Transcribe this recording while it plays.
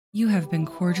You have been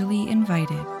cordially invited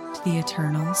to the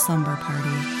Eternal Slumber Party.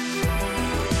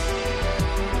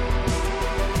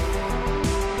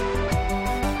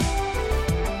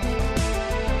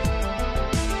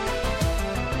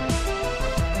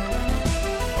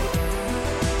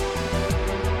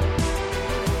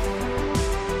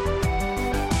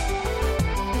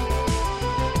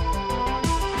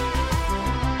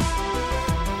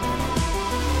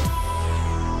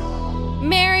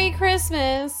 Merry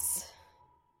Christmas.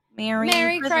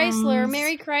 Merry Chrysler. Christmas.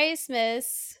 Merry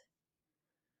Christmas.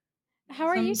 How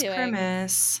are you doing?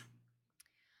 Christmas.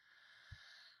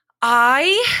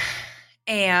 I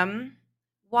am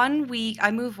 1 week.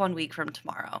 I move 1 week from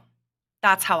tomorrow.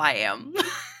 That's how I am.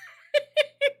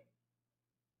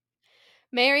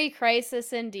 Merry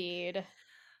Crisis indeed.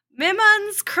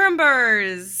 Mimans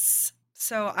Crimbers.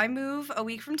 So I move a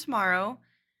week from tomorrow.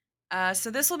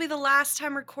 So this will be the last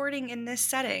time recording in this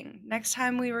setting. Next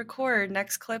time we record,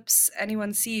 next clips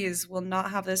anyone sees will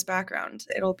not have this background.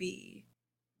 It'll be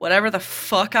whatever the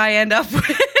fuck I end up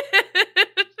with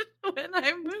when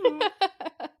I move.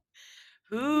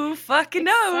 Who fucking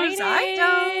knows? I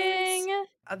don't. Exciting.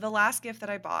 The last gift that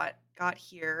I got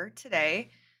here today.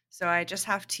 So I just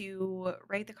have to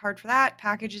write the card for that,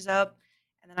 packages up,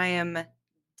 and then I am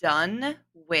done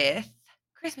with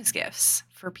Christmas gifts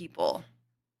for people.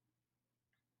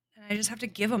 And I just have to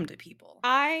give them to people.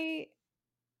 I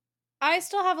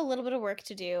still have a little bit of work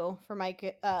to do for my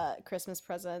Christmas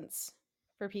presents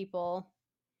for people.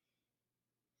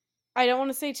 I don't want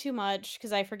to say too much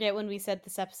because I forget when we said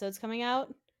this episode's coming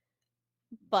out.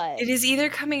 But It is either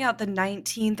coming out the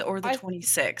 19th or the I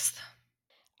 26th.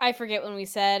 I forget when we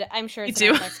said. I'm sure Me it's in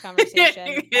our too. text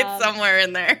conversation. It's somewhere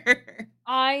in there.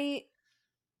 Yeah,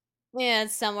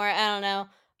 it's somewhere. I don't know.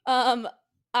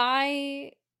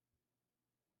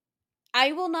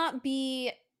 I will not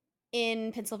be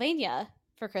in Pennsylvania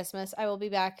for Christmas. I will be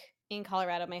back in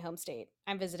Colorado, my home state.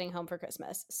 I'm visiting home for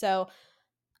Christmas. So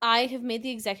I have made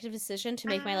the executive decision to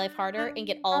make my life harder and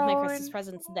get all of my Christmas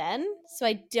presents then, so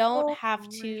I don't have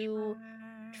to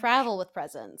travel with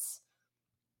presents.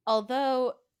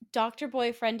 Although Dr.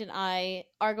 Boyfriend and I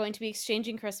are going to be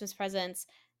exchanging Christmas presents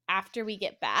after we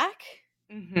get back.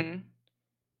 Mm-hmm.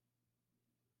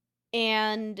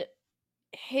 And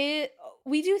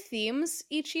we do themes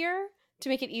each year to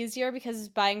make it easier because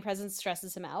buying presents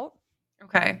stresses him out.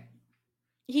 Okay.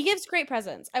 He gives great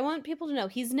presents. I want people to know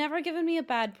he's never given me a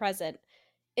bad present.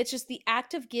 It's just the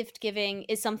act of gift giving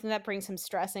is something that brings him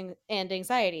stress and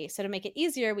anxiety. So to make it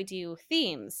easier, we do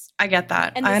themes. I get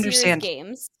that. And I this year is understand.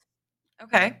 games.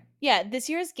 Okay. Yeah, this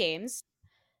year is games.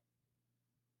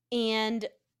 And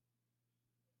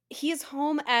he is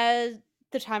home at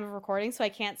the time of recording, so I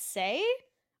can't say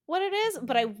what it is,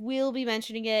 but I will be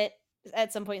mentioning it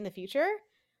at some point in the future.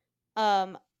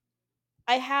 I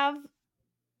have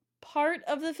part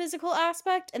of the physical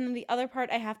aspect, and then the other part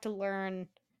I have to learn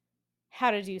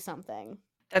how to do something.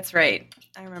 That's right.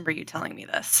 I remember you telling me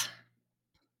this.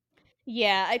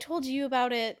 Yeah, I told you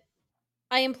about it.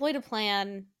 I employed a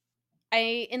plan.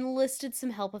 I enlisted some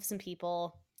help of some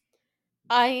people.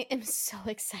 I am so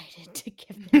excited to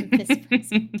give them this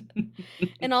present.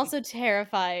 And also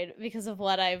terrified because of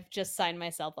what I've just signed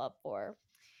myself up for.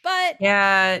 But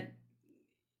Yeah.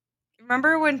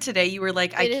 Remember when today you were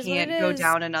like, I it is what it can't go is.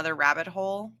 down another rabbit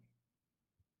hole?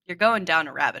 You're going down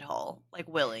a rabbit hole, like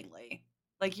willingly.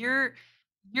 Like you're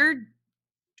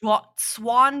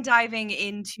swan diving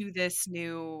into this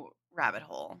new rabbit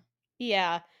hole.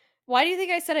 Yeah. Why do you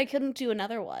think I said I couldn't do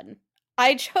another one?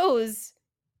 I chose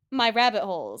my rabbit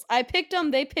holes. I picked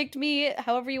them, they picked me,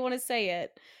 however you want to say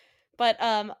it. But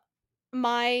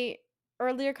my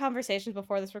earlier conversations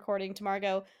before this recording to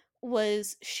Margot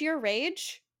was sheer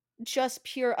rage, just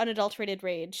pure unadulterated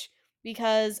rage,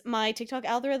 because my TikTok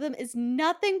algorithm is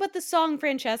nothing but the song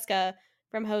Francesca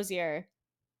from Hosier.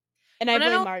 And I Wanna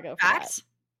blame know Margot for that. fact?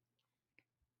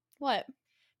 What?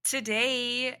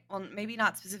 Today, well, maybe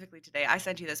not specifically today, I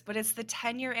sent you this, but it's the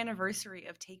 10-year anniversary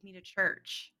of Take Me to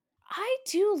Church, I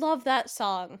do love that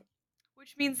song.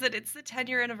 which means that it's the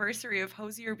 10-year anniversary of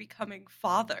Hosier becoming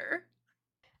father.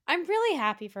 I'm really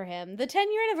happy for him. The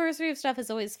 10-year anniversary of stuff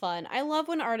is always fun. I love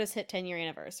when artists hit 10-year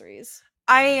anniversaries.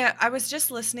 I was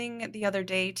just listening the other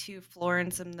day to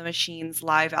Florence and the Machine's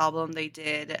live album they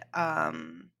did.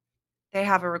 They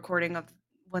have a recording of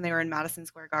when they were in Madison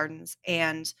Square Gardens,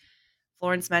 and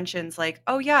Florence mentions like,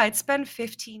 "Oh yeah, it's been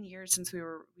 15 years since we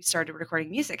started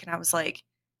recording music," and I was like, Say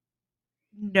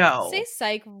 "No."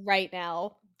 psych right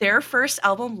now. Their first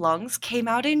album, Lungs, came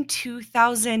out in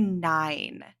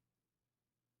 2009.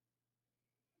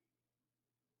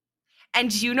 And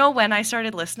do you know when I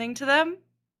started listening to them?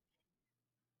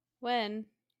 When?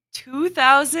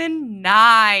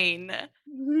 2009.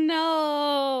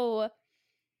 No.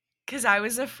 Because I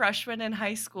was a freshman in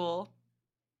high school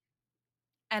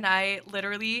and I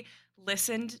literally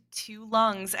listened to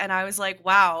Lungs and I was like,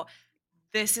 wow,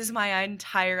 this is my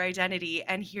entire identity.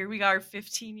 And here we are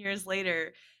 15 years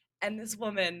later, and this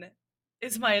woman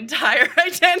is my entire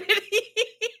identity.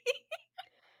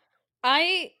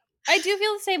 I I do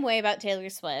feel the same way about Taylor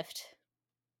Swift.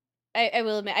 I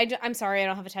will admit. I'm sorry I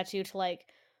don't have a tattoo to like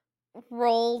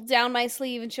roll down my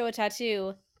sleeve and show a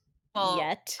tattoo Well,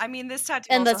 yet. I mean, this tattoo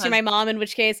also Unless you're has. my mom, in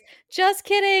which case, just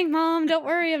kidding, mom. Don't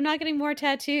worry, I'm not getting more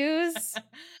tattoos.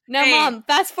 No, Hey, mom,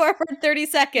 fast forward 30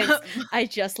 seconds. I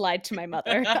just lied to my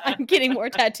mother. I'm getting more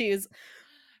tattoos.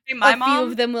 hey, A few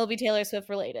of them will be Taylor Swift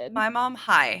related. my mom,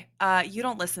 hi. You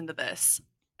don't listen to this,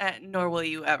 nor will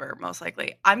you ever, most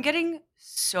likely. I'm getting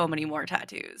so many more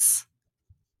tattoos.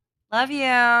 Love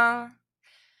you.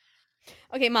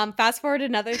 Okay, mom, fast forward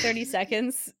another 30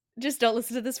 seconds. Just don't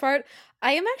listen to this part.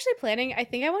 I am actually planning, I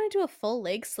think I want to do a full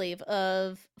leg sleeve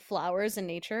of flowers and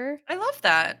nature. I love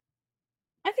that.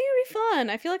 I think it'd be fun.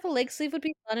 I feel like a leg sleeve would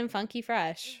be fun and funky It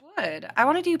fresh. would. I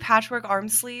want to do patchwork arm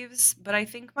sleeves, but I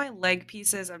think my leg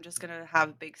pieces, I'm just going to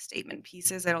have big statement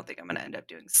pieces. I don't think I'm going to end up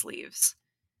doing sleeves.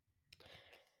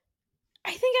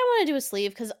 I think I want to do a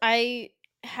sleeve because I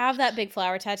have that big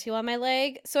flower tattoo on my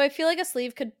leg. So I feel like a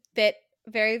sleeve could fit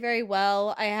very, very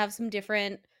well. I have some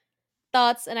different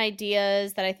thoughts and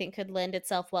ideas that I think could lend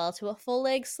itself well to a full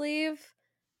leg sleeve.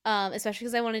 Especially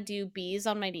because I want to do bees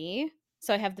on my knee.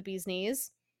 So I have the bee's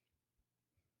knees.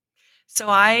 So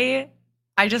I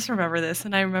just remember this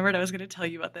and I remembered I was going to tell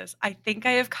you about this. I think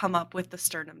I have come up with the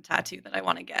sternum tattoo that I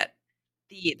want to get.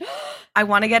 The I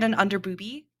want to get an under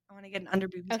boobie. I want to get an under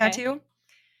boobie Okay. tattoo.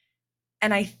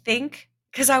 And I think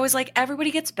cuz I was like everybody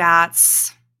gets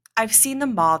bats. I've seen the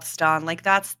moths done. Like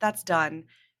that's done.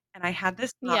 And I had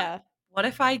this thought, Yeah. what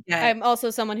if I get I'm also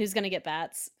someone who's going to get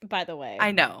bats, by the I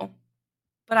way. know.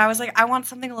 But I was like I want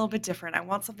something a little bit different. I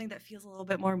want something that feels a little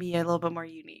bit more me, a little bit more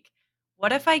unique.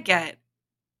 What if I get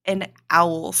an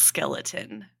owl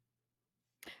skeleton?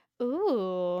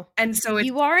 Ooh. And so it's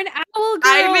You are an owl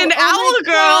I'm an girl. Oh my owl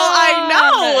girl, I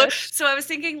know! gosh. So I was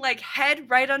thinking, like, head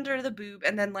right under the boob,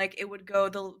 and then, like, it would go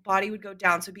the body would go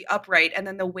down, so it'd be upright, and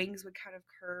then the wings would kind of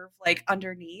curve, like,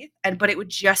 underneath, but it would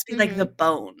just be, like, the Mhm.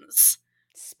 bones.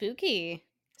 Spooky.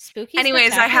 Spooky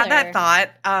Anyways, I had that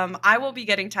spectacular. thought. I will be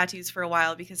getting tattoos for a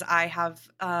while because I have,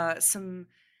 some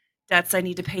debts I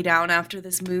need to pay down after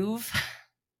this move,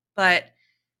 but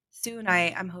soon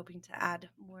I'm hoping to add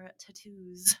more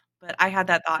tattoos, but I had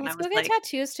that thought, and I Let's was go get like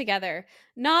tattoos together.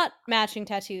 Not matching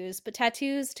tattoos, but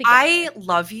tattoos I together.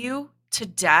 love you to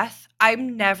death.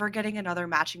 I'm never getting another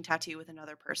matching tattoo with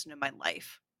another person in my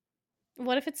life.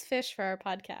 What if it's fish for our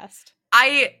podcast?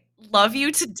 I love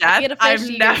you to I death. get a fish,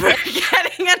 I'm you get a never fish.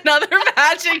 getting another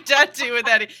matching tattoo with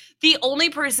any. The only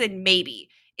person, maybe,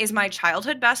 is my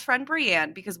childhood best friend,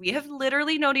 Brienne, because we have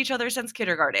literally known each other since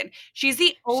kindergarten. She's the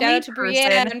Shout out only to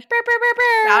Brienne. person. Brr, brr,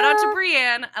 brr, Shout out to brr.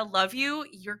 Brienne. I love you.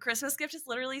 Your Christmas gift is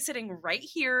literally sitting right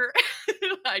here.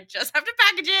 I just have to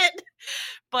package it.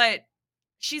 But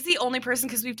she's the only person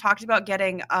because we've talked about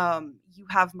getting you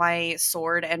have my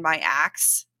sword and my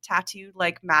axe tattooed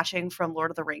like matching from Lord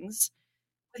of the Rings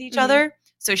with each Mhm. other.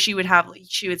 So she would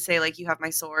say like you have my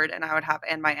sword and I would have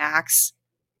and my axe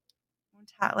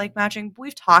like matching.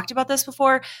 We've talked about this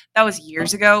before. That was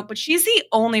years ago, but she's the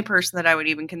only person that I would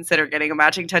even consider getting a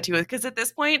matching tattoo with because at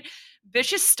this point,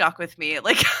 bitch is stuck with me.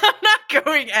 Like I'm not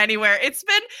going anywhere. It's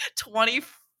been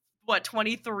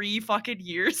 23 fucking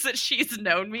years that she's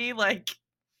known me. Like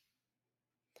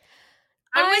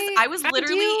I I was I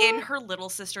literally in do. her little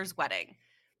sister's wedding.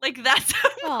 Like that's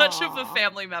how much of a Aw.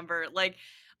 family member. Like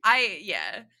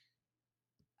yeah.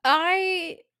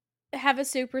 I have a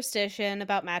superstition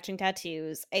about matching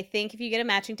tattoos. I think if you get a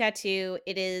matching tattoo,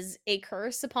 it is a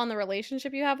curse upon the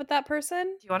relationship you have with that person.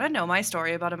 Do you want to know my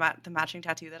story about the matching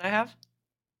tattoo that I have?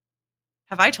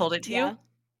 Have I told it to you? Yeah.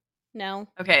 No.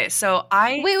 Okay, so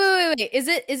I Wait. Is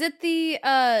it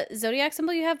the zodiac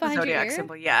symbol you have the behind your zodiac ear?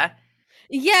 symbol, yeah.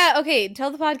 Yeah, okay. Tell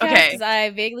the podcast Okay. because I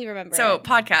vaguely remember So, it.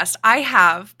 podcast, I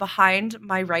have behind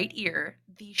my right ear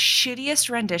the shittiest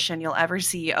rendition you'll ever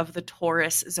see of the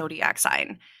Taurus zodiac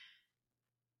sign.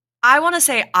 I want to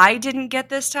say I didn't get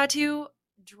this tattoo.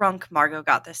 Drunk Margot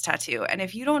got this tattoo. And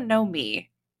if you don't know me,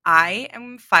 I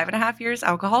am 5.5 years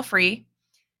alcohol free.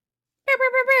 Bow,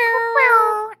 bow,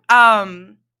 bow, bow.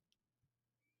 Um,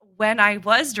 when I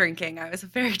was drinking, I was a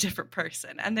very different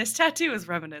person, and this tattoo is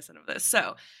reminiscent of this.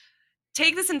 So,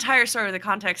 take this entire story with the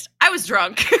context. I was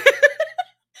drunk.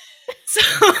 So,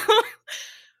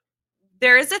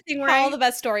 There is a thing where How I the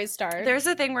best stories start. There's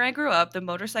a thing where I grew up, the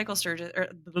motorcycle Sturgis or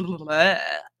the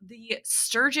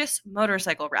Sturgis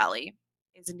Motorcycle Rally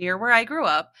is near where I grew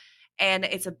up, and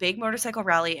it's a big motorcycle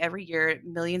rally every year.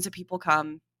 Millions of people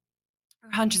come, or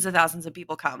hundreds of thousands of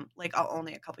people come. Like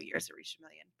only a couple years it reached a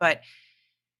million. But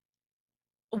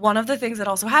one of the things that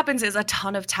also happens is a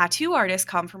ton of tattoo artists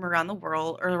come from around the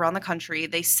world or around the country.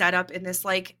 They set up in this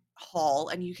like hall,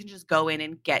 and you can just go in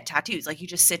and get tattoos. Like you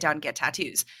just sit down and get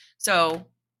tattoos. So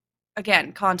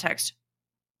again, context,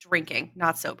 drinking,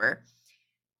 not sober.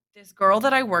 This girl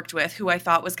that I worked with, who I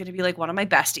thought was going to be like one of my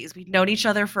besties, we'd known each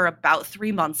other for about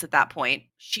 3 months at that point.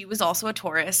 She was also a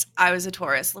Taurus. I was a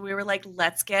Taurus. We were like,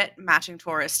 let's get matching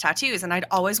Taurus tattoos. And I'd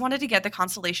always wanted to get the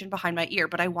constellation behind my ear,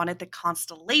 but I wanted the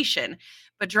constellation.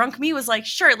 But drunk me was like,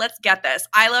 sure, let's get this.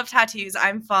 I love tattoos.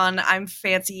 I'm fun. I'm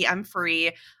fancy. I'm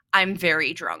free. I'm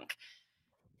very drunk.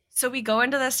 So we go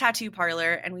into this tattoo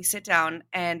parlor and we sit down,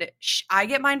 and I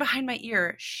get mine behind my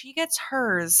ear. She gets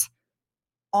hers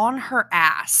on her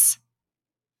ass.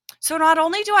 So not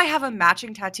only do I have a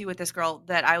matching tattoo with this girl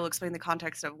that I will explain the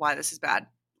context of why this is bad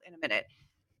in a minute,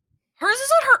 hers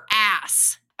is on her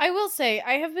ass. I will say,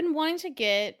 I have been wanting to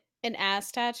get an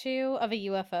ass tattoo of a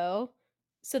UFO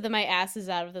so that my ass is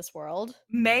out of this world.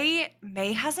 May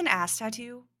has an ass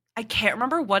tattoo. I can't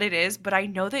remember what it is, but I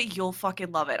know that you'll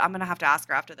fucking love it. I'm gonna have to ask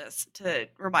her after this to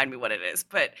remind me what it is.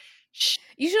 But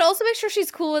You should also make sure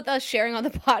she's cool with us sharing on the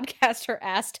podcast her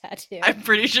ass tattoo. I'm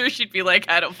pretty sure she'd be like,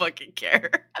 I don't fucking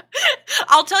care.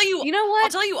 I'll tell you. You know I'll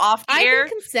what? tell you off the I air.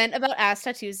 think consent about ass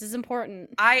tattoos is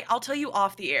important. I'll tell you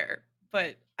off the air,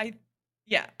 but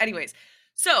yeah. Anyways,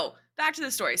 so back to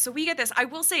the story. So we get this. I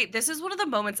will say this is one of the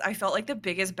moments I felt like the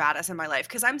biggest badass in my life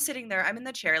because I'm sitting there, I'm in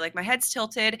the chair, like my head's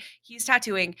tilted, he's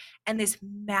tattooing, and this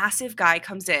massive guy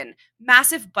comes in,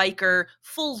 massive biker,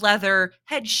 full leather,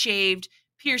 head shaved,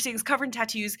 piercings, covered in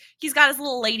tattoos. He's got his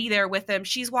little lady there with him.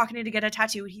 She's walking in to get a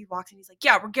tattoo. He walks in, he's like,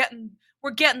 "Yeah,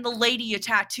 we're getting the lady a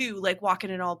tattoo," like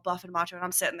walking in all buff and macho, and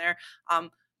I'm sitting there, a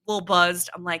little buzzed.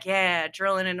 I'm like, yeah,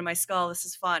 drilling into my skull. This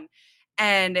is fun.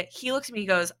 And he looks at me, he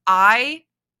goes, I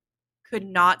could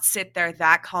not sit there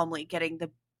that calmly getting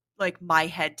my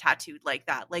head tattooed like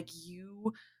that. Like,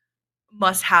 you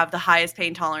must have the highest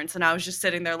pain tolerance. And I was just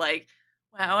sitting there like,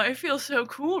 wow, I feel so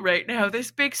cool right now.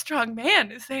 This big, strong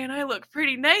man is saying I look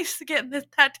pretty nice getting this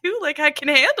tattoo. Like, I can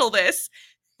handle this.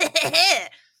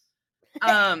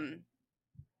 um,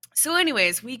 so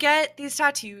anyways, we get these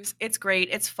tattoos. It's great.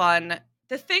 It's fun.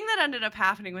 The thing that ended up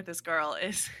happening with this girl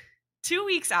is 2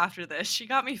 weeks after this, she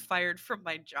got me fired from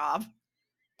my job.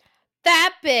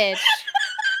 That bitch.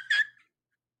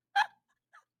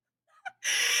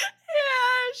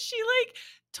 Yeah, she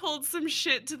told some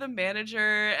shit to the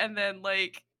manager, and then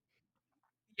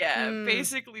yeah,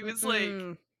 basically was Not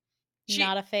a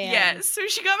yeah, fan. so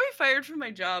she got me fired from my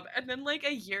job, and then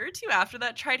a year or two after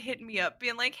that tried hitting me up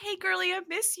being like, "Hey girly, I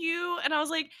miss you." And I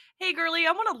was like, "Hey girly,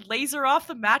 I want to laser off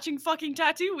the matching fucking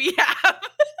tattoo we have."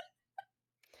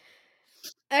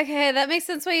 Okay, that makes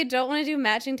sense why you don't want to do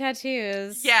matching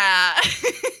tattoos. Yeah.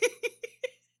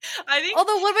 I think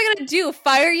Although, what am I going to do?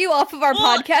 Fire you off of our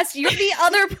well, podcast? You're the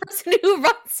other person who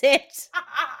runs it.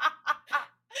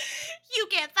 you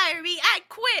can't fire me. I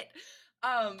quit.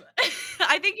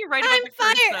 I think you're right about I'm the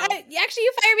curse, fired. Actually,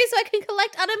 you fire me so I can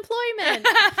collect unemployment.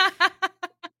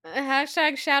 though.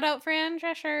 Hashtag shout out Fran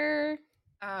Drescher.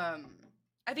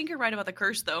 I think you're right about the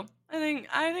curse, though. I think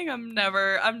I'm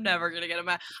never gonna get a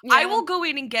match. Yeah. I will go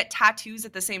in and get tattoos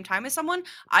at the same time as someone.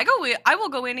 I will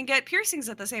go in and get piercings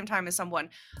at the same time as someone.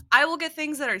 I will get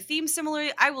things that are themed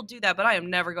similarly. I will do that, but I am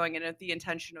never going in with the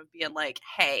intention of being like,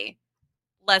 hey,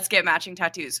 let's get matching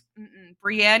tattoos.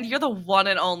 Brienne, you're the one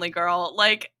and only girl.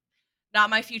 Like, not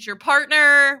my future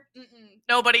partner.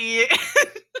 Nobody,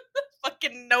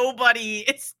 fucking nobody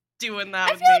is doing that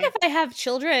I with feel me. like if I have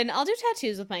children, I'll do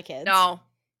tattoos with my kids. No.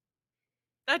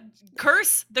 The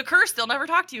curse, they'll never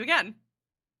talk to you again.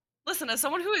 Listen, as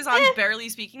someone who is on barely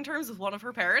speaking terms with one of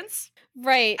her parents.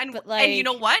 Right, and you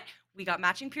know what? We got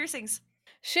matching piercings.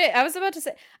 Shit, I was about to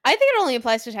say, I think it only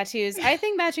applies to tattoos. I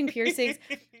think matching piercings,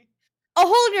 a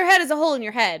hole in your head is a hole in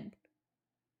your head.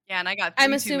 Yeah, and I got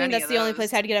I'm too assuming many that's of the only place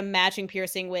those. I had to get a matching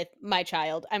piercing with my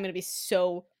child. I'm gonna be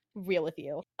so real with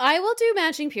you. I will do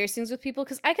matching piercings with people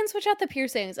because I can switch out the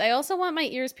piercings. I also want my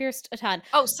ears pierced a ton.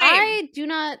 Oh, same.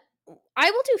 I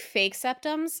will do fake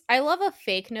septums. I love a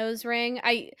fake nose ring.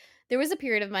 There was a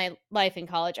period of my life in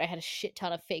college I had a shit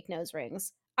ton of fake nose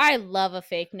rings. I love a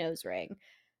fake nose ring.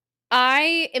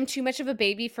 I am too much of a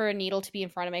baby for a needle to be in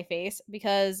front of my face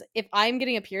because if I'm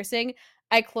getting a piercing,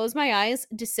 I close my eyes,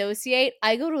 dissociate,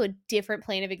 I go to a different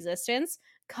plane of existence,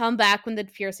 come back when the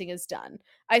piercing is done.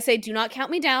 I say, do not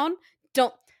count me down.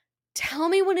 Don't tell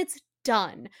me when it's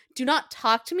done. Do not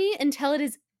talk to me until it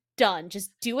is done.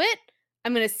 Just do it.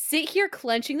 I'm gonna sit here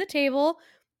clenching the table,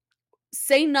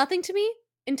 say nothing to me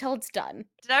until it's done.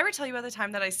 Did I ever tell you about the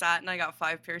time that I sat and I got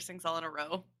 5 piercings all in a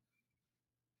row?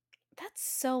 That's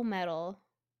so metal.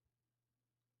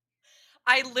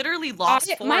 I literally I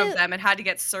lost 4 of my them and had to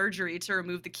get surgery to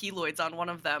remove the keloids on one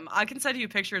of them. I can send you a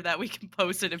picture of that, we can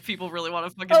post it if people really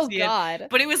wanna fucking Oh see it. god.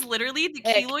 But it was literally the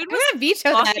Ick. keloid I'm was gonna veto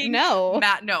that. fucking No.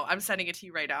 no, I'm sending it to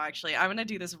you right now, actually. I'm gonna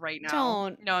do this right now.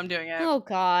 Don't. No, I'm doing it. Oh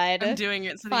I'm god. doing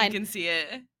it so that you Fine. can see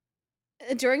it.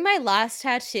 During my last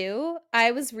tattoo,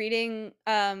 I was reading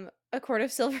A Court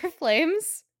of Silver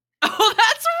Flames, Oh,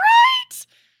 that's right!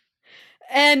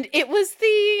 and it was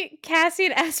the Cassie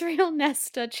and Asriel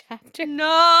Nesta chapter.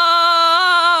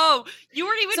 No! You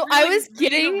weren't even So I really was reading a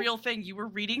getting real thing, you were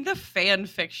reading the fan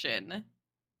fiction.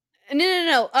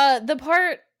 no, the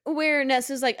part where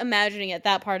Nesta's, like, imagining it,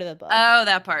 that part of the book. Oh,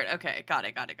 that part, okay, got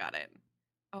it, got it, got it.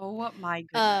 Oh my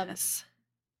Um, goodness.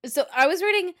 so I was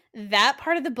reading that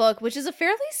part of the book, which is a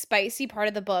fairly spicy part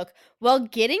of the book, while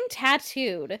getting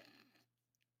tattooed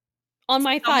on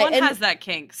my thigh, Someone and has that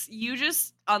kinks. You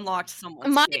just unlocked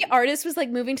someone's my kink. artist was, like,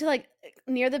 moving to, like,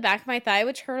 near the back of my thigh,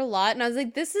 which hurt a lot, and I was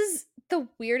like, "This is the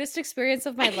weirdest experience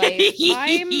of my life.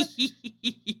 I'm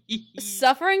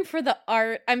suffering for the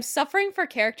art, I'm suffering for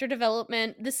character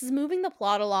development, this is moving the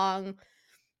plot along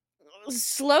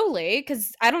slowly,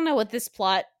 because I don't know what this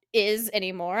plot is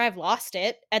anymore, I've lost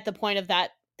it at that point of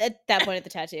the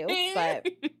tattoo, but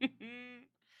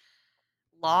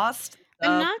Lost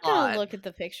I'm the not gonna plot. look at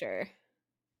the picture.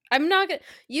 I'm not gonna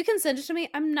You can send it to me,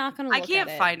 I'm not gonna I look at can't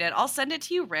it. find it. I'll send it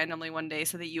to you randomly one day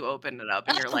so that you open it up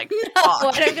and you're Oh, like, no,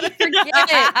 "Fuck." and I'm gonna forget.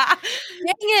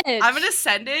 Dang I'm gonna it.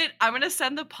 send it. I'm gonna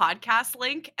send the podcast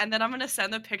link, and then I'm gonna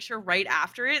send the picture right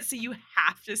after it, so you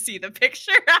have to see the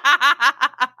picture.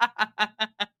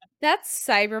 That's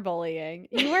cyberbullying.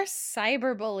 You are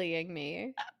cyberbullying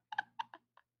me.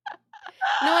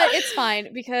 You know what? It's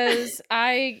fine because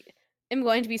I am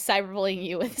going to be cyberbullying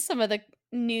you with some of the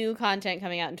new content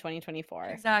coming out in 2024.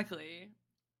 Exactly.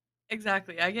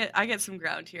 Exactly. I get some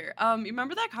ground here. You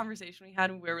remember that conversation we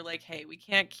had when we were like, "Hey, we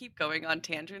can't keep going on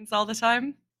tangents all the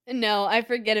time?" No, I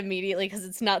forget immediately because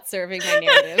it's not serving my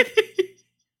narrative.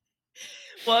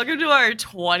 Welcome to our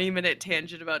 20-minute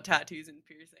tangent about tattoos and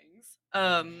piercings.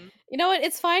 You know what?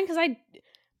 It's fine because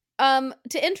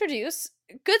to introduce,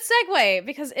 good segue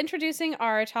because introducing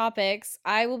our topics,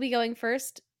 I will be going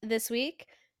first this week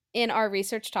in our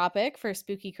research topic for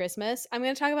Spooky Christmas. I'm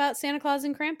going to talk about Santa Claus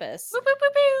and Krampus. Woo, woo, woo,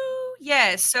 woo.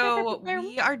 Yeah, so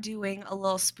we are doing a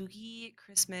little spooky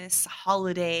Christmas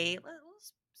holiday, little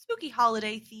spooky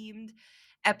holiday themed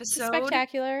episode.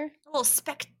 Spectacular. A little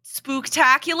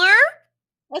spooktacular,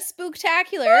 A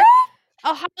spooktacular.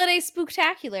 A holiday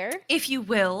spooktacular. if you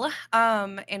will.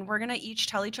 And we're gonna each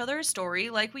tell each other a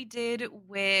story like we did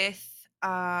with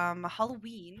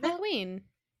Halloween. Halloween.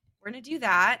 We're gonna do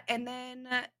that, and then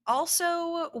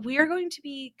also we are going to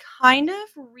be kind of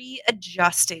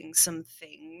readjusting some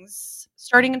things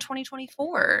starting in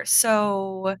 2024.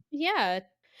 So Yeah.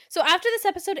 So after this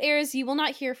episode airs, you will not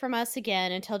hear from us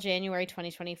again until January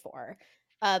 2024.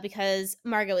 Because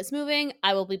Margot is moving.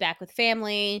 I will be back with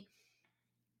family.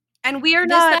 and we are This,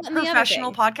 not that, and the other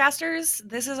professional thing. podcasters.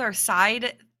 This is our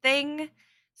side thing.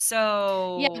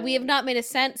 Yeah, we have So not made a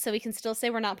cent, so we can still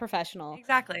say we're not professional.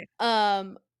 exactly.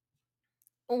 Um,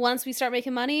 Once we start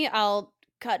making money, I'll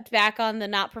cut back on the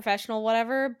not professional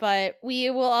whatever, but we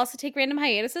will also take random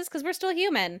hiatuses because we're still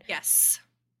human. Yes.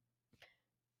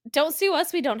 Don't sue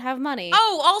us, we don't have money.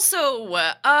 Oh,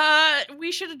 also,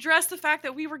 we should address the fact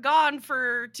that we were gone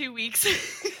for 2 weeks.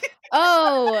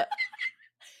 Oh,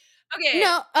 Okay,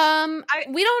 no, I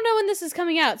we don't know when this is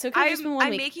coming out, so it could have just I'm been 1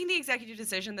 I'm week. making the executive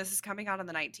decision. This is coming out on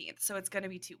the 19th, so it's gonna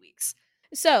be 2 weeks.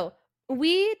 So,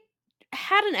 we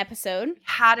had an episode,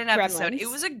 Had an episode. It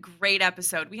Gremlins. was a great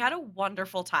episode. We had a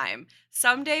wonderful time.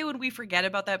 Someday when we forget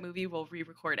about that movie, we'll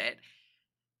re-record it.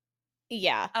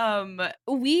 Yeah. Um,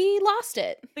 We lost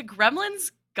it. the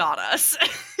Gremlins got us.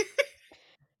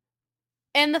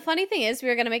 And the funny thing is we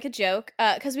were gonna make a joke,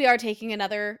 because we are taking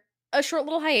a short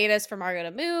little hiatus for Margot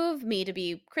to move, me to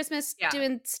be Christmas Yeah.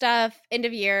 doing stuff, end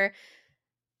of year.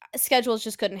 Schedules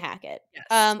just couldn't hack it.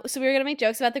 Yes. So we were gonna make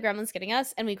jokes about the Gremlins getting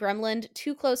us, and we gremlined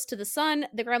too close to the sun.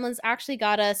 The Gremlins actually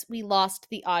got us. We lost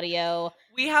the audio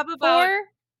We have about for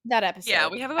that Yeah,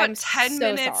 episode. we have I'm about 10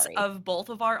 so minutes sorry. of both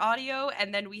of our audio,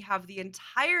 and then we have the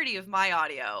entirety of my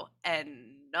audio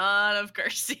and none of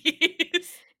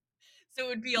Kirsty's. So it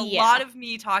would be a lot Yeah. of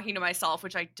me talking to myself,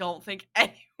 which I don't think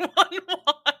anyone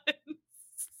wants.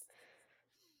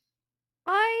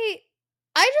 I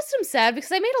I just am sad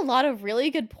because I made a lot of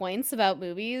really good points about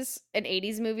movies and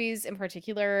 80s movies in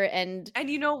particular and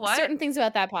And you know what? certain things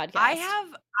about that I podcast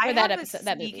have I or that have a episode,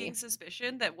 that sneaking movie.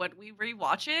 suspicion that when we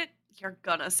rewatch it, you're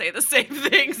gonna say the same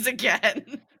things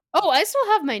again. Oh, I still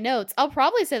have my notes. I'll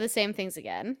probably say the same things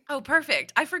again. Oh,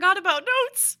 perfect. I forgot about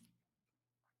notes.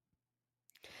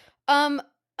 Um,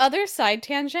 Other side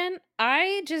tangent,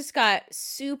 I just got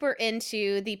super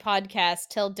into the podcast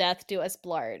Till Death Do Us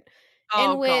Blart,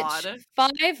 Oh in which god.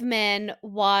 5 men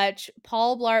watch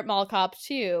Paul Blart Mall Cop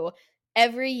 2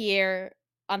 every year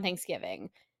on Thanksgiving.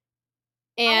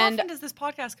 How And often does this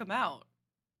podcast come out?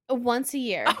 once a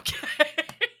year. Okay.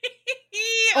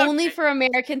 Only Okay. for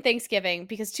American Thanksgiving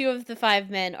because 2 of the 5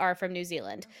 men are from New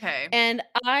Zealand. Okay. And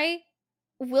I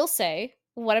will say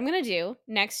what I'm gonna do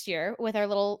next year with our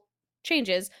little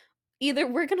changes, either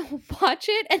we're gonna watch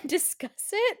it and discuss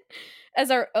it as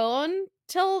our own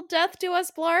Till Death Do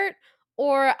Us Blart,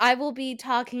 or I will be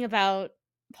talking about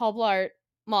Paul Blart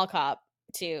Mall Cop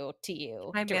to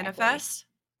you Can I directly. manifest?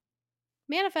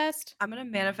 Manifest. I'm gonna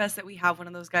manifest that we have one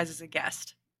of those guys as a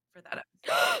guest for that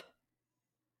episode.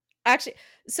 Actually,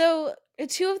 so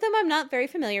 2 of them I'm not very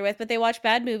familiar with, but they watch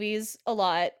bad movies a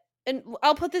lot. And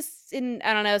I'll put this in,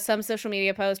 I don't know, some social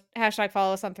media post, hashtag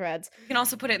follow us on Threads. We can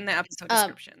also put it in the episode Um,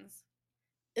 descriptions.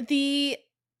 the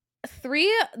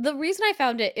the reason I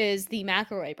found it is the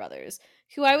McElroy brothers,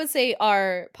 who I would say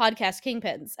are podcast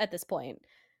kingpins at this point.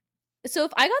 So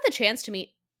if I got the chance to meet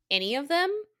any of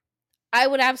them, I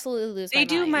would absolutely lose They my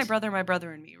do mind. My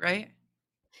Brother and Me, right?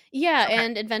 Yeah, Okay.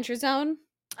 and Adventure Zone.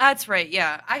 That's right.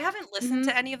 Yeah. I haven't listened Mhm.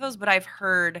 to any of those, but I've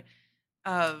heard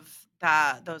of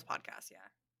those podcasts, yeah.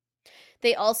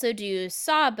 They also do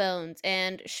Sawbones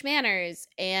and Schmanners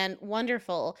and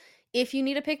Wonderful. If you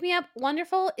need a pick me up,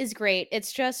 Wonderful is great.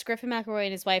 It's just Griffin McElroy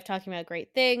and his wife talking about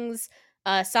great things.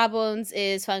 Sawbones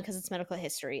is fun because it's medical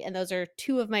history, and those are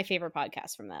 2 of my favorite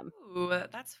podcasts from them. Ooh,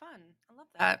 that's fun. I love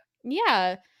that.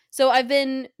 Yeah. So I've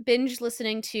been binge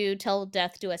listening to Till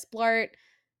Death Do Us Blart.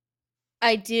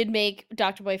 I did make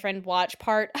Dr. Boyfriend watch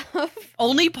part of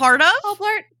Only part of? Paul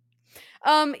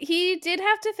Blart. He did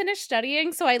have to finish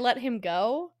studying, so I let him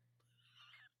go.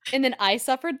 And then I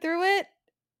suffered through it.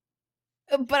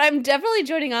 But I'm definitely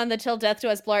joining on the Till Death Do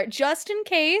Us Blart just in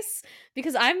case,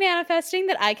 because I'm manifesting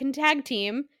that I can tag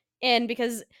team, and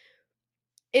because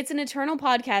it's an eternal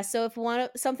podcast. So if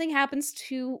something happens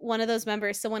to one of those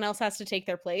members, someone else has to take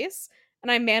their place,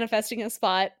 and I'm manifesting a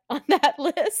spot on that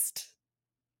list.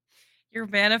 You're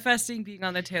manifesting being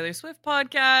on the Taylor Swift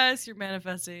podcast. You're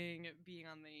manifesting being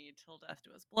on the Till Death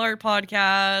Do Us Blart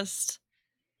podcast.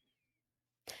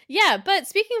 Yeah, but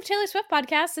speaking of Taylor Swift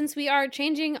podcast, since we are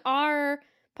changing our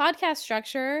podcast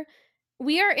structure,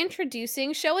 we are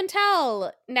introducing Show and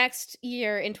Tell next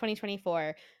year in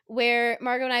 2024, where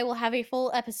Margot and I will have a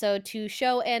full episode to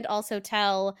show and also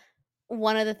tell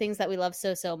one of the things that we love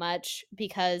so, so much,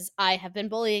 because I have been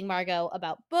bullying Margot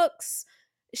about books.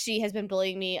 She has been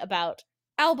bullying me about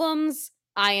albums.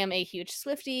 I am a huge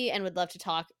Swiftie and would love to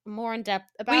talk more in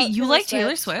depth Wait, about you Taylor like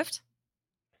Taylor Swift. Swift?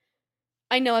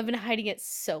 I know I've been hiding it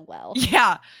so well.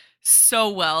 Yeah, so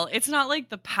well. It's not like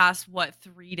the past,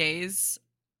 3 days.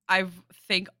 I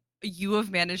think you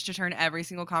have managed to turn every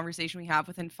single conversation we have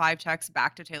within 5 texts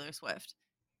back to Taylor Swift.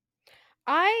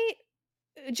 I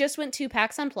just went to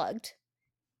PAX Unplugged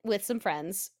with some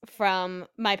friends from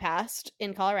my past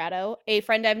in Colorado. A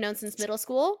friend I've known since middle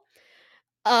school.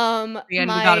 And we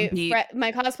got him beat.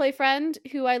 My cosplay friend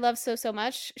who I love so, so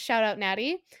much. Shout out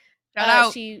Natty. Shout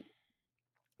out. She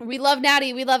We love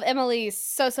Natty. We love Emily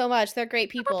so, so much. They're great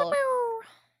people.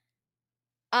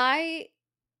 I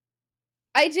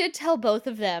did tell both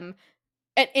of them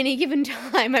at any given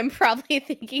time I'm probably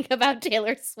thinking about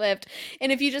Taylor Swift.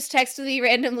 And if you just text me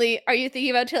randomly, are you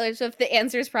thinking about Taylor Swift? The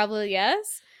answer is probably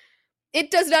yes. It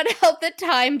does not help that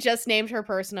Time just named her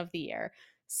person of the year.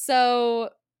 So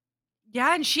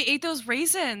Yeah, and she ate those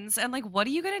raisins. And like, what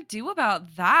are you gonna do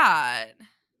about that?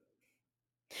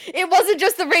 it wasn't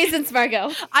just the raisins, Margot.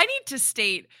 I need to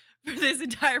state for this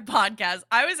entire podcast,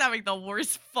 I was having the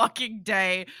worst fucking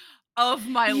day of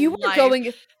my You were life. going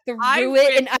I through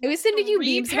it, and ripped I was sending you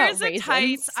 3 memes pairs about of tights.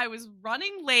 raisins. I was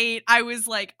running late. I was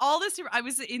like, all this. I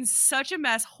was in such a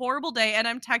mess, horrible day. And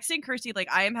I'm texting Kirsty,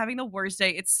 like, I am having the worst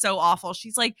day. It's so awful.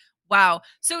 She's like, wow.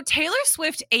 So Taylor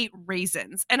Swift ate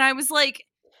raisins. And I was like,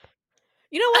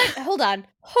 You know what? Hold on.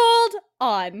 Hold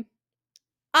on.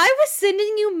 I was sending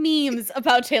you memes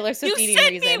about Taylor Swift you eating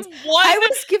sent raisins. me one. I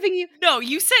was giving you No,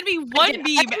 you sent me one Again,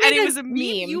 meme, I and made it a was a meme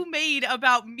meme. you made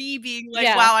about me being like,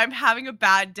 Yeah. wow, I'm having a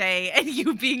bad day. And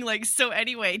you being like, so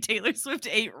anyway, Taylor Swift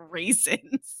ate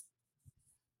raisins.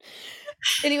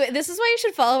 Anyway, this is why you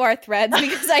should follow our threads,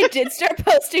 because I did start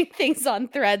posting things on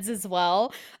threads as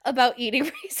well about eating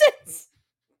reasons.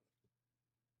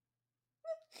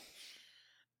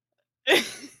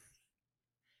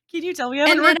 Can you tell we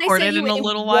haven't And then I sent recorded you in a a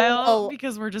little while roll.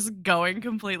 because we're just going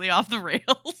completely off the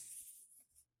rails?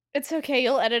 It's okay,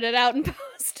 you'll edit it out and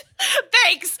post.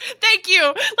 Thanks. Thank you.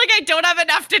 Like, I don't have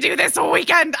enough to do this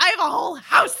weekend. I have a whole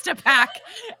house to pack.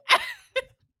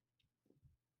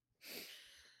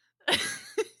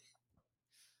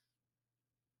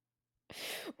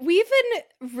 We've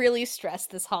been really stressed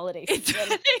this holiday It's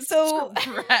season. a So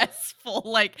stressful,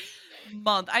 like,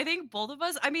 month. I think both of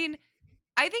us, I mean,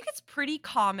 I think it's pretty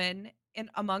common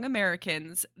among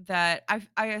Americans that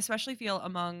I especially feel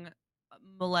among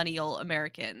millennial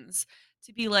Americans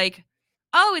to be like,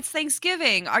 "Oh, it's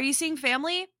Thanksgiving. Are you seeing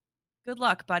family? Good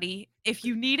luck, buddy. If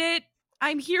you need it,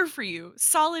 I'm here for you."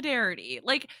 Solidarity.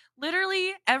 Like,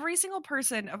 literally every single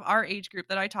person of our age group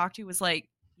that I talked to was like,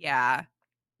 "Yeah,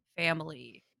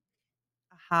 family.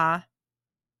 Uh-huh.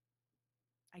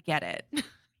 I get it."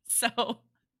 So,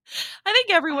 I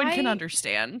think everyone can I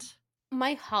understand.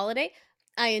 my holiday,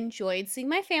 I enjoyed seeing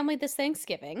my family this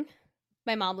Thanksgiving.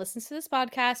 My mom listens to this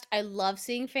podcast. I love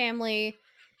seeing family.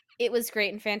 It was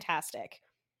great and fantastic.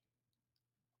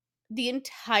 The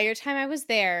entire time I was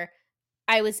there,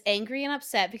 I was angry and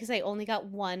upset because I only got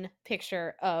one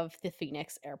picture of the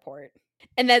Phoenix airport.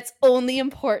 And that's only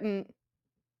important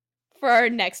for our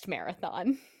next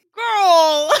marathon.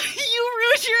 Girl, you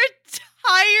ruined your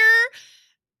entire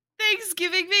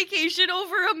Thanksgiving vacation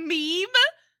over a meme?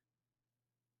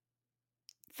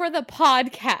 For the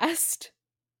podcast.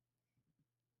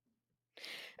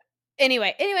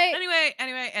 Anyway,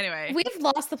 Anyway. we've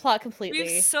lost the plot We've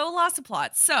completely. so lost the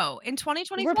plot. So, in We're padding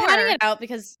 2024, it out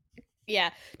because, yeah,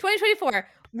 2024,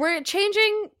 we're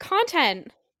changing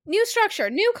content, new structure,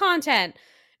 new content,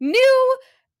 new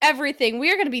everything.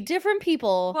 We are going to be different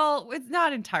people. well, it's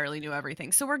not entirely new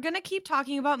everything. So, we're going to keep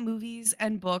talking about movies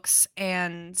and books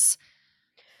and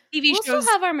TV We'll still shows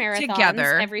have our marathons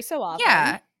together. every so often.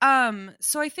 Yeah.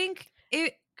 So I think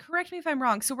it correct me if I'm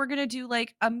wrong. So we're going to do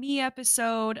like a me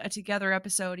episode, a together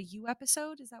episode, a you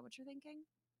episode. Is that what you're thinking?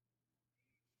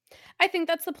 I think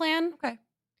that's the plan. Okay.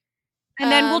 And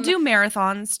then we'll Um, do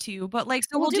marathons too, but, like,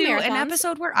 so we'll we'll do do an marathons.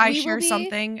 episode where I We will share be,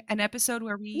 something, an episode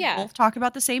where we yeah, both talk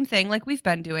about the same thing like we've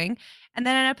been doing, and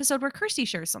then an episode where Kirsty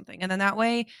shares something, and then that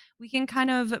way we can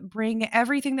kind of bring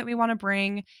everything that we wanna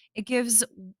bring. It gives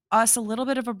us a little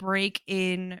bit of a break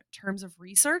in terms of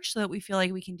research so that we feel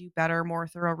like we can do better, more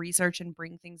thorough research and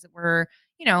bring things that we're,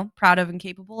 proud of and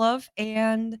capable of,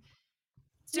 and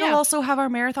still yeah, also have our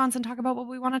marathons and talk about what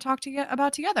we wanna talk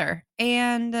about together,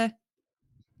 and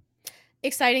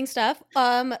exciting stuff.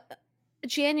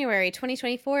 January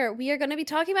 2024, we are going to be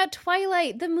talking about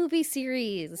Twilight, the movie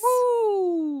series.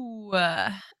 woo!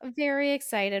 Very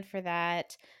excited for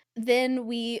that. Then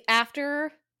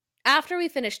after we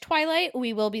finish Twilight,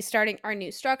 we will be starting our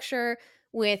new structure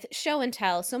with show and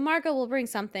tell. So Margot will bring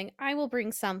something, I will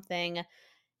bring something.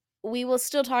 We will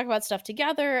still talk about stuff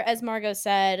together, as Margot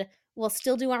said. We'll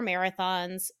still do our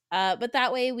marathons, but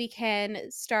that way we can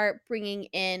start bringing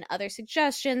in other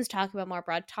suggestions, talk about more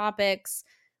broad topics.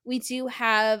 We do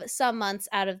have some months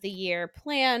out of the year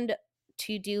planned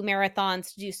to do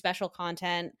marathons, to do special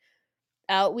content.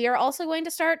 We are also going to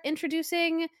start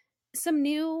introducing some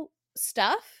new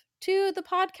stuff to the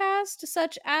podcast,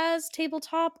 such as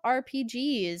tabletop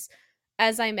RPGs.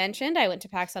 As I mentioned, I went to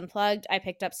PAX Unplugged. I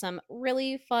picked up some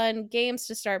really fun games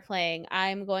to start playing.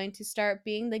 I'm going to start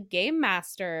being the game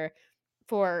master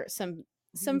for some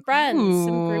friends,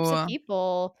 some groups of Ooh.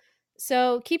 people.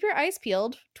 So keep your eyes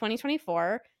peeled.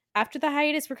 2024. After the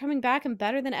hiatus, we're coming back and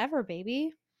better than ever,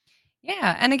 baby.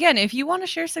 Yeah, and again, if you wanna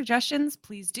share suggestions,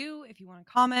 please do. If you wanna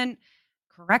comment,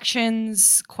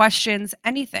 corrections, questions,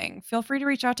 anything, feel free to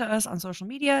reach out to us on social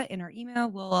media, in our email.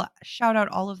 We'll shout out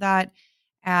all of that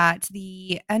at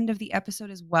the end of the episode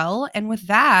as well, and with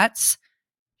that,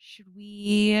 should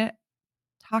we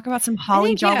talk about some I holly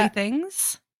think, jolly yeah,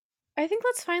 things? I think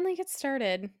let's finally get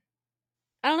started.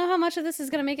 I don't know how much of this is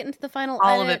gonna make it into the final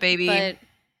All of it, edit, baby. but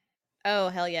oh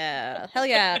hell yeah. Hell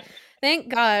yeah. Thank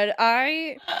God.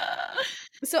 I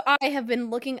have been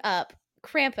looking up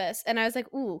Krampus and I was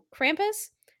like, ooh, Krampus?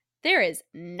 There is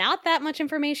not that much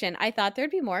information. I thought there'd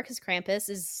be more because Krampus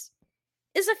is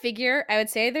a figure. I would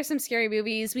say there's some scary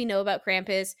movies we know about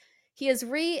Krampus. He has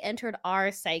re-entered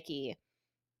our psyche.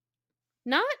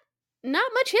 Not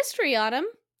not much history on him.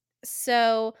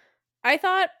 So I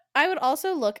thought I would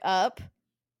also look up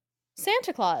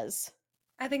Santa Claus.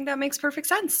 I think that makes perfect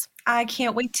sense. I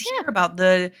can't wait to hear Yeah. about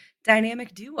the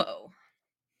dynamic duo.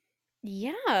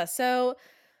 Yeah. So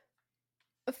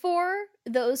For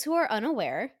those who are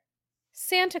unaware,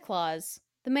 Santa Claus,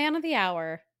 the man of the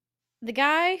hour, the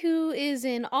guy who is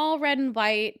in all red and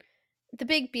white, the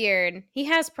big beard, he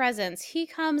has presents. He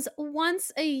comes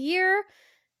once a year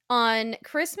on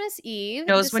Christmas Eve,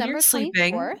 Knows when you're December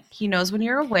sleeping. 24th. He knows when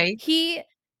you're awake. He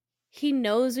he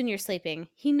knows when you're sleeping.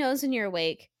 He knows when you're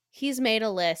awake. He's made a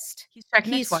list. He's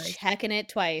checking it He's twice. checking it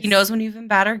He knows twice. when you've been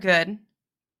bad or good.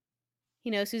 He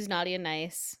knows who's naughty and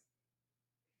nice.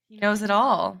 He knows it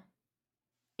all.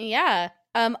 Yeah.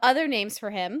 Other names for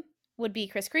him would be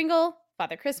Kris Kringle,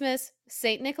 Father Christmas,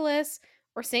 Saint Nicholas,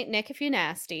 or Saint Nick if you're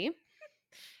nasty.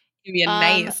 Give me a Um,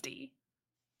 nasty.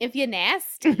 if you're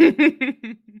nasty,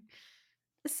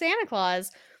 Santa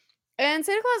Claus. And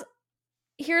Santa Claus,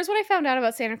 here's what I found out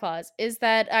about Santa Claus is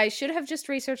that I should have just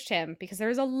researched him because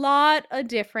there's a lot of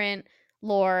different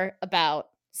lore about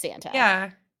Santa.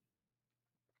 Yeah.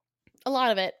 A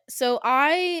lot of it. So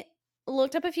I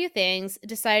looked up a few things,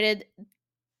 decided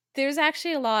there's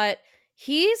actually a lot.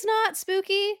 He's not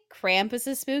spooky. Krampus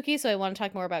is spooky, so I want to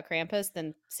talk more about Krampus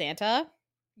than Santa.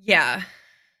 Yeah.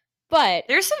 But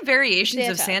There's some variations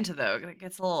of Santa. Santa though. It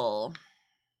gets a little.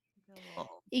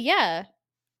 Yeah.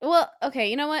 Well, okay,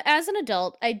 you know what? As an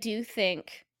adult, I do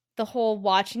think the whole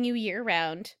watching you year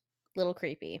round, little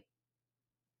creepy.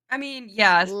 I mean,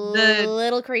 yeah, the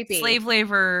Little creepy slave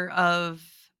labor of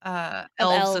of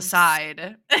elves elves.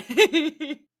 aside.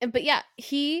 But yeah,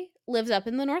 he lives up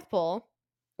in the North Pole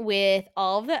with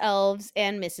all of the elves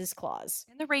and Mrs. Claus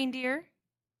And the reindeer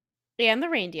and the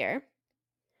reindeer.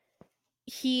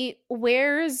 He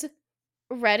wears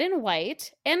red and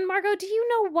white. And Margot, do you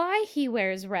know why he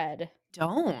wears red?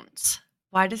 don't.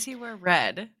 Why does he wear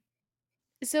red?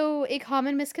 So, a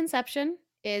common misconception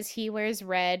is he wears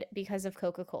red because of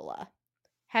Coca-Cola.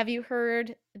 Have you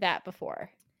heard that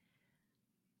before?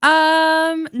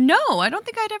 No, I don't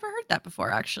think I'd ever heard that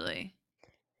before actually.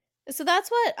 So that's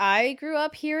what I grew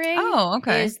up hearing Oh,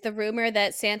 okay. is the rumor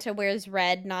that Santa wears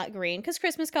red, not green, because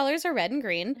Christmas colors are red and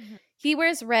green. Mhm. He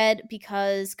wears red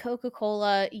because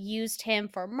Coca-Cola used him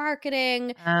for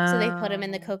marketing, so they put him in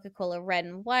the Oh. Coca-Cola red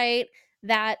and white.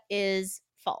 That is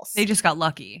They false. just got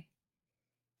lucky.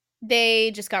 They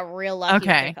just got real lucky with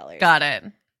their Okay, colors. got it.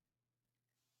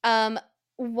 Um,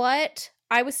 what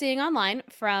I was seeing online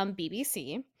from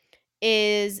BBC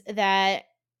is that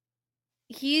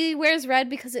he wears red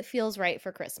because it feels right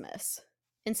for Christmas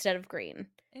instead of green.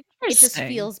 It just Interesting.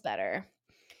 feels better.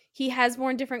 He has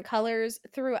worn different colors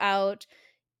throughout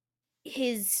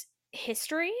his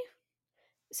history.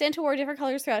 Santa wore different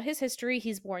colors throughout his history.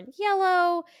 He's worn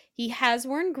yellow. He has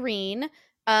worn green.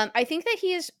 I think that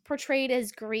he is portrayed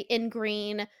as in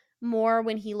green more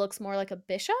when he looks more like a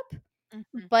bishop.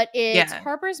 Mhm. But it's Yeah.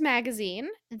 Harper's Magazine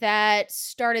that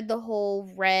started the whole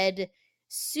red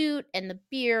suit and the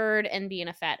beard and being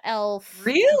a fat elf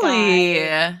Really?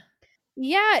 guy.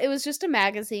 Yeah, it was just a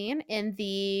magazine in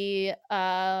the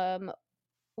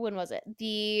when was it?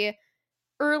 The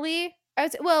early I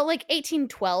would say, well, like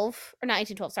 1812 or not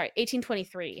 1812, sorry,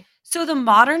 1823. So the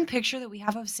modern picture that we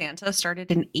have of Santa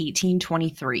started in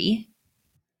 1823?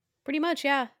 Pretty much,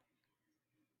 yeah.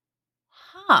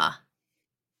 Huh.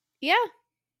 Yeah,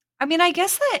 I mean, I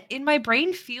guess that in my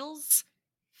brain feels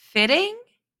fitting,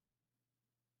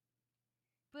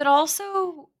 but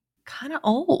also kind of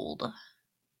old.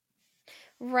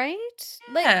 right?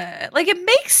 Like Yeah, like it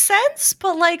makes sense,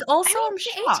 but like I also mean, I'm the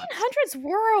shocked. 1800s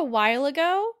were a while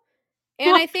ago,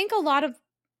 and I think a lot of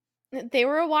they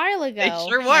were a while They ago,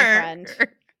 sure my were. friend.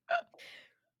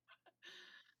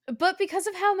 But because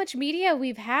of how much media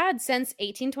we've had since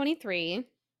 1823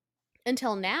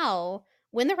 until now,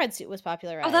 when the red suit was Oh, that's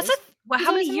popularized, well, he's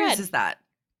how many always in years red. is that?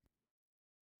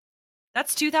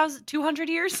 That's 2,200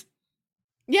 years?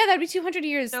 Yeah, that'd be 200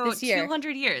 years So this year.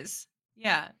 200 years.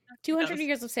 Yeah. 200 Yes.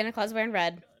 years of Santa Claus wearing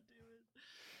red. God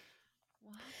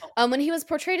damn it. Wow. When he was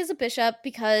portrayed as a bishop,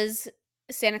 because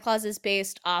Santa Claus is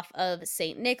based off of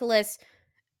Saint Nicholas,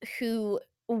 who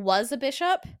was a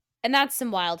bishop, and that's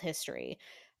some wild history.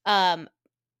 Um,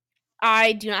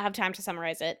 I do not have time to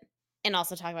summarize it and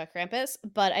also talk about Krampus,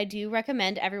 but I do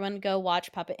recommend everyone go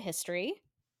watch Puppet History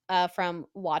from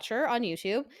Watcher on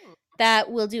YouTube. Ooh,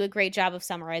 That will do a great job of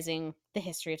summarizing the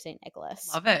history of Saint Nicholas.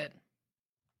 love it.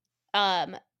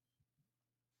 Um,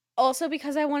 Also,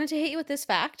 because I wanted to hit you with this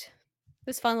fact,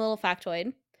 this fun little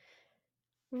factoid.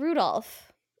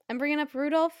 Rudolph. I'm bringing up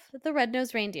Rudolph the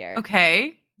Red-Nosed Reindeer.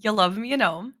 Okay. You love me, you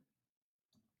know.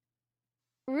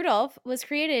 Rudolph was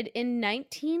created in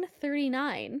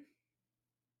 1939,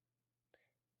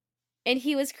 and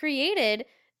he was created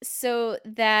so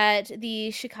that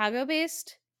the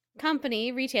Chicago-based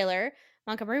company retailer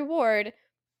Montgomery Ward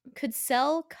could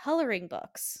sell coloring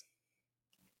books.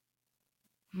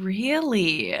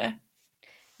 Really?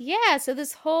 Yeah, so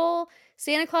this whole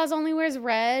Santa Claus only wears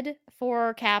red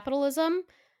for capitalism,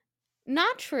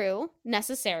 not true,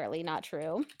 necessarily not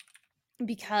true,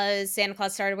 because Santa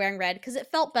Claus started wearing red because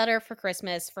it felt better for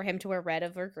Christmas for him to wear red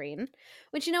over green,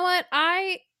 which you know what?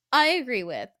 I agree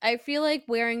with. I feel like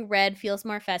wearing red feels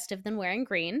more festive than wearing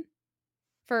green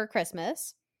for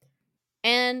Christmas.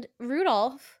 And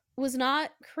Rudolph was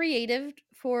not created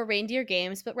for reindeer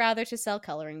games, but rather to sell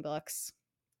coloring books.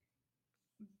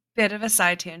 Bit of a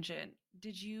side tangent.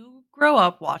 Did you grow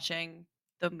up watching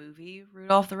the movie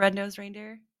Rudolph the Red-Nosed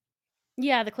Reindeer?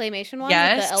 Yeah, the claymation one with the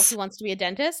elf Yes. who wants to be a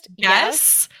dentist. Yes.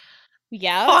 Yes.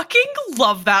 Yeah. Fucking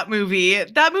love that movie.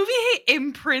 That movie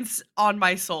imprints on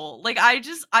my soul. Like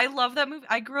I love that movie.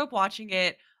 I grew up watching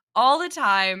it all the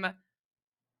time.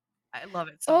 I love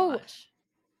it so Oh, much.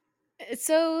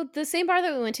 so the same bar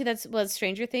that we went to that was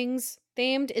Stranger Things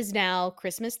themed is now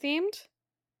Christmas themed.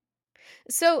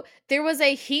 So there was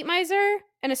a heat miser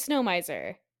and a snow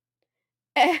miser.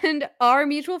 And our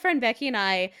mutual friend Becky and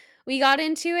I, we got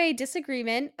into a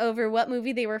disagreement over what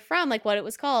movie they were from, like what it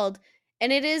was called.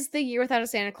 And it is The Year Without a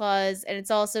Santa Claus, and it's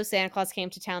also Santa Claus Came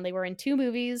to Town. They were in two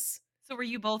movies. So were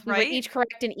you both We were right? each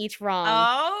correct and each wrong.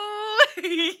 Oh.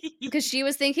 Because she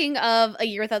was thinking of A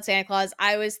Year Without Santa Claus.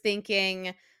 I was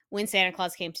thinking When Santa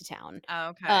Claus Came to Town.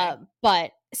 Okay.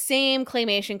 But same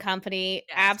claymation company.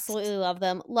 Yes. Absolutely love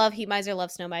them. Love Heat Miser,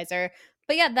 love Snow Miser.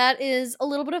 But yeah, that is a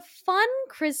little bit of fun I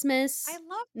Christmas love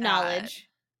that. knowledge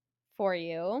for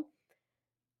you.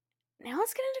 Now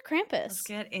let's get into Let's Krampus.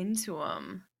 get into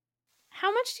them.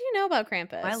 How much do you know about I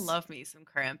Krampus? love me some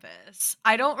Krampus.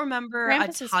 I don't remember a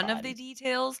Krampus is ton of the fun.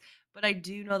 details, but I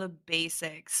do know the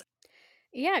basics.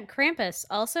 Yeah, Krampus,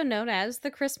 also known as the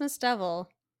Christmas Devil,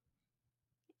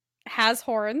 has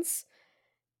horns.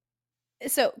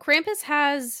 So Krampus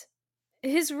has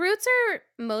his roots are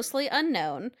mostly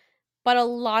unknown, but a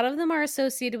lot of them are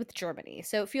associated with Germany.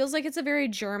 So it feels like it's a very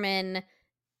German.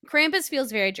 Krampus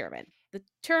feels very German. The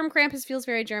term Krampus feels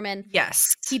very German.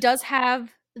 Yes. He does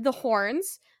have the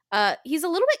horns. He's a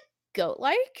little bit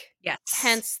goat-like, Yes.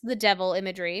 hence the devil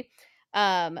imagery.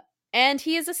 Um, and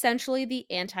he is essentially the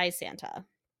anti-Santa.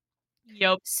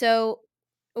 Yep. So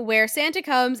where Santa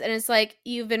comes and it's like,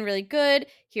 "You've been really good.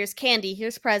 Here's candy.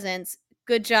 Here's presents.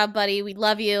 Good job, buddy. We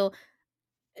love you.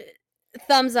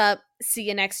 Thumbs up. See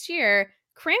you next year."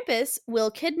 Krampus will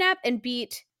kidnap and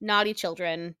beat naughty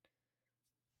children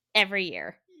every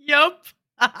year. Yep.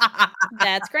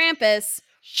 That's Krampus.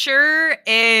 Sure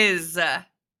is.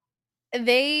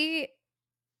 They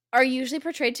are usually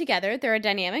portrayed together. They're a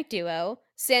dynamic duo.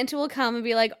 Santa will come and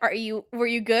be like, were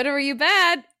you good or were you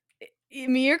bad?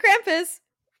 Me or Krampus?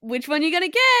 Which one you gonna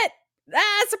get?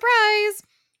 Ah, surprise.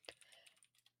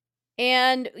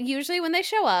 And usually when they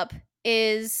show up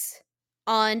is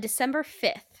on December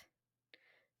 5th.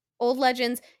 Old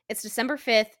legends, it's December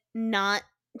 5th, not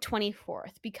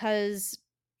 24th, because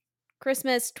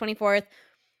Christmas 24th.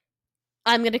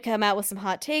 I'm going to come out with some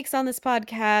hot takes on this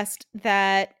podcast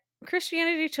that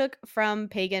Christianity took from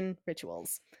pagan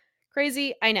rituals.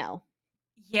 Crazy, I know.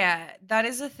 Yeah, that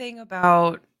is a thing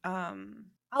about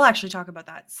I'll actually talk about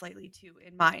that slightly too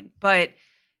in mine. But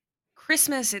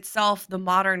Christmas itself, the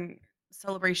modern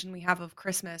celebration we have of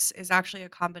Christmas is actually a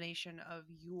combination of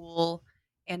Yule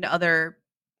and other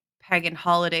pagan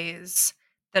holidays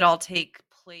that all take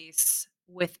place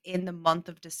within the month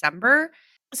of December.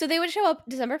 So they would show up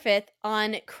December 5th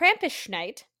on Krampus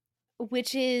night,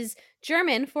 which is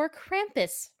German for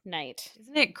Krampus night.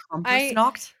 Isn't it I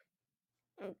Krampusnacht?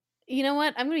 You know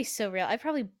what? I'm gonna be so real. I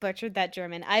probably butchered that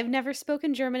German. I've never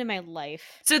spoken German in my life.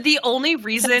 So Besides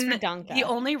for Danke. the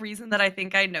only reason that I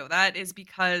think I know that is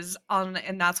because on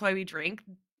and that's why we drink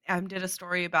did a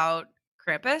story about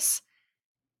Krampus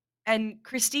and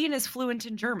Christine is fluent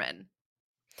in German.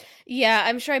 Yeah,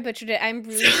 I'm sure I butchered it. I'm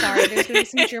really sorry. There's gonna be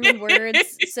some German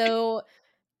words. So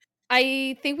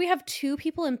I think we have two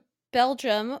people in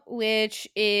Belgium, which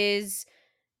is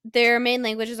their main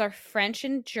languages are French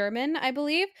and German, I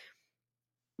believe.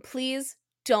 Please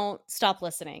don't stop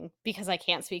listening because I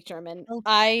can't speak German. Help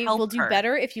I help will do her.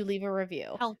 better if you leave a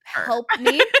review. Help her. Help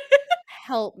me.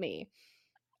 Help me.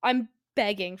 I'm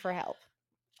begging for help.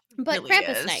 But Really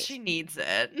Krampus is. She night. needs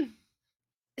it.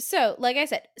 So, like I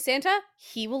said, Santa,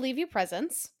 he will leave you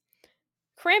presents.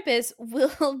 Krampus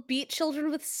will beat children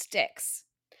with sticks.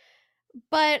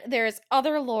 But there's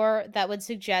other lore that would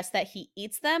suggest that he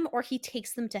eats them or he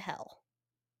takes them to hell.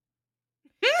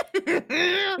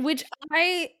 Which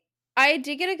I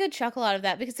did get a good chuckle out of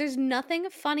that because there's nothing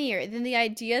funnier than the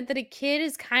idea that a kid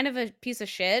is kind of a piece of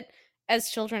shit, as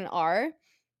children are.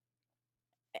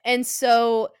 And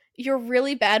so You're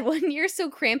really bad one year, so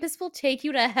Krampus will take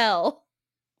you to hell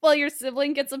while your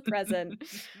sibling gets a present.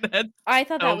 That's I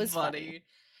thought that so was funny. funny.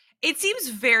 It seems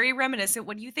very reminiscent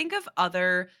when you think of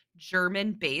other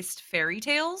German-based fairy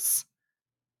tales.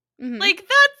 Mhm. Like,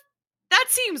 that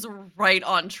seems right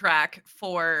on track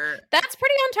for That's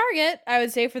pretty on target, I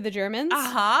would say, for the Germans,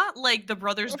 uh-huh, like the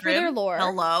Brothers or for their Grimm. lore.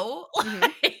 Hello? Mhm.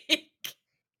 Like,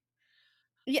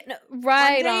 Yeah, no, one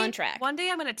right on day track. one day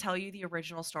I'm gonna tell you the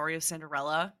original story of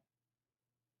Cinderella.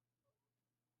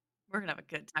 We're gonna have a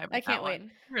good time I with that can't wait.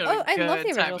 one. We're gonna have Oh, a I love the good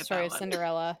time original with story that of one.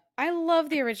 Cinderella. I love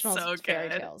the original So fairy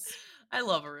good. tales. I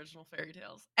love original fairy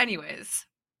tales. Anyways,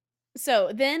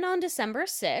 So, then on December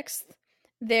 6th,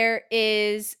 there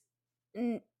is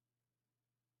n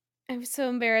I'm so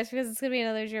embarrassed because it's gonna be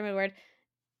another German word.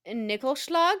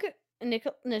 Nickelschlag?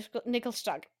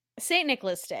 Nickelstag. St.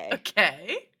 Nicholas Day.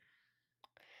 okay.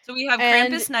 So we have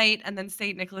And Krampus Night and then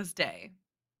St. Nicholas Day.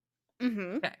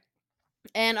 mhm. Okay.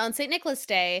 And on St. Nicholas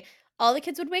Day, all the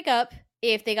kids would wake up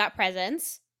if they got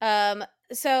presents.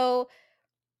 So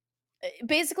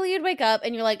basically you'd wake up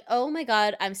and you're like, "Oh my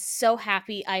god, I'm so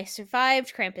happy I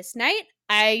survived Krampus night.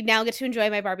 I now get to enjoy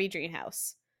my Barbie dream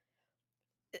house."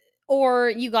 Or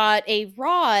you got a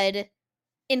rod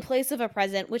in place of a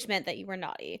present, which meant that you were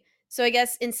naughty. So I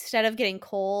guess instead of getting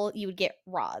coal, you would get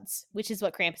rods, which is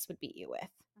what Krampus would beat you with.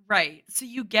 Right. So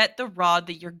you get the rod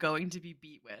that you're going to be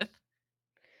beat with. Is that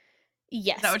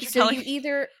Yes. what you're So telling you me?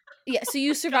 either yeah, so you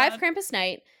Oh my survived god. Krampus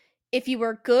night. If you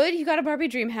were good, you got a Barbie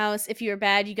dream house. If you were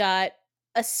bad, you got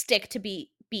a stick to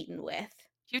be beaten with.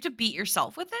 Do you have to beat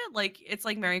yourself with it? Like it's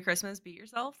like Merry Christmas, beat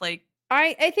yourself? Like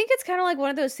I think it's kind of like one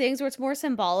of those things where it's more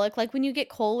symbolic, like when you get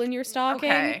coal in your stocking.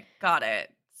 okay, got it.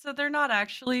 So they're not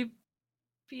actually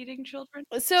beating children?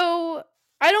 So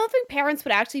I don't think parents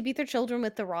would actually beat their children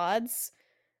with the rods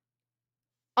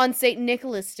on St.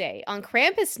 Nicholas Day. On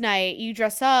Krampus night, you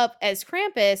dress up as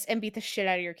Krampus and beat the shit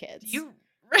out of your Do kids. you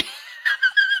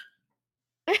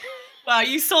Wow,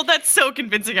 you sold that so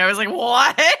convincing. I was like,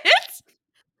 "What?"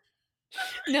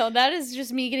 No, that is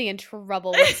just me getting in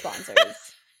trouble with sponsors.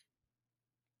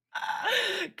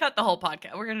 Cut the whole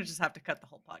podcast. We're gonna just have to cut the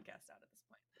whole podcast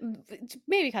out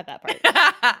Maybe cut that part.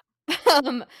 at this point.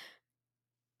 Um,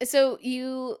 so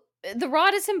the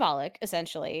rod is symbolic,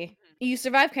 essentially. Mhm. You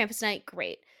survive Krampus night,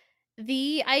 great.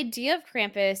 The idea of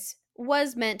Krampus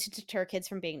was meant to deter kids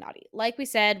from being naughty. Like we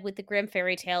said with the Grimm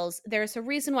fairy tales, there's a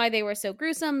reason why they were so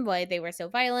gruesome, why they were so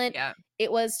violent. Yeah.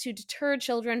 It was to deter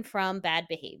children from bad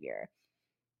behavior.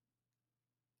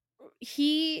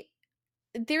 He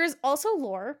There's also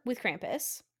lore with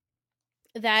Krampus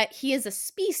that he is a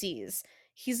species.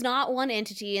 He's not one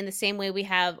entity in the same way we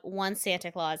have one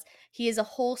Santa Claus. He is a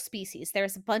whole species.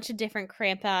 There's a bunch of different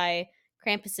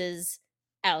Krampuses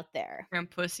out there.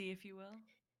 Pussy, if you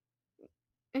will.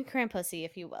 And Krampusy,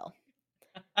 if you will.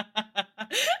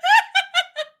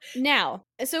 Now,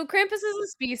 so Krampus is a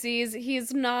species.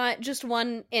 He's not just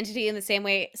one entity in the same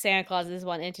way Santa Claus is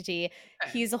one entity.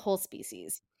 Okay. He's a whole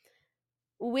species.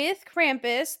 With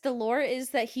Krampus, the lore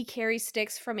is that he carries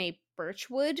sticks from a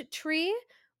birchwood tree,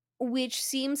 which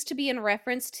seems to be in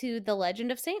reference to the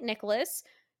legend of Saint Nicholas,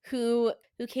 who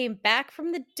came back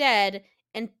from the dead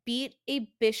and beat a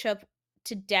bishop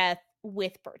to death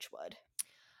with birchwood.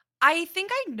 I think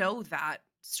I know that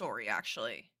story,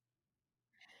 actually.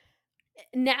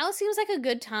 Now seems like a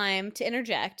good time to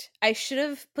interject. I should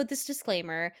have put this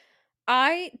disclaimer.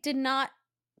 I did not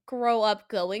grow up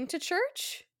going to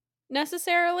church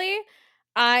necessarily.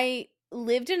 I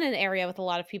lived in an area with a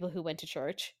lot of people who went to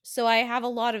church, so I have a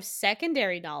lot of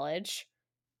secondary knowledge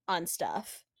on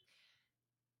stuff.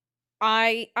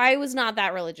 I was not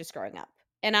that religious growing up,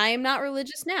 and I am not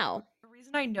religious now. The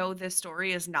reason I know this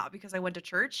story is not because I went to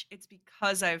church, it's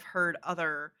because I've heard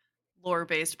other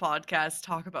lore-based podcasts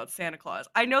talk about Santa Claus.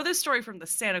 I know this story from the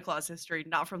Santa Claus history,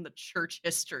 not from the church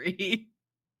history.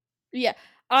 Yeah,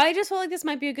 I just felt like this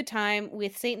might be a good time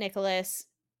with Saint Nicholas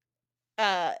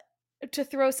uh to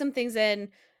throw some things in.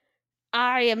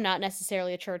 I am not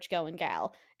necessarily a church going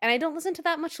gal, and I don't listen to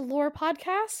that much lore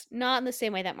podcast, not in the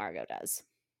same way that Margot does.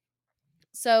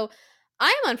 So I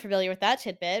am unfamiliar with that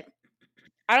tidbit.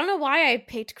 I don't know why I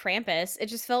picked Krampus. It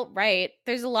just felt right.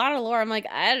 There's a lot of lore. I'm like,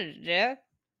 I don't know.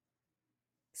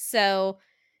 So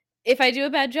if I do a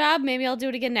bad job, maybe I'll do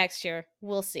it again next year.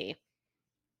 We'll see.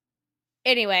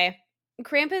 Anyway,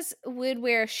 Krampus would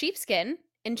wear sheepskin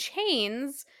and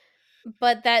chains,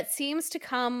 but that seems to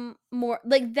come more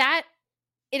like that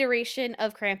iteration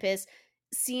of Krampus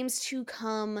seems to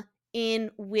come in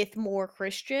with more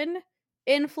Christian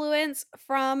influence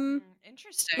from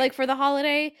Interesting. like for the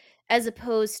holiday as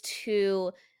opposed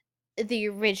to the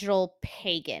original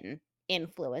pagan.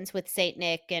 influence with Saint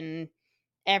Nick and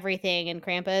everything and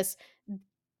Krampus.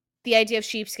 The idea of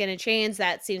sheepskin and chains,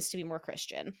 that seems to be more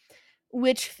Christian,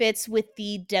 which fits with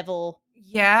the devil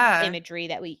Yeah. imagery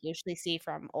that we usually see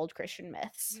from old Christian You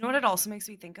myths. know what it also makes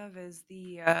me think of is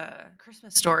the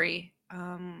Christmas story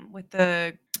with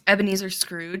the Ebenezer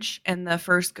Scrooge and the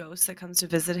first ghost that comes to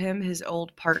visit him, his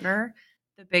old partner.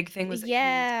 The big thing was that he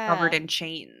was covered Yeah. in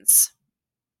chains.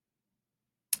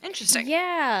 Interesting.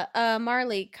 Yeah,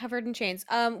 Marley covered in chains,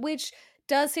 which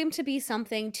does seem to be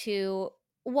something to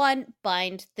one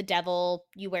bind the devil.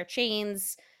 You wear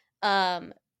chains,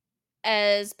 um,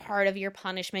 as part of your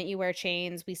punishment. You wear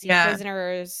chains. We see Yeah.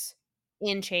 prisoners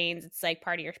in chains. It's like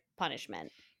part of your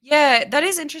punishment. Yeah, that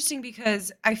is interesting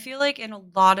because I feel like in a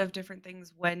lot of different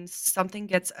things, when something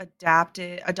gets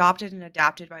adopted and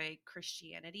adapted by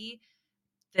Christianity,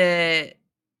 the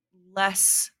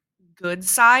less good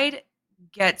side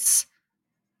gets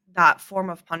that form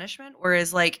of punishment.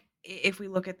 Whereas, like, if we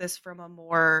look at this from a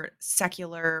more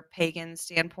secular pagan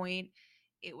standpoint,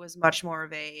 it was much more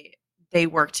of a they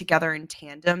work together in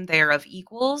tandem, they are of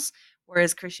equals.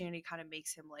 Whereas Christianity kind of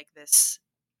makes him like this,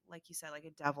 like you said, like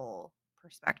a devil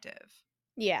perspective.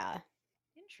 Yeah,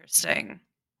 Interesting.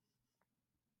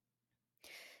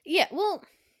 yeah. Well,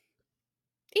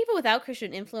 even without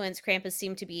Christian influence, Krampus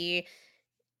seemed to be,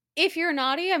 if you're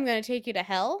naughty, I'm going to take you to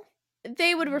hell.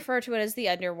 They would Mhm. refer to it as the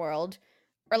underworld,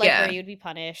 or like where Yeah. you'd be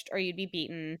punished or you'd be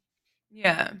beaten.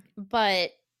 Yeah.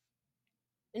 But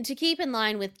to keep in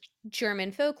line with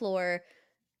German folklore,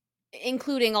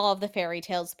 including all of the fairy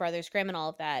tales, Brothers Grimm, and all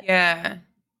of that, Yeah.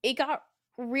 it got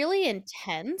really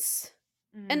intense.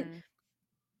 And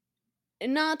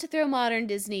Mhm. not to throw modern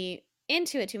Disney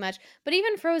into it too much, but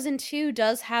even Frozen 2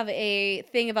 does have a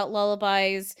thing about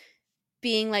lullabies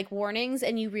being like warnings,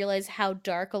 and you realize how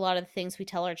dark a lot of the things we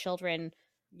tell our children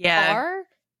Yeah. are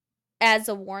as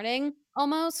a warning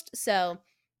almost. So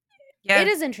it Yeah.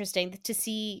 is interesting to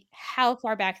see how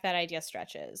far back that idea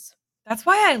stretches. That's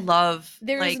why I love,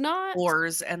 There's like, not,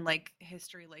 wars and, like,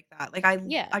 history like that. Like,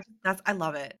 yeah. I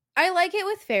love it. I like it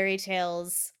with fairy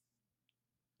tales.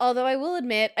 Although I will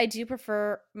admit I do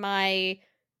prefer my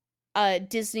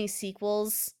Disney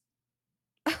sequels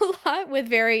a lot with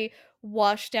very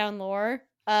washed down lore.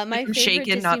 Like, My I'm favorite shaken,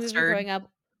 Disney not movie stirred. growing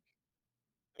up,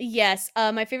 yes,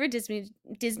 my favorite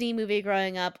Disney movie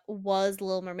growing up was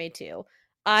Little Mermaid 2.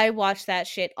 I watched that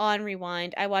shit on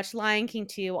rewind. I watched Lion King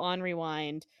 2 on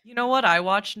rewind. You know what I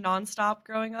watched nonstop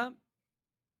growing up?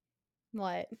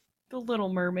 What? The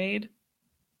Little Mermaid.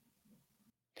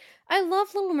 I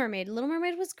love Little Mermaid. Little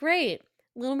Mermaid was great.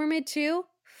 Little Mermaid 2,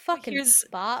 But fucking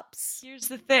bops. here's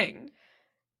the thing.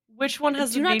 Which one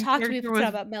has the Do not main talk to me if character it's not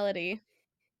with about melody.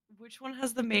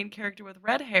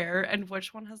 red hair and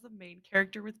which one has the main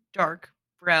character with dark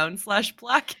brown slash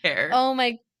black hair? Oh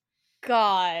my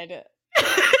god.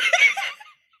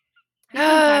 We can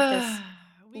unpack this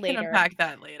We can later. unpack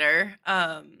that later.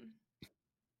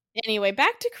 Anyway,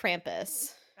 back to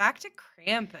Krampus. Back to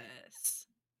Krampus.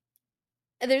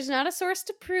 There's not a source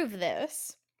to prove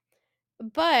this,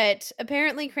 but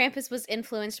apparently Krampus was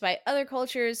influenced by other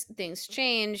cultures. Things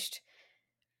changed,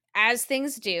 as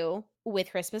things do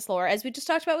with Christmas lore, as we just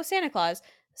talked about with Santa Claus.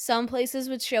 Some places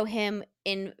would show him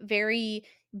in very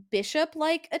bishop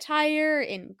like attire,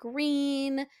 in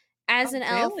green, as Oh, an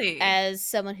elf, really? as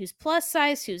someone who's plus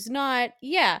size, who's not.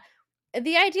 Yeah.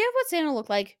 The idea of what Santa looked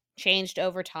like changed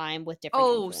over time with different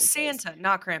Oh, influences. Santa,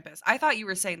 not Krampus. I thought you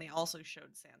were saying they also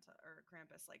showed Santa or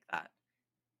Krampus like that.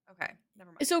 Okay,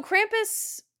 never mind. So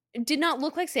Krampus did not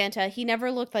look like Santa. He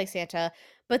never looked like Santa.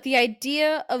 But the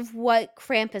idea of what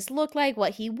Krampus looked like,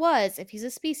 what he was, if he's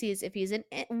a species, if he's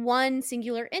one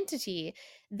singular entity,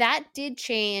 that did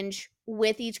change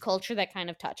with each culture that kind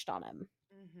of touched on him.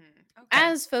 Okay.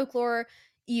 As folklore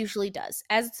usually does.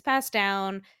 As it's passed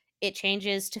down, it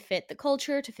changes to fit the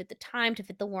culture, to fit the time, to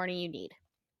fit the warning you need.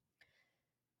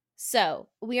 So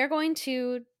we are going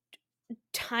to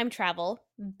time travel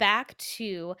back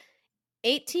to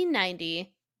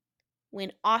 1890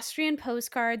 when Austrian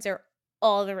postcards are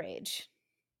all the rage.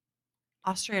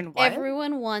 Austrian what?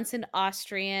 Everyone wants an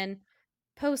Austrian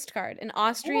postcard, an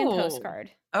Austrian Oh,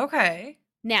 postcard. okay.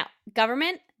 Now,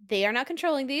 government, they are not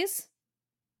controlling these.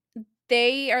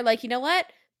 They are like, you know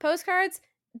what? Postcards,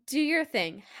 do your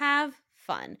thing. Have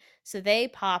fun. So they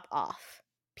pop off.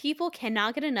 People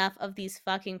cannot get enough of these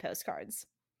fucking postcards.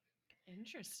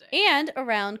 Interesting. And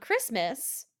around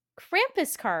Christmas,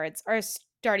 Krampus cards are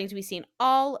starting to be seen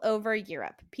all over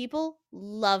Europe. People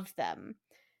love them.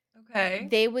 Okay.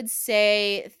 They would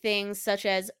say things such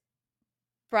as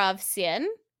brav sien,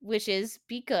 which is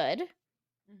be good,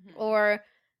 Mhm. or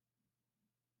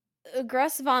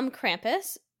Grus vom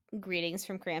Krampus, greetings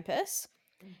from Krampus.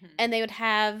 Mhm. And they would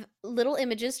have little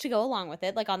images to go along with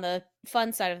it, like on the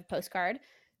fun side of the postcard. Okay.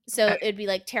 So it'd be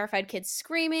like terrified kids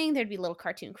screaming, there'd be little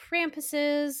cartoon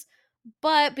Krampuses.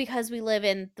 But because we live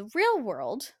in the real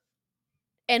world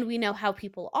and we know how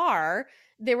people are,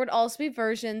 there would also be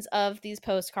versions of these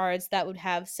postcards that would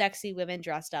have sexy women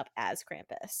dressed up as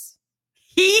Krampus.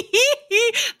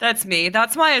 That's me.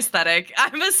 That's my aesthetic.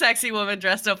 I'm a sexy woman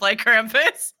dressed up like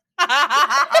Krampus.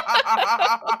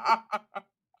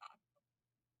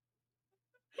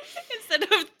 instead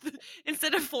of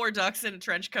instead of four ducks in a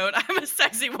trench coat, I'm a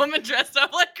sexy woman dressed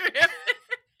up like Krampus.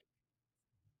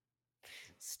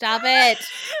 Stop it. This is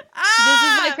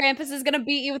why ah! Krampus is gonna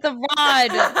beat you with a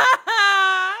rod.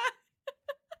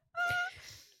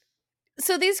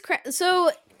 So this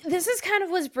is kind of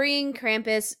what's bringing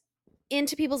Krampus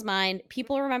into people's mind.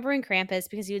 People remembering Krampus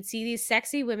because you would see these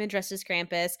sexy women dressed as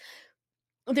Krampus.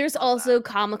 There's Love that. also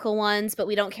comical ones, but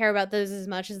we don't care about those as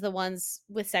much as the ones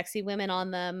with sexy women on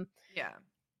them. Yeah.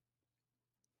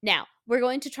 Now, we're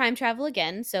going to time travel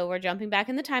again, so we're jumping back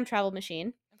in the time travel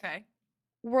machine. Okay.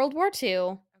 World War II,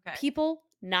 Okay. people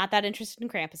not that interested in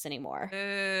Krampus anymore.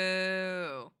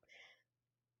 Boo.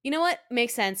 You know what?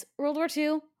 Makes sense. World War II,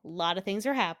 a lot of things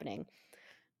are happening.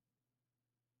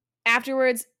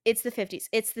 Afterwards, it's the 50s,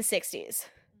 it's the 60s.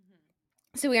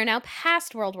 Mhm. So we are now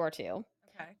past World War II,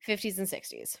 Okay. 50s and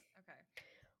 60s. Okay.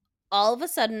 All of a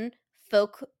sudden,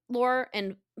 folklore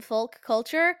and folk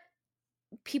culture,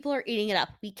 people are eating it up.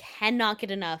 We cannot get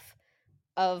enough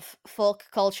of folk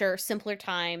culture, simpler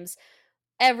times.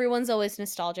 Everyone's always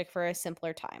nostalgic for a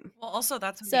simpler time. Well, also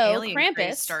that's when the So, alien craze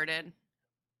Krampus, started.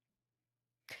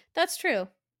 that's true.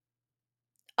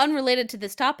 Unrelated to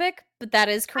this topic, but that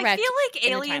is I feel correct like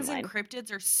in the aliens and timeline.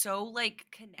 cryptids are so like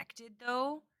connected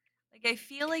though. Like I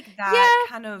feel like that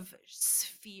Yeah, kind of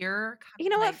sphere kind you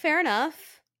of know what? like Fair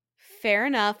enough. Fair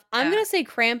enough. I'm yeah. going to say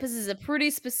Krampus is a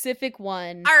pretty specific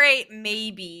one All right,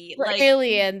 maybe. for Like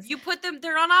aliens. you put them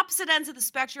they're on opposite ends of the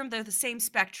spectrum, they're the same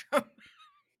spectrum.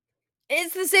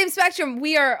 It's the same spectrum.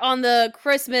 We are on the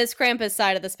Christmas Krampus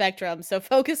side of the spectrum, so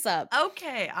focus up.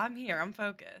 okay, I'm here. I'm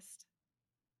focused.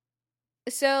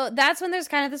 So that's when there's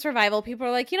kind of this revival. People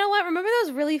are like, you know what? Remember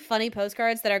those really funny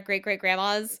postcards that our great great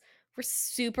grandmas were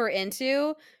super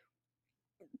into?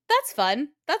 That's fun.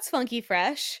 That's funky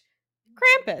fresh.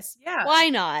 Mhm. Krampus. Yeah. Why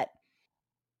not?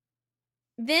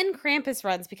 Then Krampus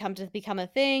runs become a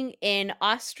thing in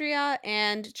Austria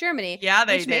and Germany, Yeah,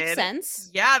 they which makes did. sense.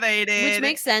 Yeah, they Which did.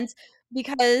 makes sense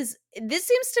because this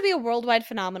seems to be a worldwide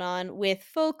phenomenon with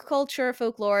folk culture,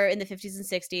 folklore in the 50s and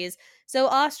 60s. So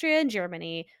Austria and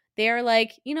Germany, they're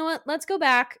like, you know what? Let's go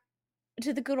back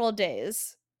to the good old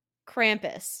days.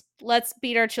 Krampus. Let's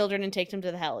beat our children and take them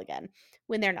to the hell again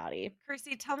when they're naughty.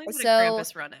 Chrissy, tell me what a So,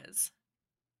 Krampus run is.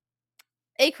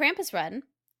 a Krampus run,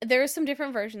 there are some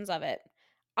different versions of it.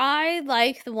 I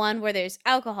like the one where there's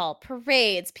alcohol,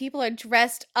 parades, people are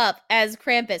dressed up as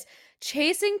Krampus,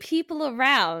 chasing people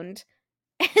around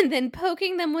and then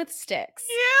poking them with sticks.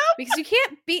 Yeah. Because you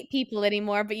can't beat people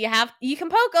anymore, but you can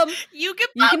poke them. You can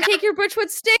You can poke 'em. take your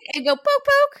Birchwood stick and go poke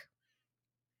poke.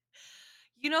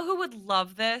 You know who would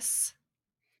love this?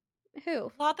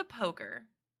 Who? Vlad the Poker.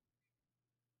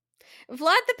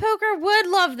 Vlad the Poker would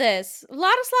love this.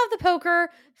 Vladislav the Poker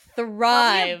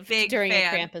Probably a thrived during a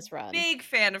Krampus run. big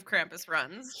fan of Krampus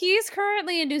runs. He's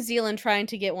currently in New Zealand trying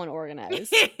to get one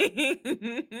organized.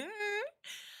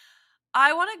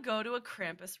 I want to go to a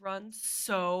Krampus run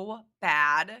so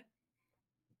bad.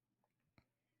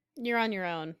 You're on your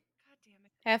own. God damn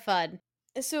it. Have fun.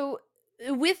 So,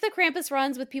 with the Krampus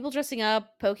runs, with people dressing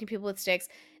up, poking people with sticks,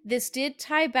 this did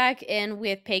tie back in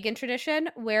with pagan tradition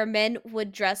where men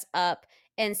would dress up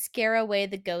and scare away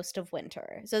the ghost of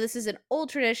winter. So, this is an old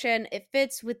tradition. It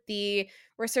fits with the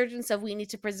resurgence of we need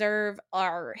to preserve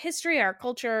our history, our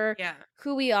culture, Yeah.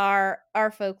 who we are,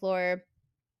 our folklore.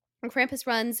 Krampus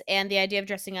runs and the idea of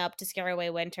dressing up to scare away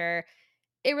winter,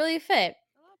 it really fit.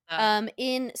 I love that.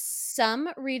 In some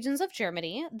regions of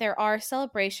Germany, there are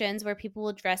celebrations where people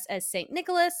will dress as Saint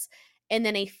Nicholas, and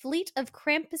then a fleet of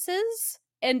Krampuses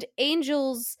and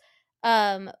angels,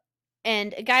 um,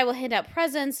 and a guy will hand out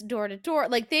presents door to door.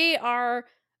 Like they are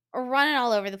running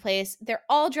all over the place. They're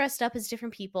all dressed up as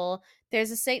different people.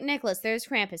 There's a Saint Nicholas, there's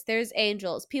Krampus, there's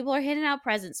angels. People are handing out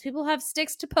presents. People have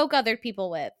sticks to poke other people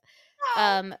with. Oh.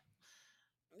 Um,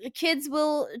 kids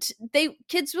will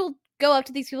go up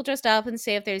to these people dressed up and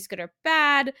say if they're good or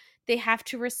bad. They have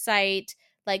to recite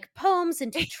like poems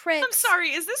and do I'm tricks.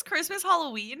 sorry. Is this Christmas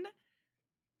Halloween?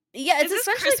 Yeah, Is it's this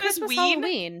essentially Christmas Christmas Ween?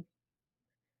 Halloween.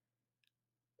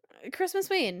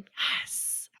 Christmasween.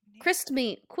 Yes.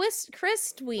 Christween.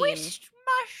 Christween. Wish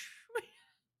mush.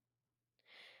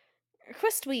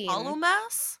 Christween.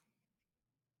 Hallowmas?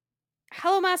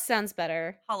 Hallowmas sounds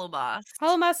better. Hallowmas.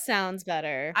 Hallowmas sounds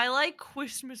better. I like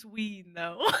Christmas Ween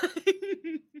though.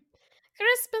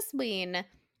 Christmasween.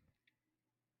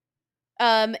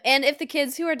 And if the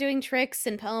kids who are doing tricks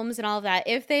and poems and all of that,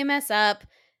 if they mess up,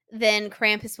 then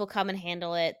Krampus will come and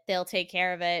handle it. They'll take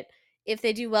care of it. If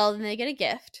they do well, then they get a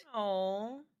gift.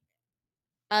 Oh,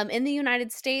 In the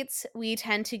United States, we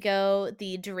tend to go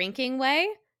the drinking way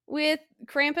with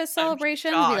Krampus I'm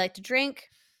celebrations. We shocked. like to drink,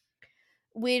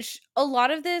 which a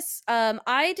lot of this,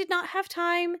 I did not have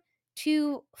time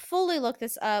to fully look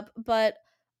this up, but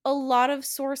a lot of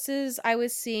sources I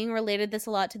was seeing related this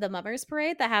a lot to the Mummers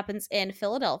Parade that happens in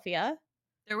Philadelphia.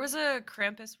 There was a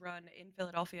Krampus run in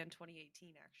Philadelphia in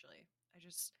 2018, actually. I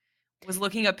just was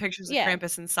looking up pictures of Yeah.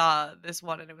 Krampus and saw this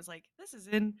one, and it was like, this is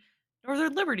in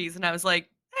Northern Liberties. And I was like,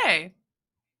 hey,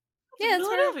 that's in Yeah, that's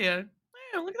where Philadelphia.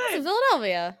 Wow, look that's at in that.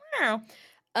 Philadelphia. Wow.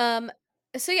 Um,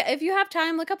 so yeah, if you have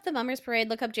time, look up the Mummers Parade,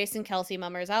 look up Jason Kelsey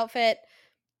Mummers outfit.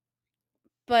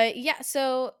 But yeah,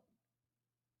 so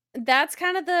that's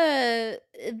kind of the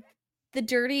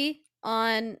dirty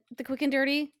on the quick and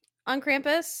dirty on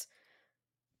Krampus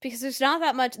because there's not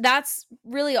that much. That's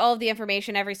really all of the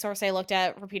information. Every source I looked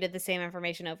at repeated the same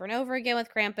information over and over again with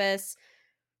Krampus.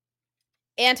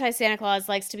 Anti Santa Claus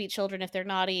likes to beat children if they're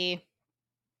naughty.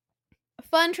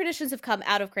 Fun traditions have come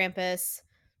out of Krampus.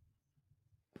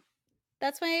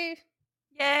 That's my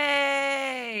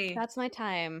Yay. that's my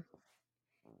time.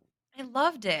 I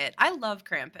loved it. I love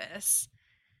Krampus.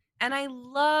 And I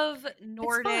love It's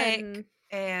Nordic fun.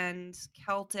 and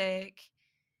Celtic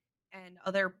and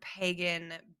other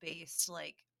pagan based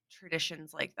like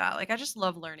traditions like that. Like I just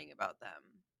love learning about them.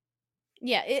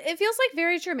 Yeah, it feels like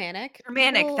very Germanic.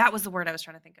 Germanic, People that was the word I was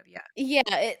trying to think of. Yeah.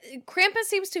 Yeah, Krampus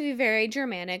seems to be very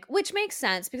Germanic, which makes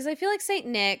sense because I feel like Saint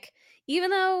Nick,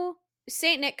 even though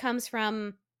Saint Nick comes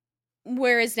from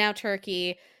where is now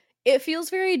Turkey, it feels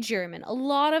very German. A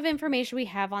lot of information we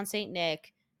have on Saint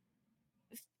Nick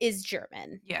is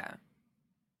German, Yeah.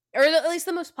 or at least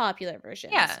the most popular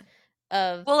versions Yeah.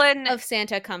 of Well, and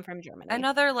Santa come from Germany.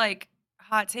 another like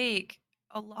hot take,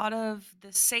 a lot of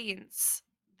the saints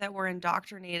that were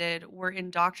indoctrinated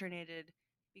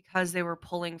because they were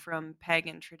pulling from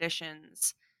pagan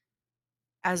traditions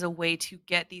as a way to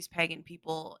get these pagan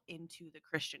people into the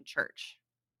Christian church.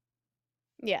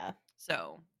 Yeah,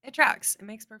 So, it tracks. It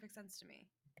makes perfect sense to me.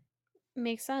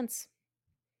 makes sense.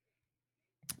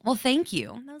 Well, thank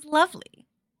you. That was lovely.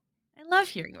 I love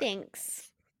hearing about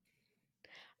Thanks.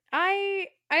 Krampus.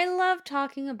 I love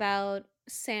talking about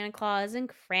Santa Claus and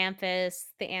Krampus,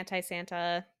 the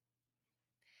anti-Santa.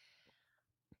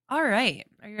 All right.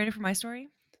 Are you ready for my story?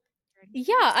 Ready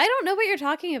Yeah, for this? I don't know what you're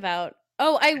talking about.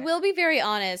 Oh, I Okay. will be very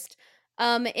honest.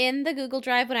 In the Google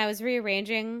Drive when I was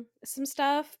rearranging some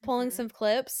stuff, pulling Mhm. some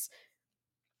clips,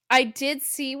 I did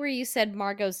see where you said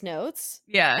Margot's notes,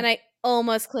 Yeah. and I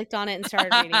almost clicked on it and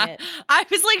started reading it. I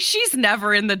was like, she's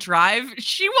never in the drive.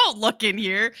 She won't look in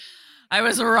here. I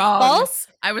was wrong. False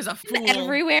I was a is fool.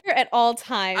 everywhere at all I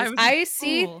times. was a I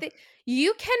see fool.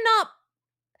 you cannot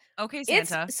Okay, it's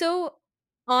Santa. so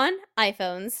on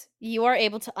iPhones, you are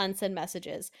able to unsend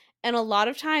messages. And a lot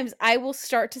of times I will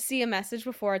start to see a message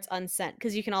before it's unsent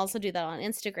because you can also do that on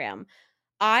Instagram.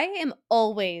 I am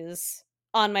always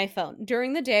on my phone.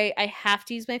 During the day, I have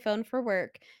to use my phone for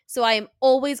work. So I am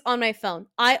always on my phone.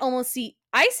 I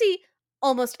see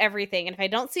almost everything. And if I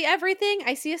don't see everything,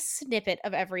 I see a snippet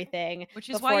of everything Which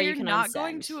is why before you you're can not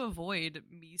going unsend. to avoid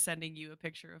me sending you a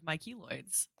picture of my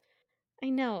keloids. I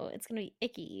know it's going to be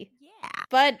icky, Yeah.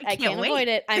 but I I can't can't wait. avoid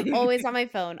it. I'm always on my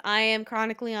phone. I am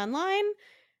chronically online,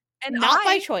 And not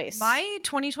by choice. my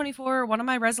 2024, one of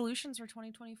my resolutions for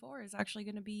 2024 is actually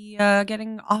going to be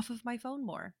getting off of my phone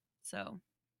more. So,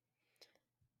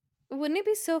 Wouldn't it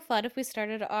be so fun if we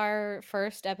started our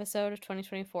first episode of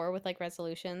 2024 with like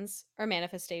resolutions or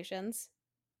manifestations?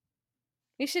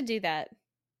 We should do that.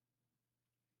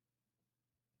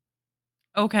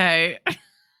 okay.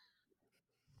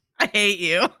 I hate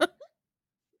you.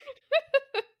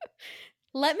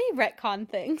 Let me retcon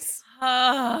things.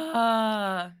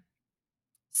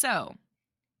 So,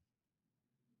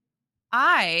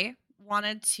 I I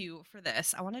wanted to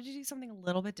do something a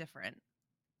little bit different.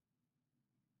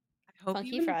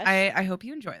 Funky fresh. I hope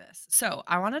you enjoy this. So,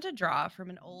 I wanted to draw from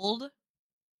an old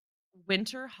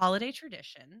winter holiday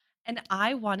tradition, and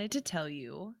I wanted to tell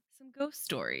you some ghost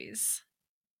stories.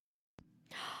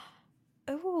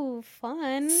 Oh,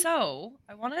 fun. So,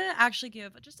 I want to actually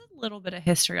give just a little bit of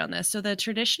history on this. So, the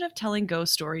tradition of telling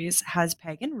ghost stories has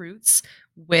pagan roots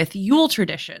with Yule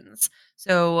traditions.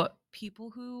 So,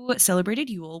 people who celebrated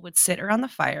Yule would sit around the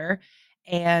fire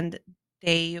and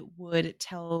they would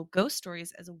tell ghost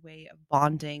stories as a way of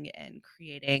bonding and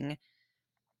creating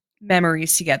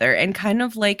memories together. And kind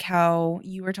of like how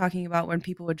you were talking about when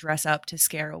people would dress up to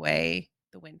scare away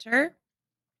the winter,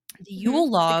 the Mhm. Yule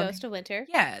The log, ghost of winter.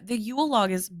 yeah, the Yule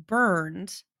log is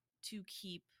burned to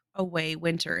keep away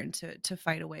winter and to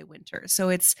fight away winter. So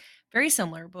it's very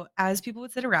similar, but as people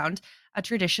would sit around, a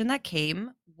tradition that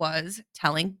came was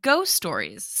telling ghost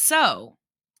stories. So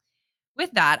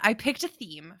with that, I picked a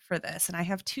theme for this and I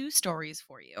have two stories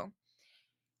for you.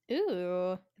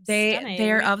 Ooh, They're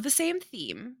stunning. of the same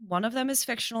theme. One of them is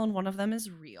fictional and one of them is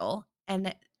real.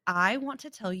 And I want to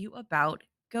tell you about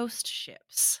ghost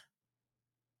ships.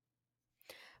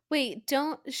 Wait,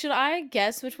 don't should I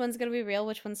guess which one's gonna be real,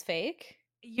 which one's fake?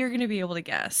 You're going to be able to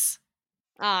guess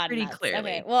Ah, pretty nuts. Okay.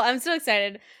 clearly. Well, I'm so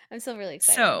excited. I'm still really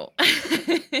excited. So,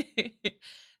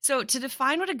 so to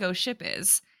define what a ghost ship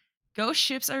is, ghost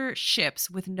ships are ships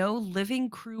with no living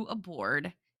crew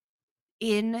aboard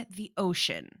in the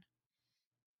ocean.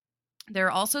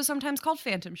 They're also sometimes called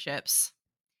phantom ships,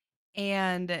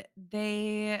 and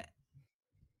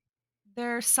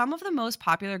they're some of the most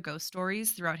popular ghost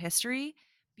stories throughout history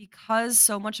because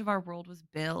so much of our world was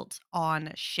built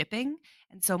on shipping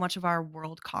and so much of our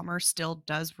world commerce still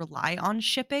does rely on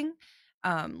shipping,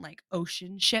 like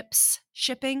ocean ships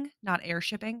shipping, not air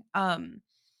shipping,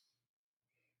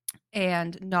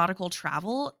 and nautical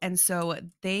travel. And so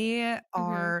they Mhm.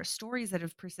 are stories that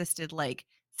have persisted like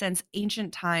since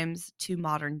ancient times to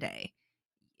modern day.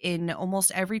 In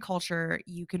almost every culture,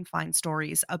 you can find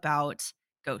stories about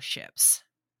ghost ships.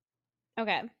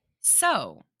 Okay.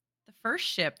 So, the first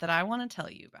ship that I want to tell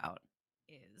you about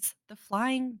is the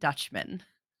Flying Dutchman.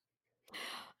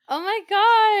 Oh my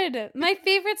god! My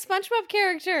favorite SpongeBob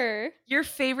character. Your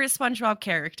favorite SpongeBob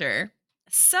character.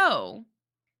 So,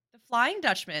 the Flying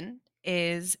Dutchman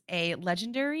is a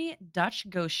legendary Dutch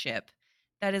ghost ship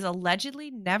that is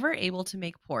allegedly never able to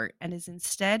make port and is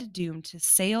instead doomed to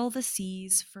sail the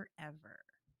seas forever.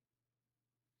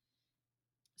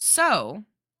 So,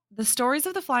 the stories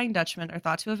of the Flying Dutchman are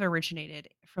thought to have originated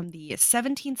from the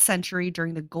 17th century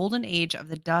during the golden age of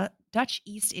the Dutch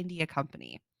East India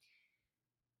Company.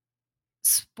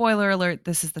 Spoiler alert,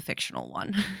 this is the fictional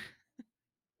one.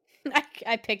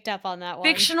 I picked up on that one.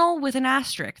 Fictional with an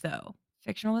asterisk, though.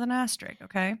 Fictional with an asterisk,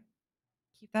 okay?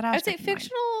 Keep that I would say asterisk in mind.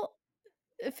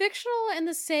 fictional in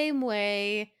the same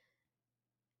way.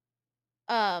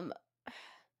 Um,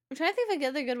 I'm trying to think of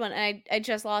another good one, and I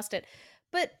just lost it.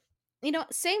 But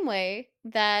same way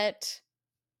that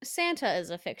Santa is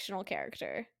a fictional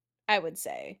character, I would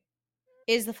say,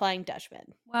 is the Flying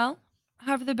Dutchman. Well,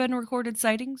 have there been recorded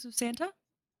sightings of Santa?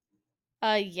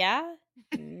 Yeah.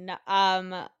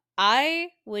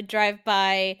 I would drive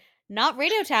by not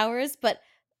radio towers, but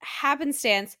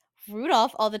happenstance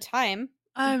Rudolph all the time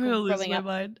I'm gonna lose growing my up.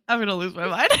 mind. I'm gonna lose my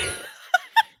mind.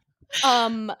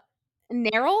 Um,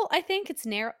 Neryl, I think it's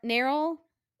Neryl,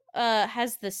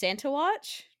 has the Santa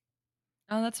watch.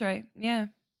 Oh, that's right. Yeah.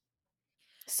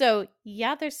 So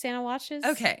yeah, there's Santa watches,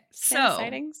 Okay, Santa so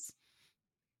sightings.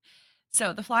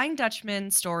 the Flying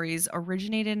Dutchman stories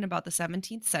originated in about the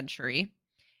 17th century.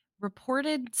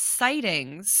 Reported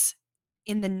sightings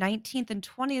in the 19th and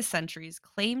 20th centuries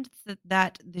claimed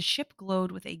that the ship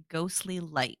glowed with a ghostly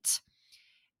light.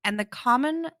 And the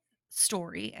common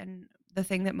story and the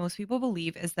thing that most people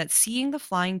believe is that seeing the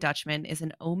Flying Dutchman is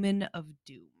an omen of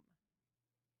doom.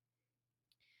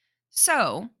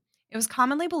 So, it was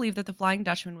commonly believed that the Flying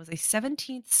Dutchman was a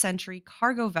 17th century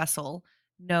cargo vessel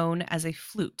known as a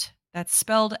flute. That's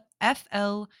spelled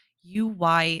Fluyt.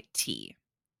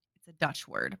 It's a Dutch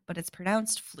word, but it's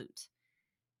pronounced flute.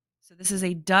 So, this is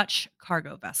a Dutch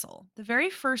cargo vessel. The very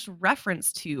first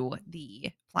reference to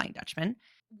the Flying Dutchman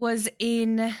was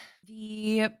in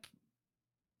the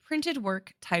printed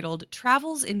work titled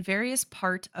Travels in Various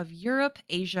Part of Europe,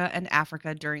 Asia, and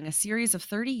Africa during a series of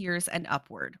 30 years and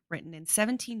upward, written in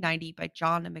 1790 by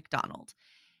John MacDonald.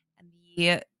 And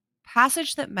the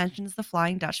passage that mentions the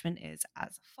Flying Dutchman is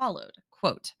as followed,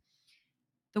 quote,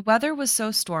 "The weather was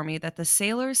so stormy that the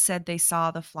sailors said they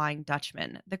saw the Flying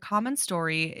Dutchman. The common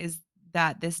story is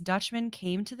that this Dutchman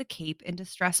came to the Cape in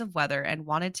distress of weather and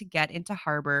wanted to get into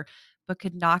harbor, but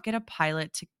could not get a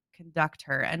pilot to conduct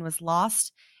her and was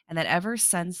lost, and that ever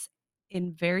since,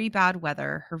 in very bad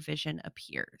weather, her vision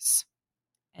appears."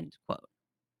 End quote.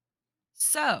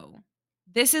 So,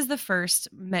 this is the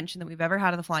first mention that we've ever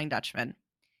had of the Flying Dutchman.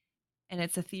 And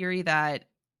it's a theory that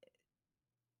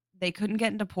they couldn't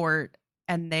get into port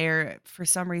and they're for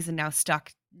some reason now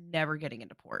stuck never getting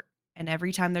into port. And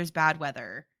every time there's bad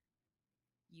weather,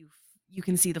 you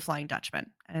can see the Flying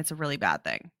Dutchman and it's a really bad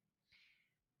thing.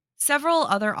 Several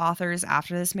other authors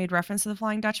after this made reference to the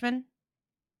Flying Dutchman,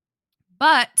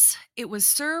 but it was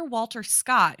Sir Walter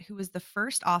Scott who was the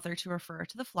first author to refer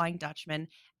to the Flying Dutchman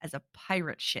as a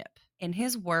pirate ship. In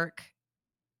his work,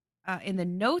 in the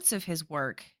notes of his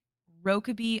work,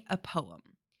 Rokeby, a poem.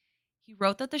 He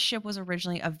wrote that the ship was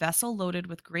originally a vessel loaded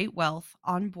with great wealth,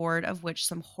 on board of which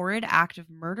some horrid act of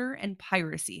murder and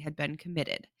piracy had been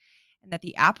committed, and that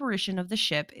the apparition of the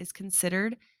ship is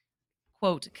considered,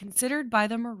 quote, considered by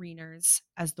the mariners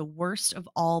as the worst of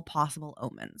all possible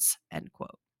omens, end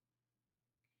quote.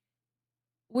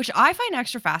 Which I find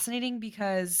extra fascinating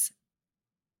because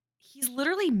he's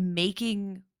literally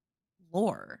making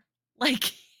lore.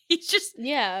 Like he's just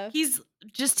Yeah. he's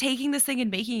just taking this thing and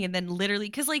making and then literally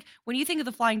because like when you think of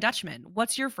the Flying Dutchman,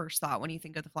 what's your first thought when you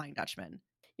think of the Flying Dutchman?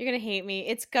 You're gonna hate me.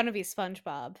 It's gonna be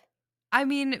SpongeBob. I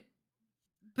mean,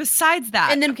 besides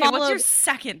that, And then okay, what's your followed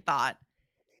second thought?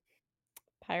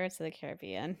 Pirates of the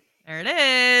Caribbean. There it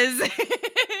is.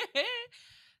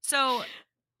 So,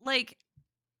 like,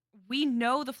 we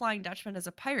know the Flying Dutchman is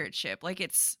a pirate ship. Like,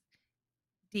 it's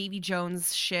Davy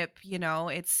Jones' ship,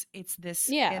 it's this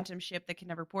Yeah. phantom ship that can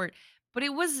never port. But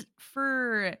it was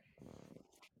for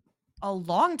a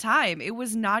long time. It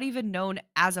was not even known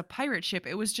as a pirate ship.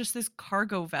 It was just this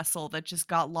cargo vessel that just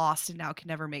got lost and now can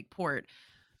never make port,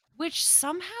 which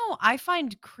somehow I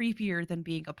find creepier than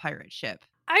being a pirate ship.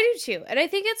 I do too. And I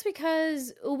think it's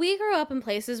because we grew up in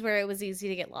places where it was easy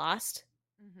to get lost.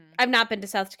 Mhm. I've not been to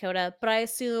South Dakota, but I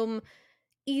assume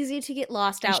easy to get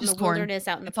lost It's out in the just corn. wilderness,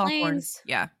 out in the It's all corn. plains.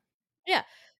 Yeah. Yeah.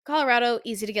 Colorado,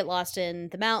 easy to get lost in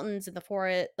the mountains, in the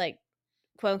forest, like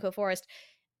quote unquote forest.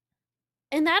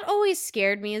 And that always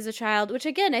scared me as a child, which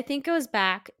again, I think goes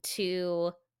back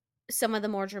to some of the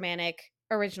more dramatic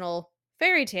original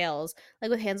fairy tales, like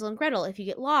with Hansel and Gretel. If you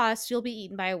get lost, you'll be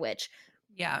eaten by a witch.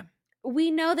 Yeah.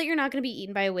 We know that you're not going to be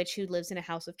eaten by a witch who lives in a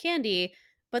house of candy,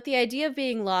 but the idea of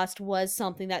being lost was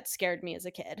something that scared me as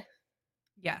a kid.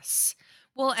 Yes.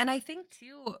 Well, and I think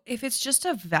too, if it's just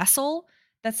a vessel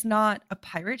that's not a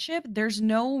pirate ship, there's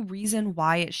no reason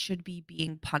why it should be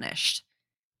being punished.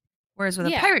 Whereas with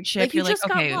a Yeah, pirate ship, like you you're like, just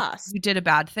got okay, lost. you did a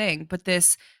bad thing, but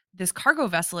this cargo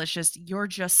vessel is just you're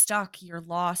just stuck, you're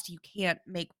lost, you can't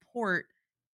make port.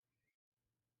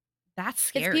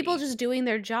 That's It's people scary. just doing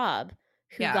their job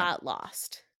who Yeah. got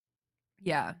lost.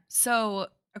 Yeah. So,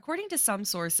 according to some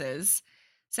sources,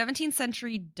 17th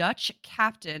century Dutch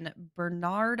captain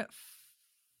Bernard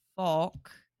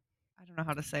Falk, I don't know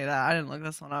how to say that. I didn't look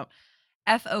this one up.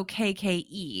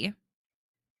 Fokke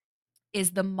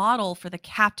is the model for the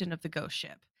captain of the ghost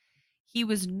ship. He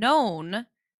was known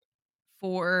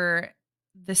for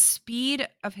the speed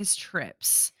of his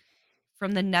trips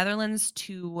from the Netherlands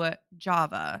to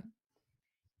Java.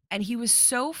 And he was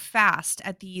so fast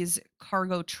at these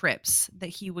cargo trips that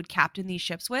he would captain these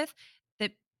ships with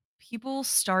that people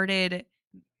started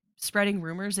spreading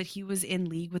rumors that he was in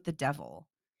league with the devil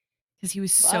because he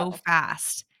was so Wow.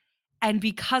 fast. And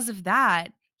because of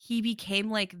that, he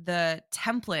became like the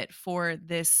template for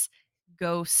this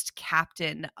ghost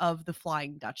captain of the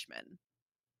Flying Dutchman,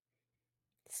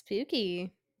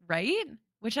 Spooky. right?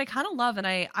 Which I kind of love. And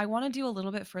I want to do a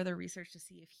little bit further research to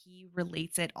see if he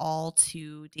relates it all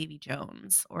to Davy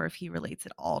Jones or if he relates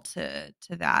it all to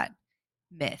that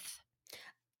myth.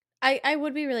 I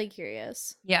would be really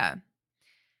curious. Yeah.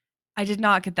 I did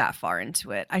not get that far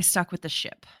into it. I stuck with the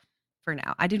ship for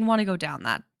now. I didn't want to go down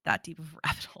that deep of a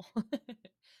rabbit hole.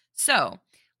 So,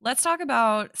 let's talk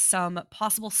about some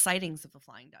possible sightings of the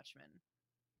Flying Dutchman.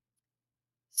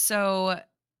 So,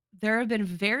 there have been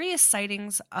various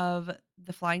sightings of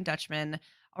the Flying Dutchman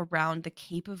around the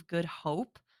Cape of Good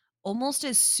Hope almost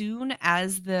as soon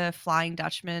as the Flying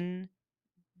Dutchman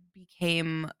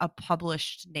became a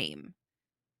published name.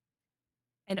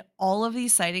 And all of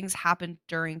these sightings happened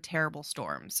during terrible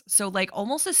storms. So, like,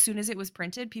 almost as soon as it was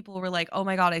printed, people were like, "Oh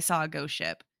my god, I saw a ghost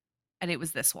ship," and it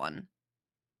was this one.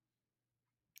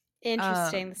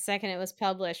 Interesting. The Um, second it was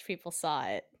published, people saw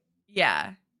it.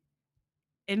 yeah,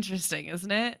 interesting,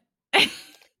 isn't it?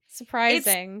 It's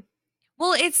Surprising.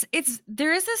 well, it's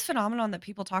there is this phenomenon that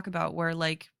people talk about where,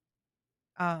 like,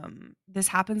 this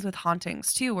happens with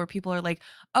hauntings too, where people are like,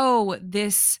 "Oh,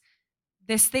 this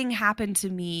thing happened to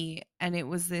me and it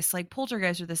was this like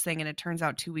poltergeist or this thing," and it turns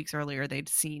out 2 weeks earlier they'd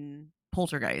seen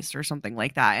poltergeist or something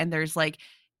like that. And there's like,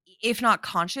 if not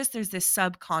conscious, there's this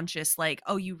subconscious, like,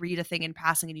 oh, you read a thing in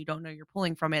passing and you don't know you're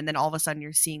pulling from it, and then all of a sudden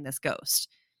you're seeing this ghost.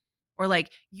 Or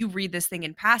like you read this thing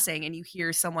in passing and you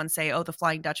hear someone say, "Oh, the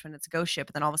Flying Dutchman, it's a ghost ship,"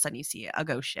 and then all of a sudden you see a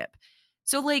ghost ship.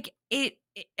 So like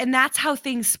and that's how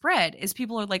things spread, is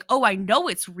people are like, "Oh, I know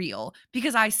it's real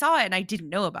because I saw it and I didn't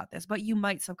know about this," but you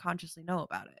might subconsciously know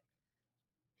about it.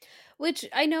 Which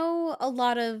I know a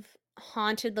lot of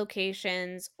haunted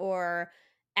locations or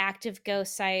active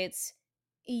ghost sites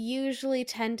usually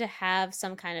tend to have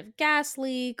some kind of gas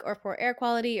leak or poor air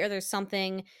quality, or there's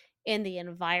something in the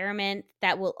environment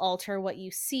that will alter what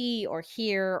you see or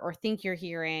hear or think you're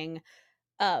hearing.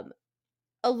 Um,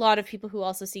 a lot of people who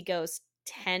also see ghosts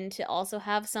tend to also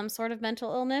have some sort of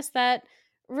mental illness that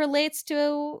relates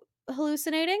to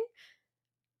hallucinating.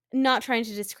 Not trying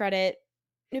to discredit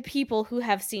people who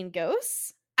have seen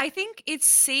ghosts, I think it's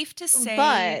safe to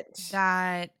say but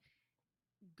that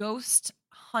ghost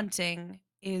hunting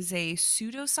is a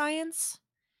pseudoscience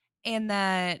and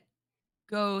that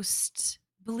ghost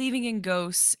believing in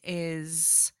ghosts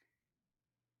is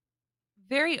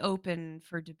very open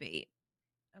for debate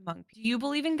among Do you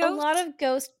believe in a lot ghosts? of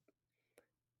ghost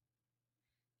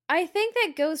I think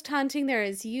that ghost hunting there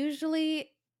is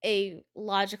usually a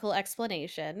logical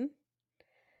explanation.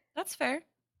 That's fair.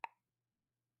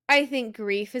 I think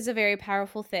grief is a very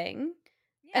powerful thing.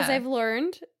 As Yeah. I've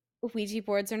learned, Ouija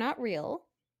boards are not real.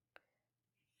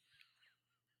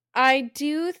 I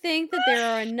do think that there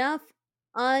are enough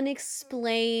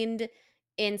unexplained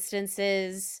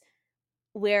instances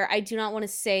where I do not want to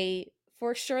say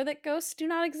for sure that ghosts do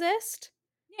not exist,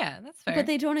 Yeah, that's but fair.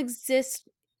 they don't exist.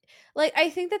 Like, I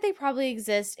think that they probably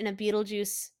exist in a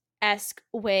Beetlejuice-esque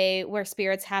way where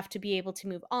spirits have to be able to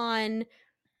move on.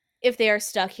 If they are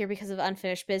stuck here because of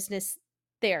unfinished business,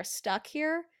 they are stuck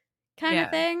here kinda Yeah.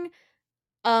 thing.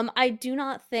 I do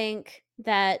not think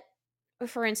that,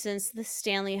 for instance, the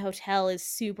Stanley Hotel is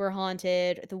super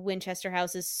haunted, the Winchester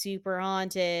House is super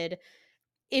haunted.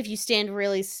 If you stand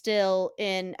really still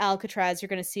in Alcatraz, you're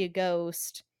gonna see a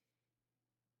ghost.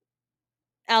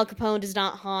 Al Capone does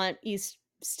not haunt East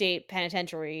State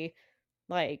Penitentiary,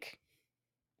 like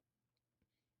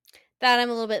that I'm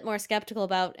a little bit more skeptical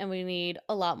about, and we need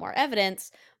a lot more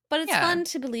evidence, but it's Yeah. fun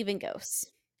to believe in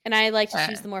ghosts, and I like to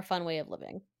choose Yeah. the more fun way of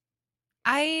living.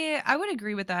 I would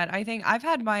agree with that. I think I've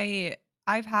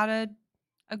had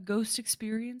a ghost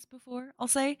experience before, I'll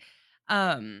say.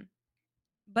 Um,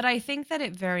 but I think that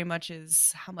it very much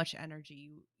is how much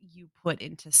energy you put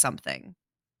into something.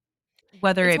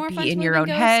 Whether It's it more be fun to in believe your in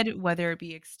own ghosts. head, whether it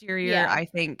be exterior, Yeah. I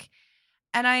think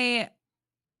and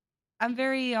I'm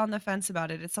very on the fence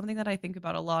about it. It's something that I think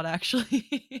about a lot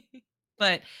actually.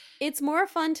 But It's more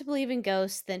fun to believe in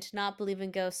ghosts than to not believe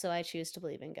in ghosts, so I choose to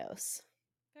believe in ghosts.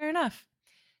 fair enough.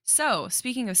 So,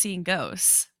 speaking of seeing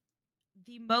ghosts,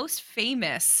 the most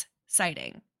famous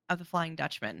sighting of the Flying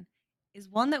Dutchman is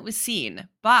one that was seen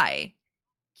by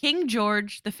King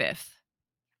George V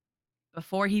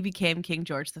before he became King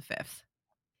George V.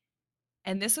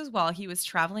 And this was while he was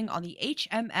traveling on the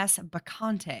HMS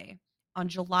Bacante on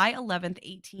July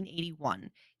 11th,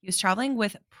 1881. He was traveling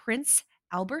with Prince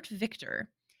Albert Victor,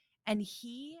 and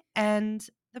he and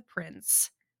the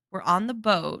prince were on the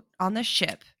boat, on the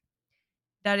ship,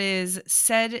 that is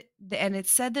said and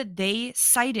it's said that they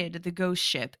sighted the ghost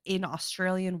ship in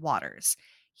Australian waters.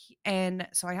 And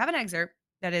so I have an excerpt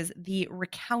that is the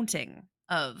recounting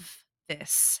of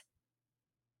this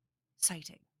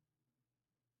sighting.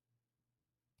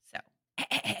 So,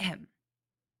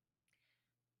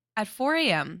 at 4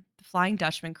 a.m., the Flying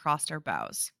Dutchman crossed our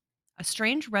bows. A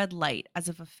strange red light, as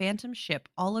of a phantom ship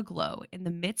all aglow, in the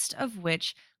midst of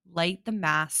which light the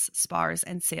masts, spars,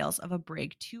 and sails of a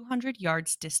brig 200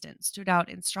 yards distant, stood out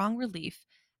in strong relief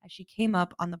as she came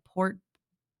up on the port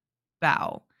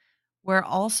bow, where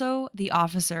also the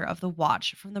officer of the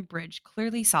watch from the bridge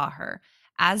clearly saw her,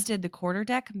 as did the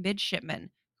quarterdeck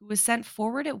midshipman, who was sent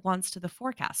forward at once to the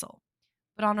forecastle.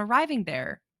 But on arriving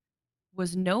there,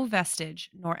 was no vestige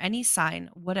nor any sign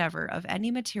whatever of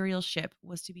any material ship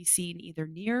was to be seen either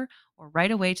near or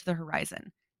right away to the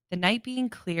horizon, the night being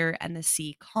clear and the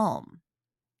sea calm.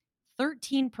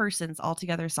 13 persons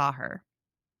altogether saw her.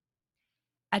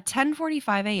 At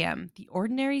 10:45 a.m., the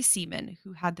ordinary seaman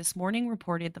who had this morning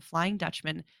reported the Flying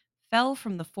Dutchman fell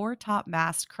from the foretop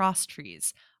mast cross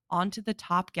trees onto the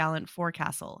top gallant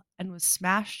forecastle and was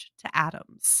smashed to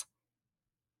atoms.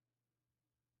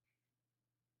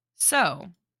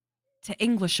 So, to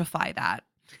Englishify that,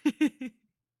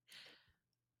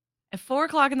 at 4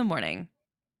 o'clock in the morning,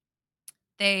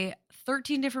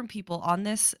 13 different people on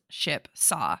this ship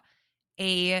saw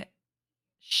a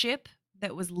ship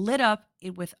that was lit up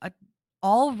with a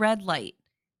all red light.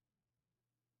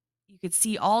 You could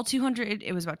see all 200,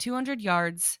 it was about 200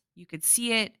 yards. You could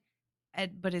see it,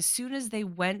 but as soon as they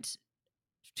went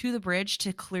to the bridge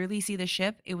to clearly see the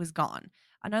ship, it was gone.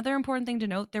 Another important thing to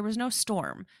note, there was no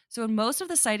storm. So in most of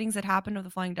the sightings that happened of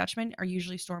the Flying Dutchman are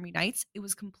usually stormy nights. It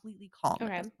was completely calm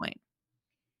at this Okay. point.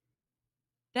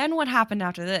 Then what happened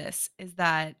after this is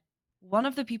that one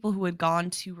of the people who had gone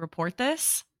to report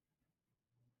this,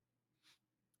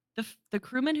 the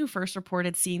crewman who first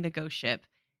reported seeing the ghost ship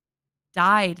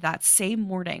died that same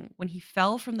morning when he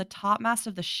fell from the topmast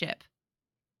of the ship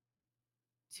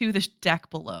to the deck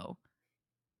below.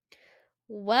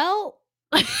 Well,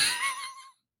 So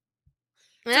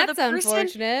the that's person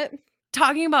unfortunate.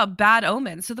 talking about bad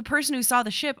omens, so the person who saw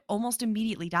the ship almost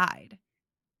immediately died.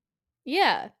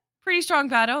 Yeah. Pretty strong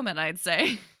bad omen, I'd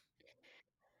say.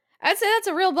 I'd say that's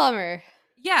a real bummer.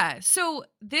 Yeah, so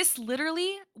this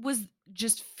literally was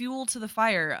just fuel to the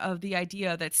fire of the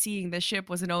idea that seeing the ship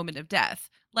was an omen of death.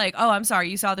 Like, "Oh, I'm sorry,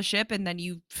 you saw the ship and then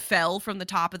you fell from the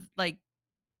top of like,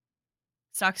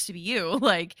 sucks to be you."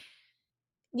 Like,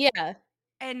 Yeah.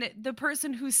 and the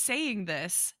person who's saying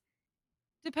this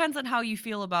depends on how you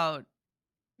feel about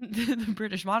the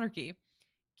British monarchy.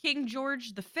 King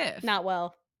George V Not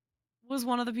well. was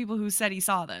one of the people who said he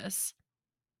saw this.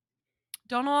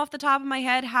 Don't know off the top of my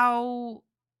head how,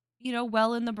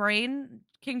 well in the brain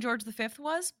King George V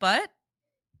was, but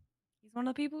he's one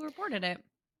of the people who reported it.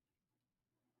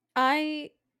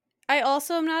 I I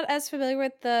also am not as familiar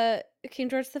with the King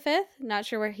George V. Not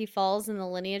sure where he falls in the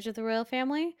lineage of the royal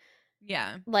family.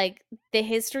 Yeah. Like the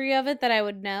history of it that I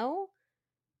would know.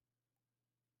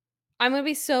 I'm gonna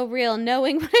be so real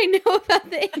knowing what I know about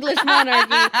the English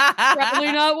monarchy.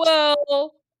 Probably not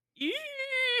well. Eee,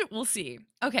 we'll see.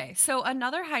 Okay, so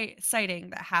another sighting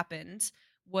that happened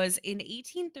was in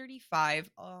 1835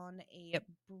 on a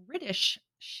British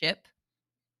ship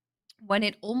when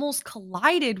it almost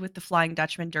collided with the Flying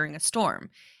Dutchman during a storm.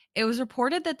 It was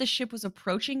reported that the ship was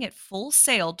approaching at full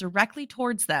sail directly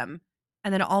towards them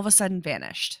and then all of a sudden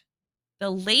vanished. The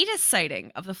latest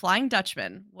sighting of the Flying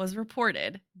Dutchman was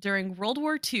reported during World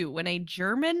War II when a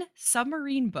German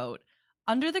submarine boat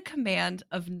under the command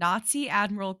of Nazi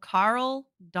Admiral Karl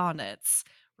Donitz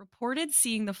reported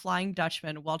seeing the Flying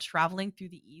Dutchman while traveling through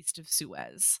the east of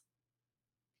Suez.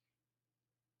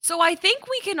 So I think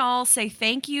we can all say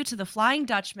thank you to the Flying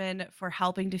Dutchman for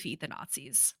helping defeat the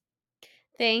Nazis.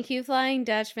 Thank you, Flying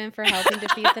Dutchman, for helping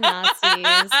defeat the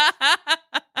Nazis.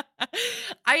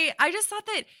 I just thought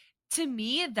that to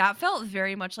me that felt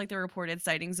very much like the reported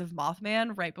sightings of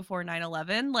Mothman right before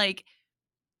 9/11. Like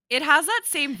it has that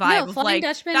same No, vibe of Flying like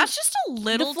Dutchman that's just a the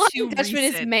little Flying too Dutchman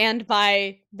is recent. manned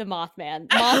by the Mothman.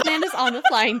 Mothman is on the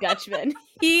Flying Dutchman.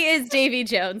 He is Davy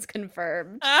Jones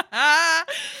confirmed.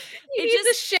 He It needs a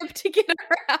just ship to get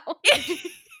around.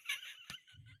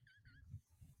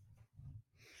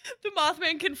 the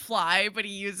Mothman can fly, but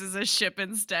he uses a ship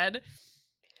instead.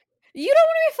 You don't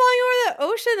wanna be flying over the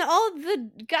ocean all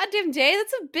the goddamn day.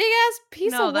 That's a big ass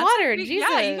piece No, of that's a water, big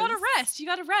yeah, you gotta Jesus. rest. You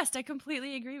gotta rest. I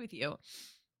completely agree with you.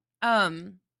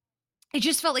 Um, it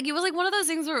just felt like it was like one of those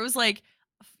things where it was like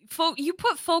you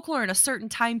put folklore in a certain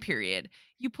time period.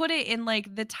 You put it in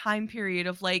like the time period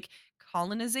of like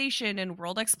colonization and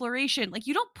world exploration. Like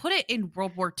you don't put it in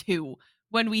World War II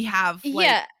when we have like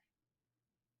Yeah,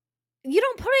 you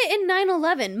don't put it in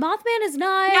 9/11. Mothman is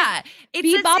not yeah, it's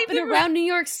the same bebopping thing. around New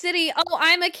York City. "Oh,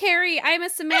 I'm a Carrie, I'm a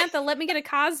Samantha, let me get a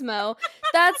Cosmo."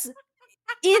 That's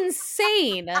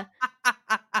insane.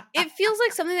 It feels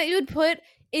like something that you would put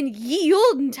in ye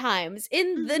olden times,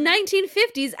 in the Mhm.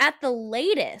 1950s at the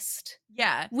latest,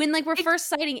 Yeah. when, like, we're It's first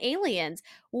sighting aliens,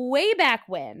 way back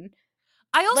when.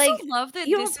 I also Like, love that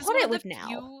you this don't is put one it of the with now.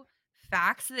 few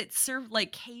facts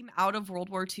that came out of World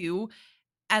War II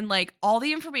and like all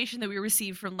the information that we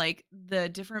received from like the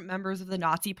different members of the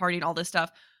Nazi party and all this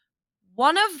stuff.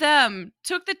 One of them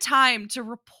took the time to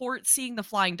report seeing the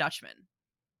Flying Dutchman.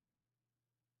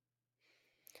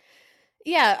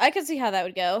 Yeah, I could see how that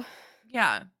would go.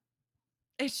 Yeah.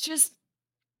 It's just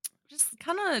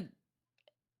kind of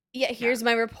Yeah, yeah. here's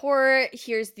my report,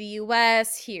 here's the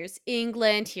US, here's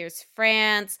England, here's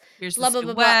France, Here's the blah, blah,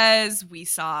 blah, blah. Suez. We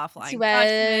saw Flying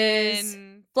Suez,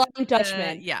 Dutchman. Flying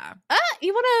Dutchman. Yeah.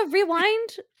 You wanna rewind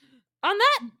on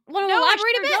that? Wanna No, I elaborate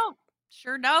a sure bit? don't.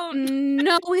 Sure don't.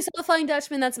 No, we saw the Flying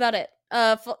Dutchman, that's about it.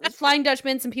 Flying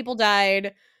Dutchman, some people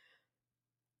died.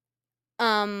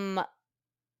 Um,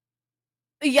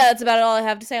 yeah, that's about all I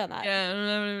have to say on that.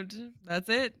 Yeah, that's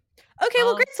it. Okay, well,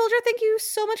 Well, great soldier, thank you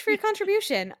so much for your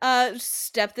contribution.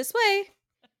 Step this way.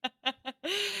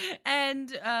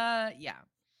 and yeah.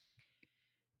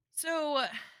 So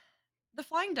the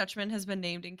Flying Dutchman has been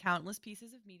named in countless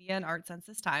pieces of media and art since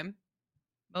this time.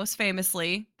 Most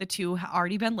famously, the two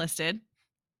already been listed: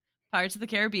 Pirates of the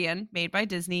Caribbean, made by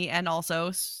Disney, and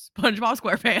also SpongeBob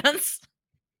SquarePants.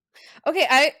 Okay,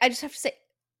 I just have to say,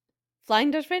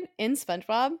 Flying Dutchman in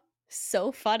SpongeBob,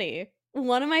 so funny.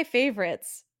 One of my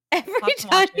favorites. Every I'll have to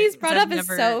watch time it he's because brought I've up is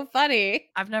never so funny.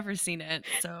 I've never seen it.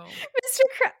 So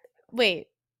Mr. Wait.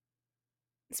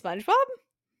 SpongeBob?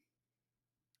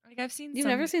 Like I've seen You've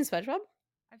never some seen SpongeBob?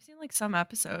 I've seen like some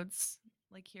episodes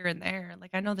like here and there.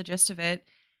 Like I know the gist of it.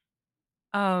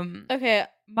 Um Okay,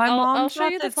 my I'll mom show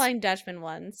thought you the that Flying Dutchman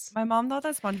ones.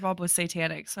 SpongeBob was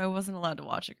satanic, so I wasn't allowed to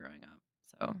watch it growing up.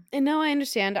 So, And no, I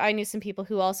understand. I knew some people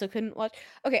who also couldn't watch.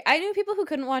 Okay, I knew people who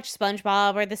couldn't watch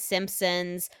SpongeBob or The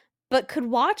Simpsons, but could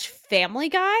watch Family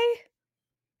Guy.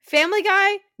 Family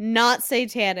Guy, not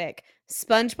satanic.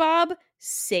 SpongeBob,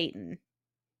 Satan.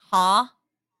 huh?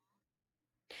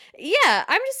 Yeah,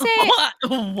 I'm just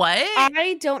saying. What?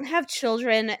 I don't have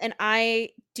children, and I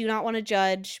do not want to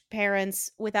judge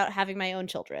parents without having my own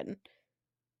children.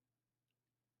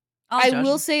 I'll I judge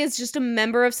will them. say, as just a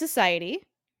member of society,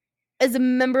 as a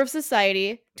member of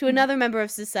society to Mhm. another member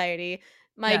of society,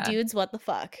 my Yeah. dudes, what the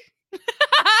fuck?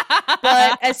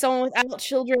 But as someone without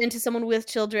children to someone with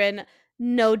children,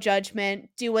 no judgment.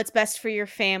 Do what's best for your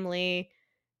family.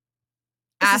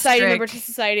 A society member to Asterisk.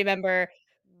 society member.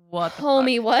 What the fuck?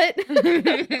 Homie, what?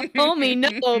 Homie,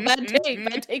 no. Bad take,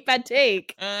 bad take, bad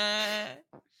take.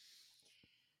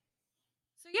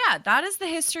 So yeah, that is the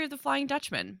history of the Flying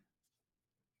Dutchman.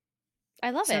 I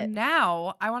love So it.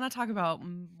 now I want to talk about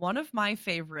one of my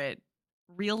favorite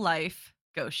real life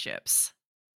ghost ships.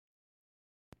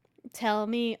 Tell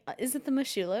me, is it the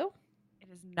Mashulu? It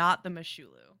is not the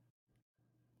Mashulu.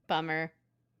 Bummer.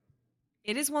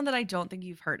 It is one that I don't think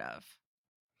you've heard of.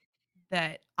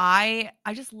 That I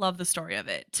just love the story of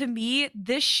it. To me,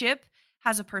 this ship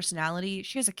has a personality.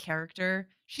 She has a character.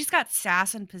 She's got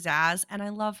sass and pizzazz, and I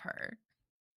love her.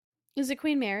 Is it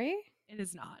Queen Mary? It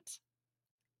is not.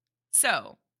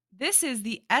 So, this is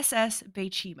the SS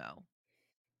Bechimo.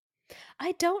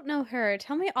 I don't know her.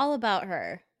 Tell me all about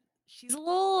her. She's a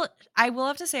little I will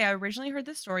have to say I originally heard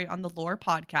this story on the Lore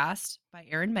podcast by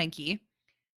Aaron Menke.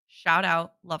 Shout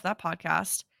out, love that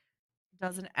podcast.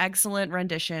 Does an excellent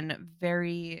rendition,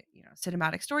 very,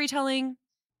 cinematic storytelling.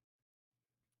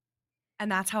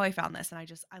 And that's how I found this and I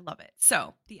love it.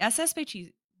 So, the SS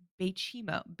Bechimo.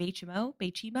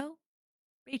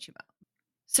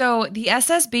 So, the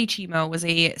SS Bechimo was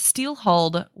a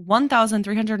steel-hulled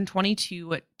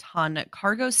 1,322-ton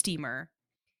cargo steamer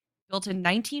built in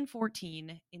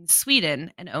 1914 in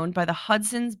Sweden and owned by the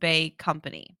Hudson's Bay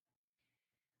Company.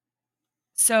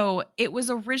 So it was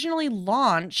originally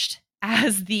launched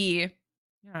as you're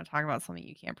not talking about something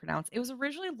you can't pronounce. It was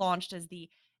originally launched as the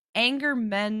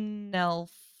Angermanelven.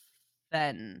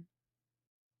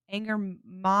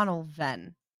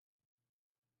 Angermanelven.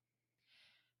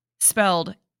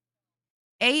 Spelled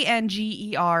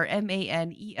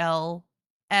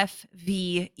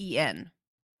Angermanelfven.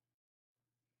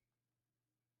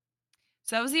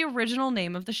 So that was the original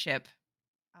name of the ship.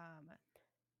 Um,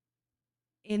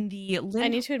 in the I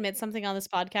Lind need to admit something on this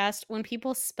podcast. When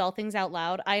people spell things out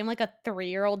loud, I am like a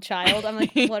 3-year-old child. I'm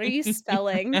like, what are you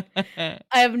spelling? I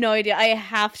have no idea. I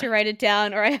have to write it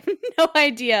down or I have no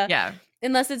idea. Yeah.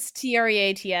 Unless it's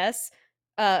TREATS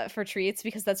for treats,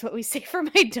 because that's what we say for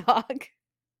my dog.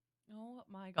 Oh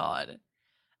my god.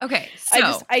 Okay,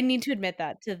 so I need to admit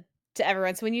that to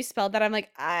everyone. So when you spelled that, I'm like,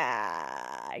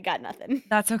 I got nothing.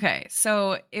 that's okay.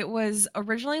 So it was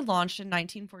originally launched in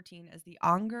 1914 as the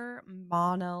Anger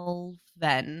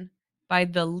Manelven by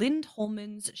the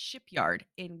Lindholmens shipyard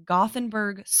in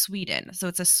Gothenburg, Sweden. So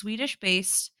it's a Swedish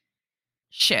based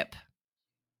ship.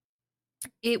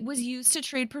 It was used to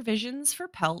trade provisions for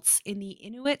pelts in the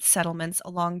Inuit settlements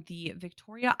along the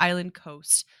Victoria Island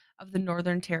coast of the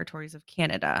Northern Territories of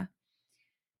Canada.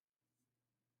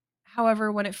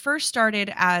 However, when it first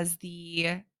started as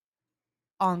the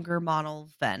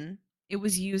Ångermanälven. It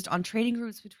was used on trading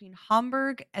routes between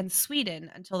Hamburg and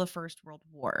Sweden until the First World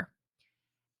War.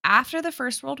 After the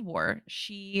First World War,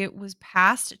 she was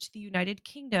passed to the United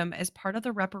Kingdom as part of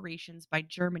the reparations by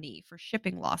Germany for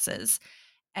shipping losses.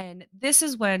 And this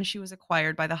is when she was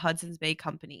acquired by the Hudson's Bay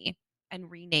Company and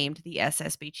renamed the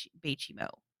SS Bechimo.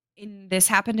 This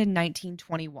happened in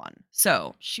 1921.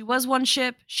 So she was one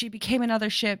ship, she became another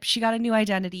ship, she got a new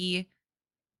identity.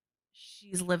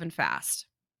 She's living fast.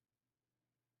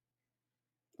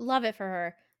 Love it for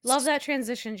her. Love that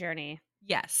transition journey.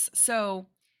 Yes. So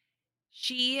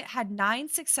she had 9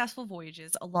 successful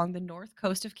voyages along the north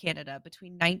coast of Canada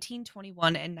between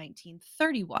 1921 and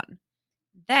 1931.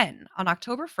 Then, on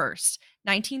October 1st,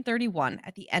 1931,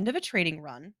 at the end of a trading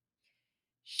run,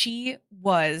 she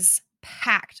was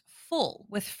packed full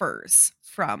with furs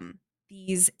from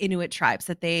these Inuit tribes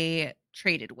that they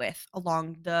traded with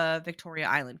along the Victoria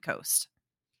Island coast.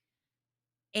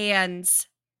 And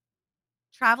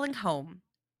traveling home,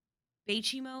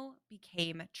 Bechimo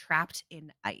became trapped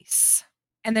in ice.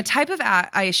 And the type of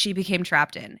ice she became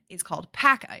trapped in is called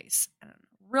pack ice.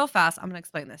 real fast, I'm going to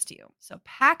explain this to you. So,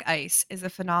 pack ice is a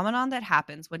phenomenon that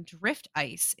happens when drift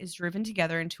ice is driven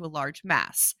together into a large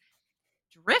mass.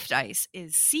 Drift ice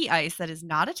is sea ice that is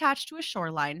not attached to a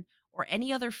shoreline or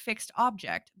any other fixed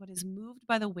object, but is moved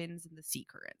by the winds and the sea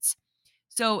currents.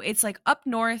 So, it's like up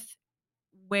north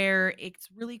where it's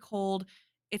really cold.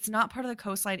 It's not part of the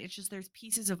coastline. It's just there's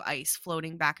pieces of ice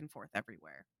floating back and forth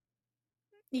everywhere.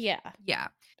 Yeah. Yeah.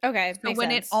 Okay, So makes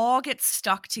when it sense. all gets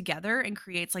stuck together and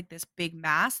creates like this big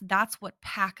mass, that's what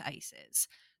pack ice is.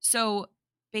 So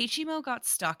Beichimo got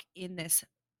stuck in this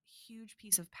huge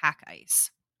piece of pack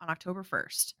ice on October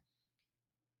 1st.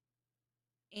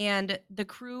 And the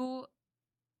crew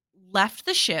left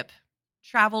the ship,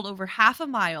 traveled over half a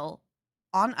mile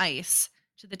on ice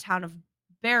to the town of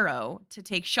Barrow to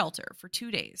take shelter for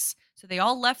 2 days. So they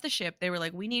all left the ship. They were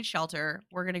like, "We need shelter.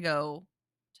 We're going to go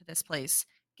to this place,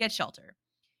 get shelter."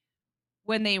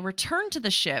 When they returned to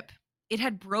the ship, it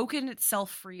had broken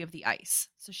itself free of the ice.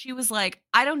 So she was like,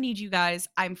 "I don't need you guys.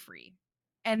 I'm free."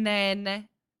 And then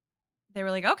they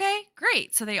were like, "Okay,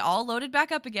 great." So they all loaded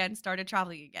back up again, started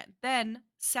traveling again. Then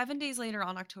 7 days later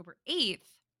on October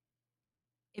 8th,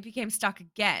 it became stuck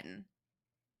again,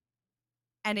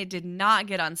 and it did not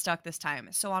get unstuck this time.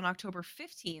 So on October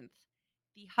 15th,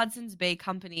 the Hudson's Bay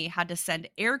Company had to send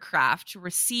aircraft to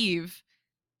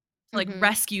like Mhm.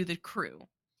 rescue the crew.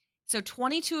 So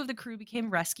 22 of the crew became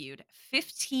rescued.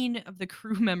 15 of the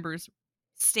crew members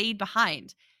stayed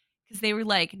behind because they were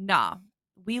like, "Nah,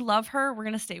 we love her. We're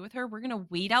going to stay with her. We're going to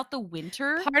wait out the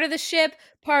winter." Part of the ship,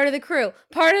 part of the crew. Part of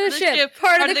the Part of the ship, ship,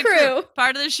 part of part the of the crew, crew.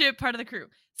 part of the ship, part of the crew.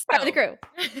 Part of the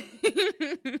So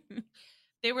crew.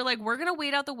 they were like, "We're going to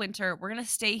wait out the winter. We're going to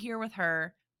stay here with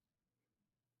her."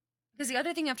 Because the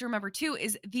other thing you have to remember too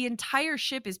is the entire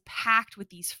ship is packed with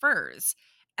these furs.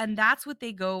 And that's what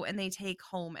they go and they take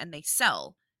home and they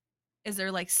sell. Is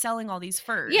they're like selling all these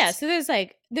Yeah, furs. so there's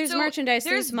So merchandise,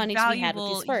 there's there's money to be had with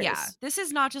these valuable, yeah. furs. This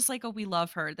is not just like a we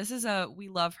love her. This is a we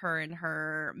love her and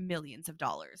her millions of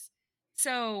dollars.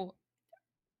 So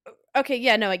Okay,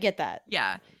 yeah, no, I get that.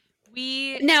 yeah,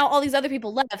 we Now all these other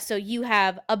people left, so you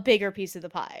have a bigger piece of the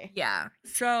pie. yeah.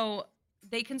 So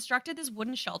they constructed this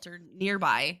wooden shelter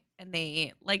nearby and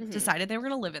they like Mhm. decided they were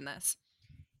gonna live in this.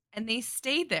 And they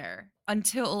stayed there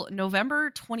until November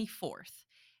 24th.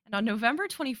 And on November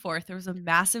 24th, there was a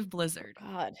massive Oh blizzard.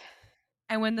 god.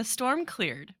 And when the storm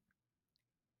cleared,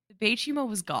 the Beichimo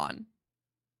was gone.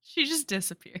 She just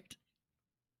disappeared.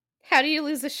 How do you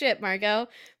lose a ship, Margot?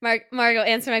 Margot,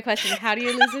 answer my question. How do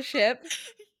you lose a ship?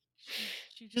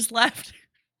 She just left.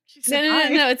 She No, said no, no, bye.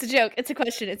 no, it's a joke. It's a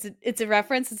question. It's a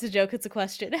reference. It's a joke. It's a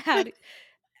question. How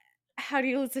do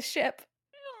you lose a ship?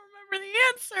 I don't remember the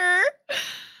answer.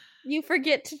 You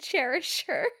forget to cherish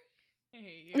her. I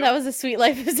hate That you. was a Sweet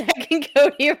Life of Zack and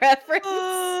Cody reference.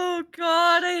 Oh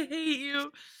God, I hate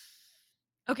you.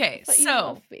 I Okay, thought you so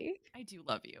loved me. I do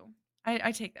love you.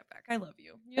 I take that back. I love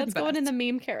you. You're the That's going in the best.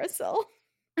 meme carousel.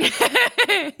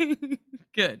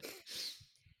 Good.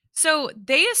 So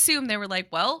they assumed they were like,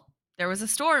 well, there was a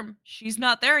storm. She's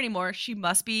not there anymore. She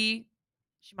must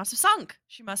have sunk.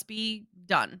 She must be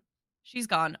done. She's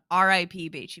gone. R.I.P.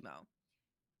 Beichimo.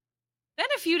 Then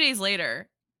a few days later,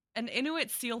 an Inuit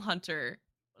seal hunter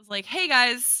was like, hey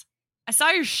guys, I saw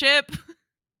your ship.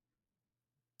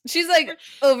 She's like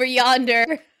over yonder.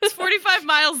 It's 45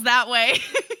 miles that way.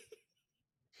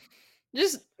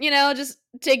 Just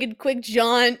take a quick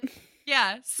jaunt.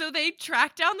 Yeah. So they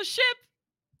tracked down the ship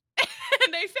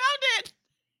and they found it.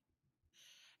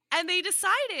 And they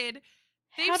decided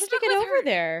they've How did it stuck get with over her.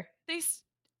 there? They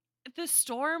the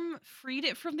storm freed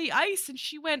it from the ice and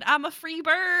she went, "I'm a free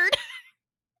bird.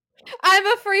 I'm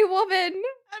a free woman.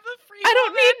 I'm a free I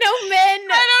don't woman. need no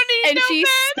men. I don't need And no she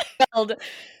men." spelled,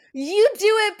 you do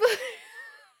it.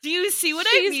 Do you see what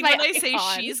I She's mean my when I say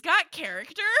icon. she's got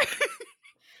character?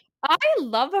 I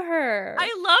love her.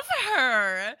 I love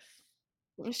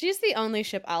her. She's the only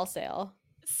ship I'll sail.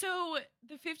 So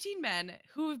the 15 men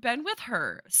who have been with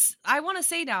her, I want to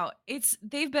say now,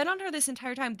 they've been on her this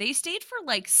entire time. They stayed for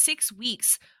like 6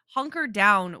 weeks, hunkered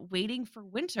down, waiting for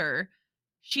winter.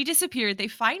 She disappeared. They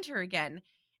find her again.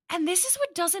 And this is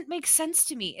what doesn't make sense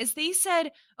to me is they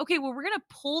said, okay, well, we're going to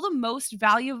pull the most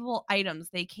valuable items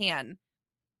they can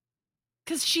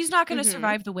because she's not going to Mhm.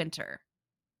 survive the winter.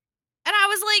 And I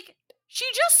was like, she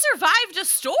just survived a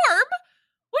storm.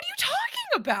 What are you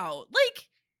talking about? Like,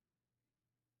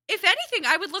 if anything,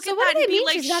 I would look So at what that do and they be mean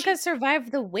like, she's not she gonna survive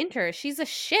the winter? She's a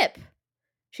ship.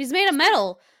 She's made of so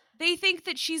metal. they think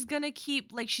that she's gonna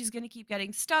keep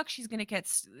getting stuck. She's gonna get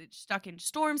stuck in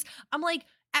storms. I'm like,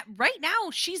 right now,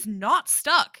 she's not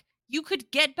stuck. You could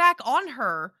get back on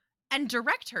her and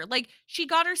direct her. Like, she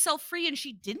got herself free and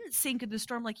she didn't sink in the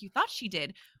storm like you thought she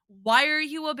did. Why are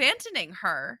you abandoning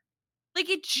her? Like,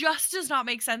 it just does not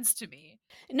make sense to me.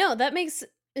 No, that makes It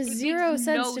makes 0 sense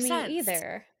no to me sense.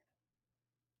 either.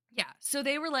 Yeah. So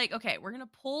they were like, okay, we're going to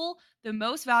pull the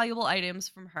most valuable items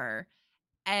from her.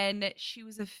 And she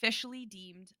was officially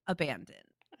deemed abandoned.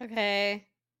 Okay.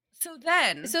 So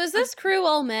then, So is of this crew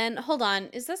all men? Hold on.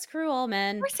 Is this crew all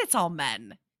men? course, it's all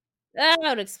men. That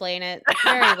would explain it.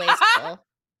 Very wasteful.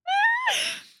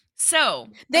 So,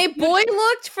 a They few boy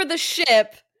looked for the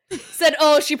ship, said,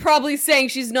 "Oh, she probably saying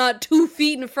she's not 2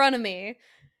 feet in front of me,"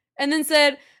 and then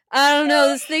said, "I don't know,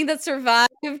 this thing that survived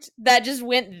that just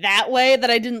went that way that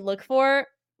I didn't look for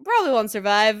probably won't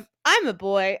survive. I'm a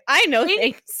boy. I know they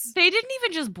things." they didn't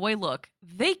even just boy look.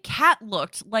 They cat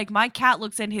looked like my cat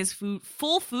looks in his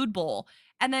full food bowl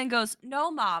and then goes, "No,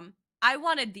 mom, I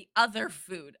wanted the other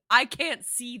food. I can't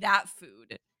see that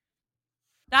food."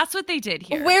 That's what they did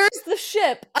here. Where's the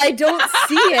ship? I don't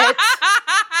see it.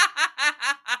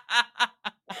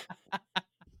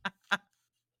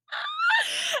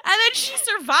 And then she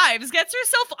survives, gets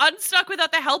herself unstuck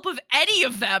without the help of any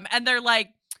of them. And they're like,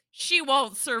 she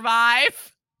won't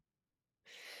survive.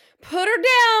 Put her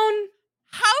down.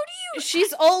 How do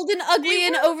She's old and they ugly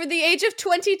and were over the age of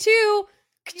 22.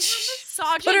 they were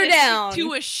Put her misogynistic down.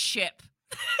 to a ship.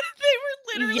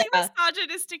 They were literally Yeah.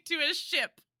 misogynistic to a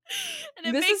ship. And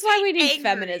it This makes is why me we need angry.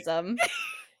 feminism.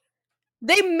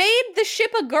 They made the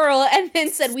ship a girl and then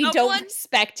said, "We don't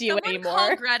respect you Someone call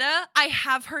anymore." Greta. I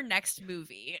have her next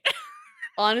movie.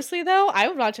 Honestly, though, I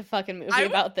would watch a fucking movie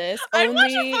about this. I'd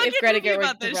watch a Only if fucking Greta movie Gerwig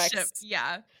about this ship. directs.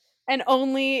 Yeah. And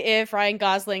only if Ryan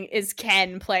Gosling is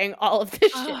Ken playing all of the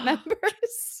ship Ugh.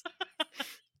 members.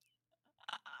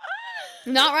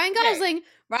 Not Ryan Okay. Gosling.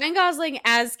 Ryan Gosling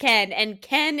as Ken, and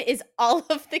Ken is all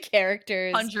of the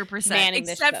characters 100%. manning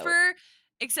this boat.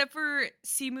 Except for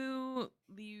Simu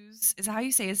Liu's, is that how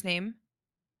you say his name?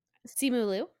 Simu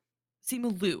Liu?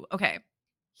 Simu Liu. Okay.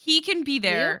 He can be Liu?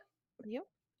 there. Liu?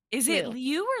 Is it Liu.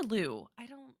 Liu or Liu? I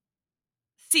don't.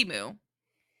 Simu.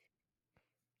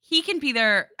 He can be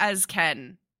there as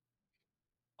Ken,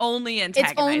 only It's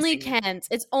only antagonizing. Ken's.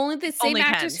 It's only the same Only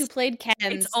actors Ken's. who played It's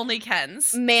Ken's only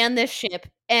Ken's. man this ship,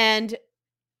 and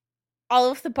all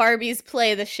of the Barbies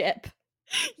play the ship.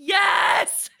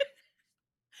 Yes!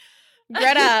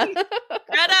 Greta,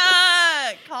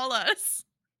 Greta! Call us.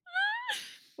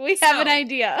 we have an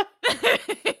idea.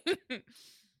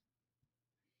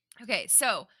 Okay,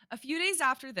 so a few days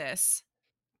after this,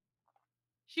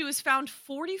 she was found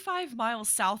 45 miles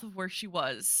south of where she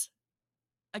was,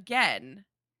 again,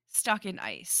 stuck in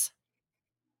ice.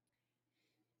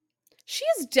 She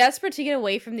is desperate to get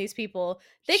away from these people.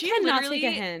 They She cannot take a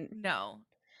literally hint. no.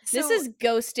 This So is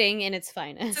ghosting in its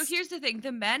finest. so here's the thing.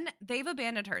 The men, they've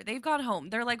abandoned her. They've gone home.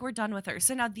 They're like, we're done with her.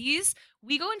 So now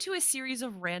we go into a series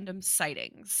of random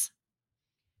sightings.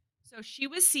 So she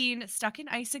was seen stuck in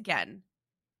ice again,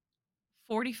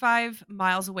 45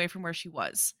 miles away from where she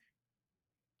was.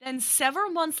 Then several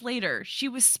months later, she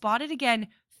was spotted again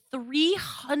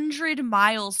 300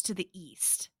 miles to the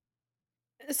east.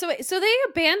 So wait, so they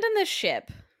abandoned the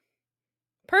ship.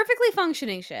 Perfectly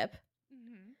functioning ship.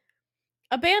 Mm-hmm.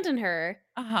 Abandon her.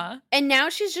 Uh-huh. And now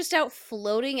she's just out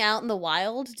floating out in the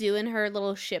wild doing her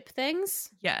little ship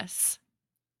things. Yes.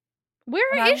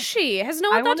 Where is she? Has no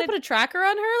one thought to put a tracker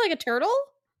on her like a turtle?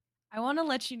 I want to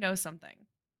let you know something.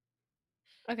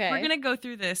 Okay. We're going to go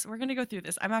through this. I'm going to hold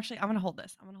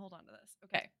this. I'm going to hold on to this.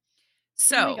 Okay.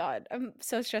 Oh my So, god, I'm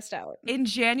so stressed out. in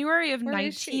January of Where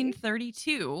is she?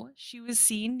 1932, she was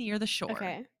seen near the shore.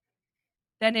 Okay.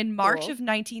 Then in March Cool. of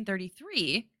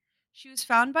 1933, she was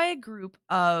found by a group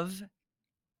of,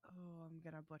 oh, I'm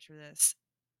going to butcher this,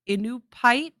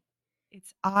 Inupiat.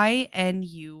 It's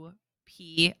Inupiat.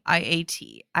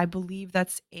 I believe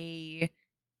that's a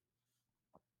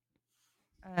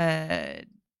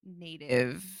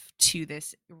native to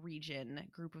this region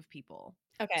group of people.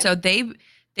 Okay. So they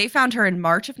found her in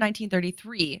March of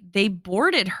 1933. They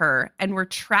boarded her and were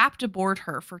trapped aboard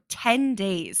her for 10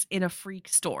 days in a freak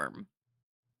storm.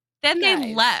 Then they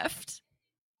Guys. left.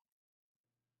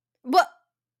 What?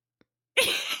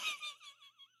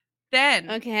 Then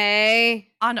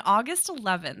Okay. on August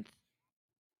 11th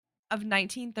of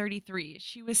 1933,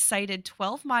 she was sighted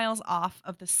 12 miles off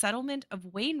of the settlement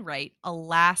of Wainwright,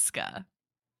 Alaska.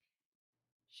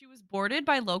 She was boarded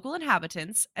by local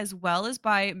inhabitants as well as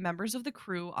by members of the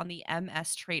crew on the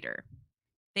MS Trader.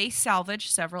 They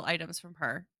salvaged several items from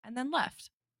her and then left.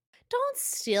 Don't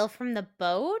steal from the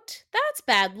boat. That's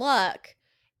bad luck.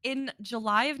 In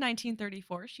July of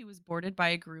 1934, she was boarded by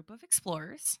a group of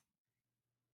explorers.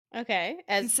 Okay.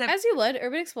 As Sep- you would,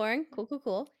 urban exploring.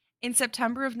 Cool. In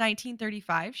September of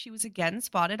 1935, she was again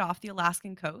spotted off the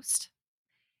Alaskan coast.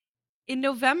 In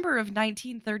November of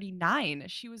 1939,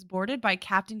 she was boarded by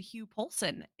Captain Hugh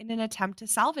Polson in an attempt to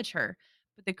salvage her,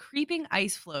 but the creeping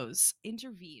ice floes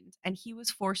intervened and he was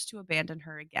forced to abandon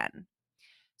her again.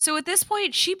 So at this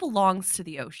point, she belongs to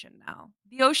the ocean now.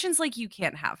 The ocean's like, you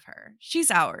can't have her.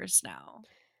 She's ours now.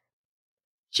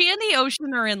 She and the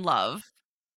ocean are in love.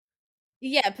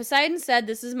 Yeah, Poseidon said,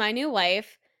 "This is my new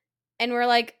wife." And we're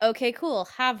like, "Okay, cool,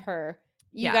 have her.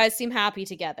 You Yeah. guys seem happy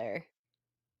together."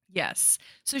 Yes.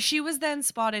 So she was then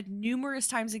spotted numerous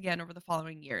times again over the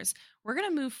following years. We're going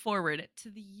to move forward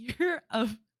to the year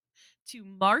of to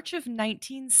March of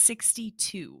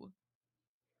 1962.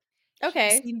 She was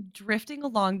Okay. seen drifting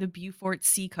along the Beaufort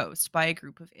seacoast by a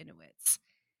group of Inuits.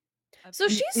 So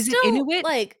she's Is it still, Inuit?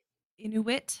 like,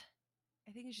 Inuit?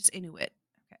 I think it's just Inuit.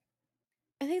 Okay.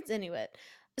 I think it's Inuit.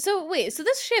 So wait, so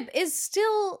this ship is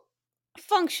still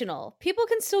functional. People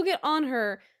can still get on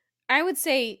her, I would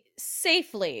say,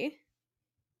 safely.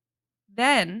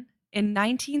 Then, in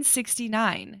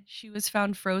 1969, she was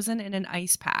found frozen in an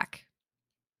ice pack.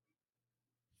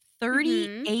 Mhm.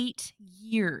 38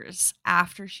 years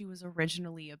after she was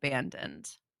originally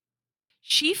abandoned.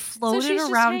 She So floated she's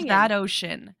just around that hanging.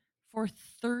 ocean for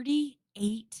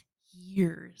 38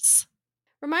 years.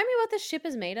 Remind me what this ship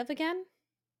is made of again?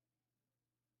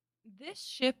 This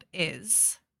ship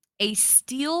is a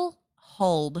steel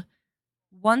hulled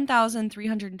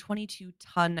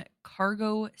 1,322-ton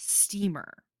cargo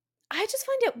steamer. I just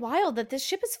find it wild that this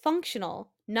ship is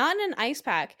functional, not in an ice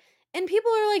pack. And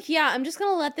people are like, "Yeah, I'm just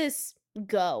going to let this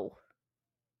go.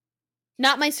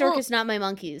 Not my Well, circus, not my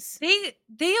monkeys." they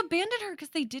abandoned her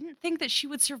because they didn't think that she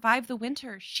would survive the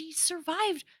winter. She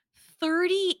survived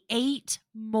 38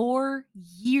 more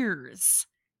years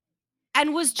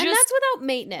and was And that's just without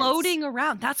maintenance. floating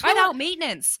around. That's I want without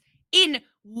maintenance in people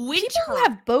who winter,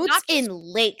 have boats not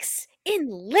just in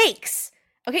lakes,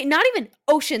 okay, not even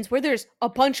oceans where there's a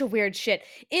bunch of weird shit,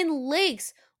 in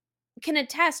lakes can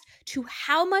attest to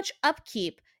how much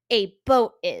upkeep a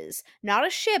boat is. Not a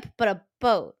ship, but a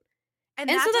boat. and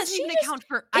And so that that doesn't she even just account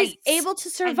for is ice able to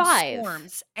and survive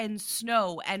storms and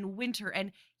snow and winter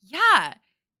and yeah,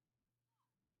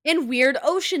 in weird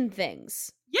ocean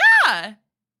things. yeah.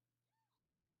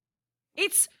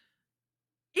 It's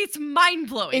It's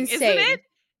mind-blowing, isn't it?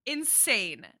 Insane.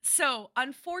 Insane. So,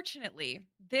 unfortunately,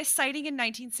 this sighting in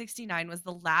 1969 was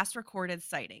the last recorded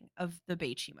sighting of the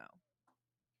Beichimo.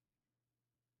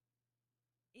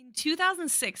 In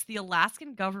 2006, the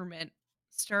Alaskan government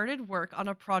started work on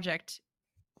a project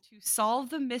to solve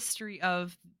the mystery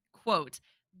of, quote,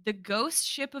 "the ghost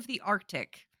ship of the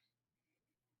Arctic,"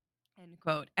 end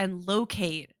quote, and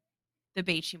locate the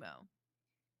Beichimo.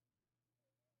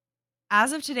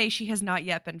 As of today, she has not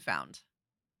yet been found.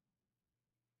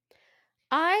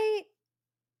 I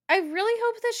I really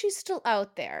hope that she's still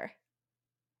out there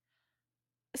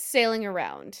sailing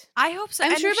around. I hope so,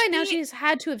 I'm and sure by now she's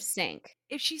had to have sank.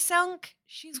 if she sunk,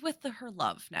 she's with her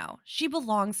love now. She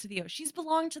belongs to the ocean. She's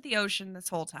belonged to the ocean this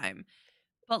whole time.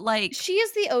 But like, She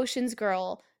is the ocean's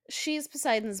girl. She is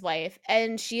Poseidon's wife,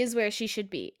 and she is where she should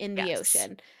be, in the yes,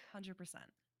 ocean. 100%.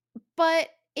 But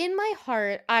in my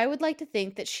heart, I would like to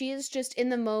think that she is just in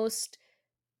the most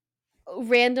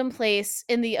random place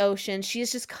in the ocean. She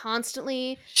is just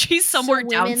constantly She's somewhere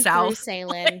down swimming through south. Like,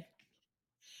 sailing.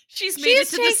 she's She made it is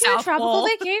to the taking a South tropical Pole.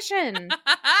 vacation.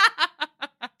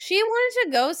 She wanted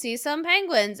to go see some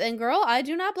penguins, and girl, I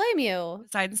do not blame you.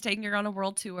 Poseidon's taking her on a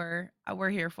world tour. We're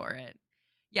here for it.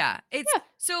 Yeah, it's Yeah,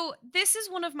 so this is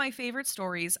one of my favorite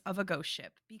stories of a ghost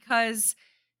ship because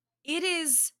it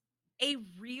is a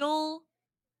real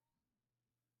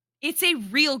it's a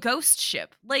real ghost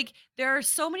ship. Like, there are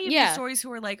so many of these yeah. stories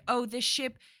who are like, "Oh, this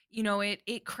ship,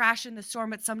 it crashed in the storm,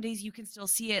 but some days you can still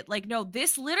see it." Like, no,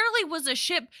 this literally was a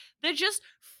ship that just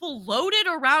floated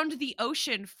around the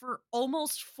ocean for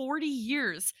almost 40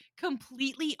 years,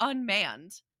 completely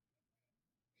unmanned.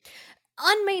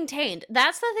 Unmaintained.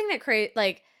 That's the thing that create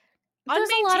like there's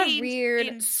a lot of Unmaintained weird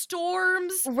in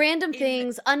storms, random in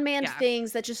things, unmanned yeah,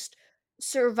 things that just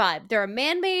survive. There are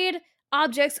man-made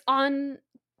objects on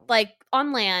like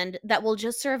on land that will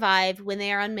just survive when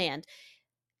they are unmanned.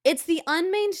 It's the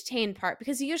unmaintained part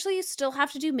because usually you still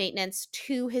have to do maintenance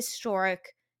to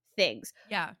historic things.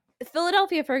 yeah,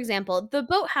 Philadelphia, for example, the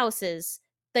boathouses,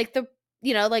 like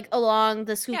like along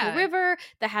the Schuylkill yeah, River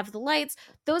that have the lights,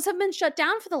 those have been shut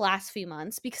down for the last few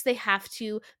months because they have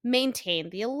to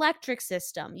maintain the electric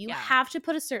system. You yeah. have to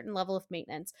put a certain level of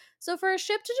maintenance. So for a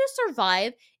ship to just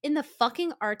survive in the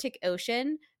fucking Arctic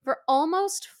Ocean for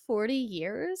almost 40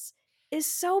 years is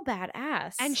so And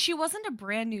badass. she wasn't a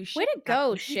brand new Way ship to at that go,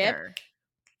 point ship. either.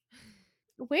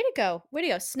 Way to go. Way to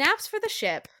go. Snaps for the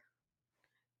ship.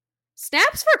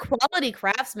 Snaps for quality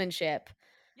craftsmanship.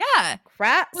 Yeah.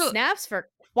 Well, Snaps for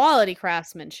quality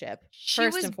craftsmanship, she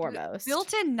first was and foremost.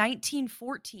 built in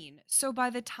 1914. So by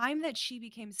the time that she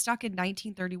became stuck in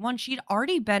 1931, she'd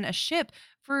already been a ship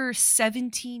for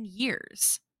 17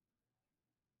 years.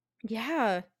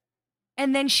 Yeah.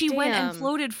 And then she went and Damn.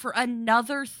 floated for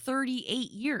another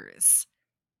 38 years.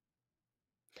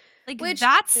 Like, Which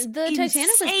that's the Titanic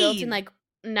was built in insane. like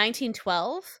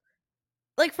 1912.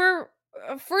 Like for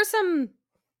some,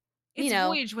 you Its know,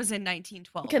 voyage was in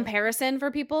 1912. comparison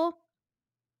for people.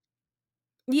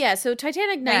 Yeah, so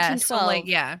Titanic Yeah, so, like, 1912.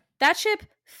 yeah. That ship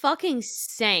fucking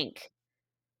sank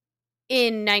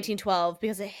in 1912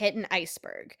 because it hit an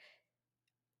iceberg.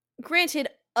 Granted,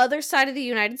 other side of the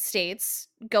United States,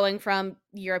 going from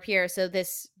Europe here, so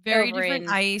this Very over different in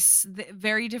ice,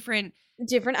 very different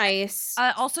different ice.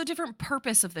 also different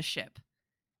purpose of the ship.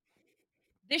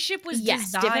 This ship was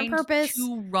Yes, different designed purpose.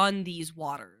 to run these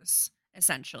waters,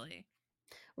 essentially.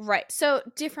 Right. So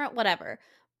different whatever.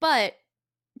 But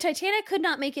Titanic could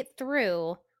not make it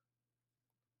through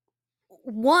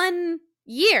one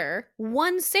year,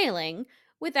 one sailing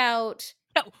without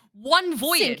No, one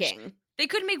voyage. sinking. They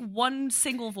couldn't make one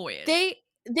single voyage. They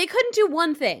couldn't do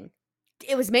one thing.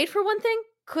 It was made for one thing,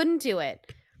 couldn't do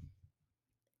it.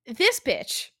 This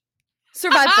bitch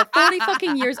survived for 40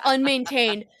 fucking years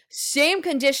unmaintained, same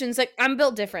conditions. Like, I'm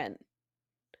built different.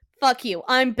 Fuck you.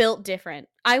 I'm built different.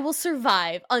 I will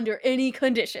survive under any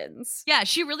conditions. Yeah,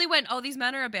 she really went, "Oh, these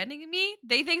men are abandoning me?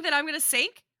 They think that I'm gonna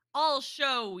sink? I'll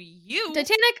show you."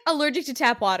 Titanic, allergic to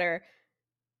tap water.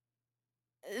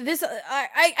 This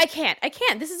I can't. I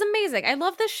can't. This is amazing. I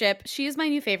love this ship. She is my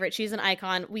new favorite. She's an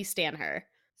icon. We stan her.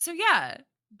 So yeah,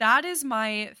 that is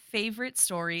my favorite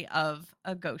story of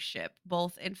a ghost ship,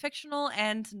 both in fictional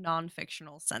and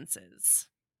non-fictional senses.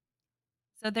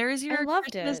 So I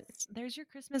loved it. there's your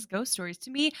Christmas ghost stories. To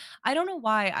me, I don't know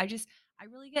why, I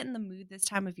really get in the mood this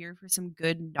time of year for some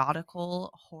good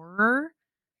nautical horror,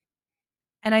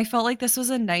 and I felt like this was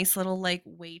a nice little, like,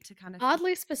 way to kind of feed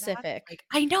Oddly into that. specific. Like,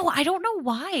 I know, I don't know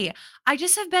why. I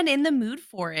just have been in the mood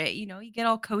for it, you get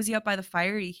all cozy up by the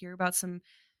fire, you hear about some,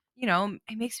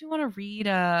 it makes me wanna read,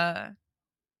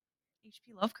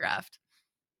 H.P. Lovecraft.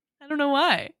 I don't know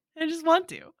why. I just want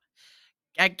to.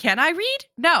 Can I read?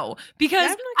 No, I'm because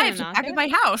not I gonna have to knock pack up it. my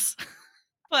house.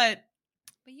 But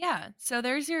yeah, so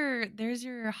there's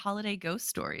your holiday ghost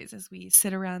stories as we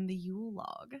sit around the Yule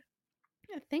log.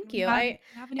 Yeah, thank And we you.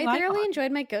 have a I new thoroughly icon.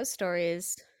 enjoyed my ghost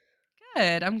stories.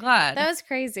 Good, I'm That glad. was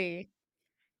crazy.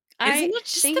 Isn't I it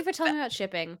just thank the you for be telling me about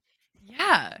shipping.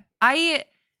 Yeah. I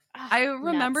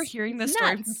remember Nuts. hearing It's this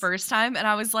story for the nuts. first time, and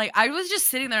I was just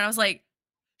sitting there and I was like,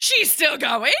 "She's still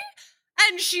going?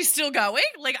 And she's still going?"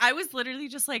 Like, I was literally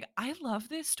just like, "I love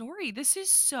this story. This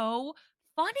is so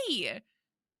funny."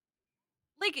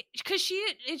 Like, because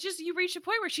it's just you reach a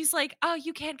point where she's like, "Oh,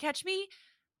 you can't catch me,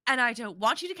 and I don't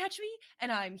want you to catch me,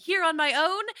 and I'm here on my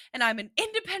own, and I'm an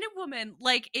independent woman."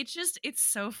 Like, it's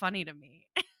so funny to me.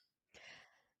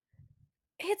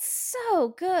 It's so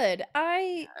good.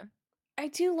 I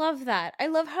do love that. I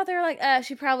love how they're like,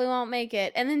 she probably won't make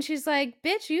it. And then she's like,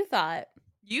 bitch, you thought.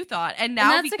 You thought, and And now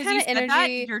that's the because you kind of said that,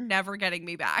 energy you're never getting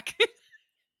me back.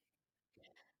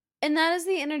 and that is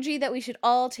the energy that we should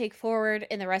all take forward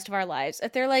in the rest of our lives.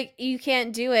 If they're like, you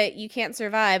can't do it, you can't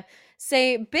survive,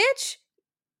 say, bitch,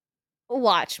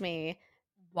 watch me.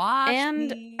 Watch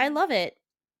And I me. love it.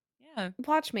 Yeah,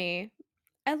 Watch me.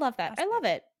 I love that. I fantastic. love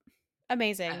it.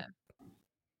 Amazing. Yeah,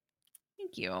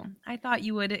 thank you. I thought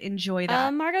you would enjoy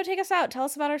that. Margot, take us out. Tell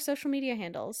us about our social media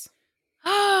handles.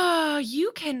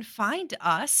 You can find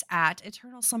us at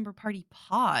Eternal Slumber Party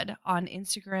Pod on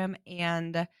Instagram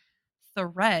and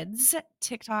Threads,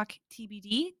 TikTok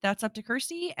TBD. That's up to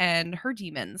Kirsty and her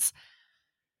demons.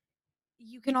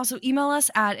 You can also email us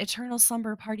at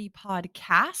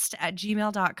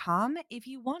eternalslumberpartypodcast@gmail.com. If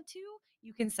you want to,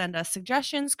 you can send us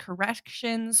suggestions,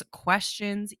 corrections,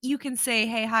 questions. You can say,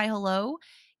 hey, hi, hello.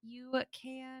 You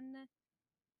can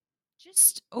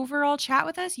just overall chat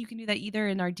with us. You can do that either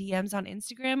in our DMs on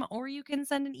Instagram or you can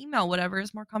send an email, whatever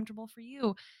is more comfortable for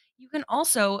you. You can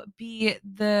also be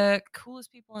the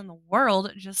coolest people in the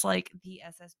world, just like the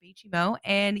SS Bachimo,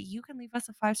 and you can leave us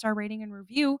a 5-star rating and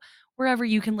review wherever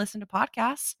you can listen to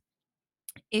podcasts.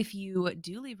 If you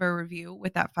do leave a review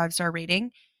with that 5-star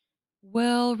rating,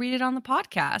 we'll read it on the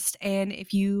podcast. And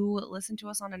if you listen to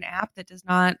us on an app that does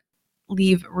not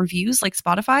leave reviews like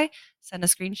Spotify, send a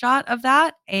screenshot of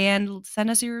that and send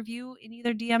us your review in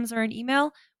either DMs or an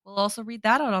email. We'll also read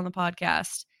that out on the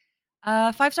podcast.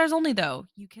 5 stars only, though.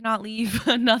 You cannot leave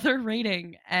another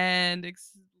rating and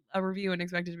a review and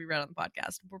expect it to be read on the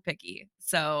podcast. We're picky.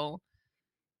 So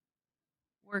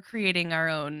we're creating our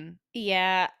own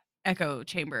Yeah. echo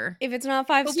chamber. If it's not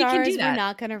 5 But we can do stars, we're that.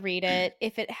 not gonna read it.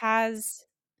 If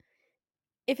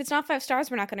it's not 5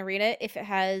 stars, we're not gonna read it. If it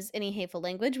has any hateful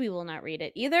language, we will not read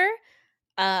it either.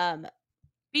 Um,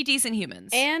 Be decent humans.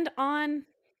 and on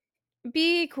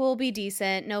be cool, be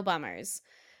decent, no bummers.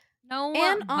 No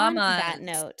And on that bummers.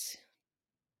 note,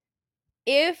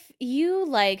 if you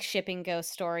like shipping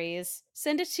ghost stories,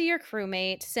 send it to your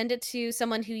crewmate, send it to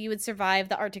someone who you would survive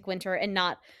the Arctic winter and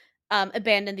not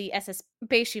abandon the SS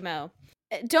Beishimo.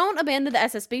 Don't abandon the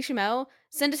SS Beishimo.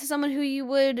 Send it to someone who you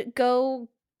would go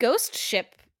ghost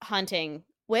ship hunting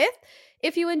with.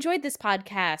 If you enjoyed this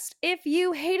podcast, if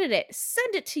you hated it,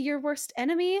 send it to your worst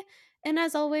enemy. And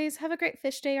as always, have a great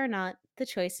fish day or not. The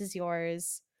choice is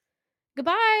yours.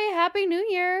 Goodbye. Happy New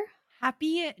Year.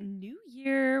 Happy New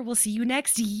Year. We'll see you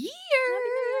next year. Happy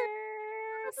New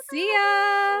Year. See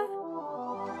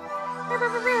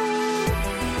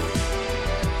ya.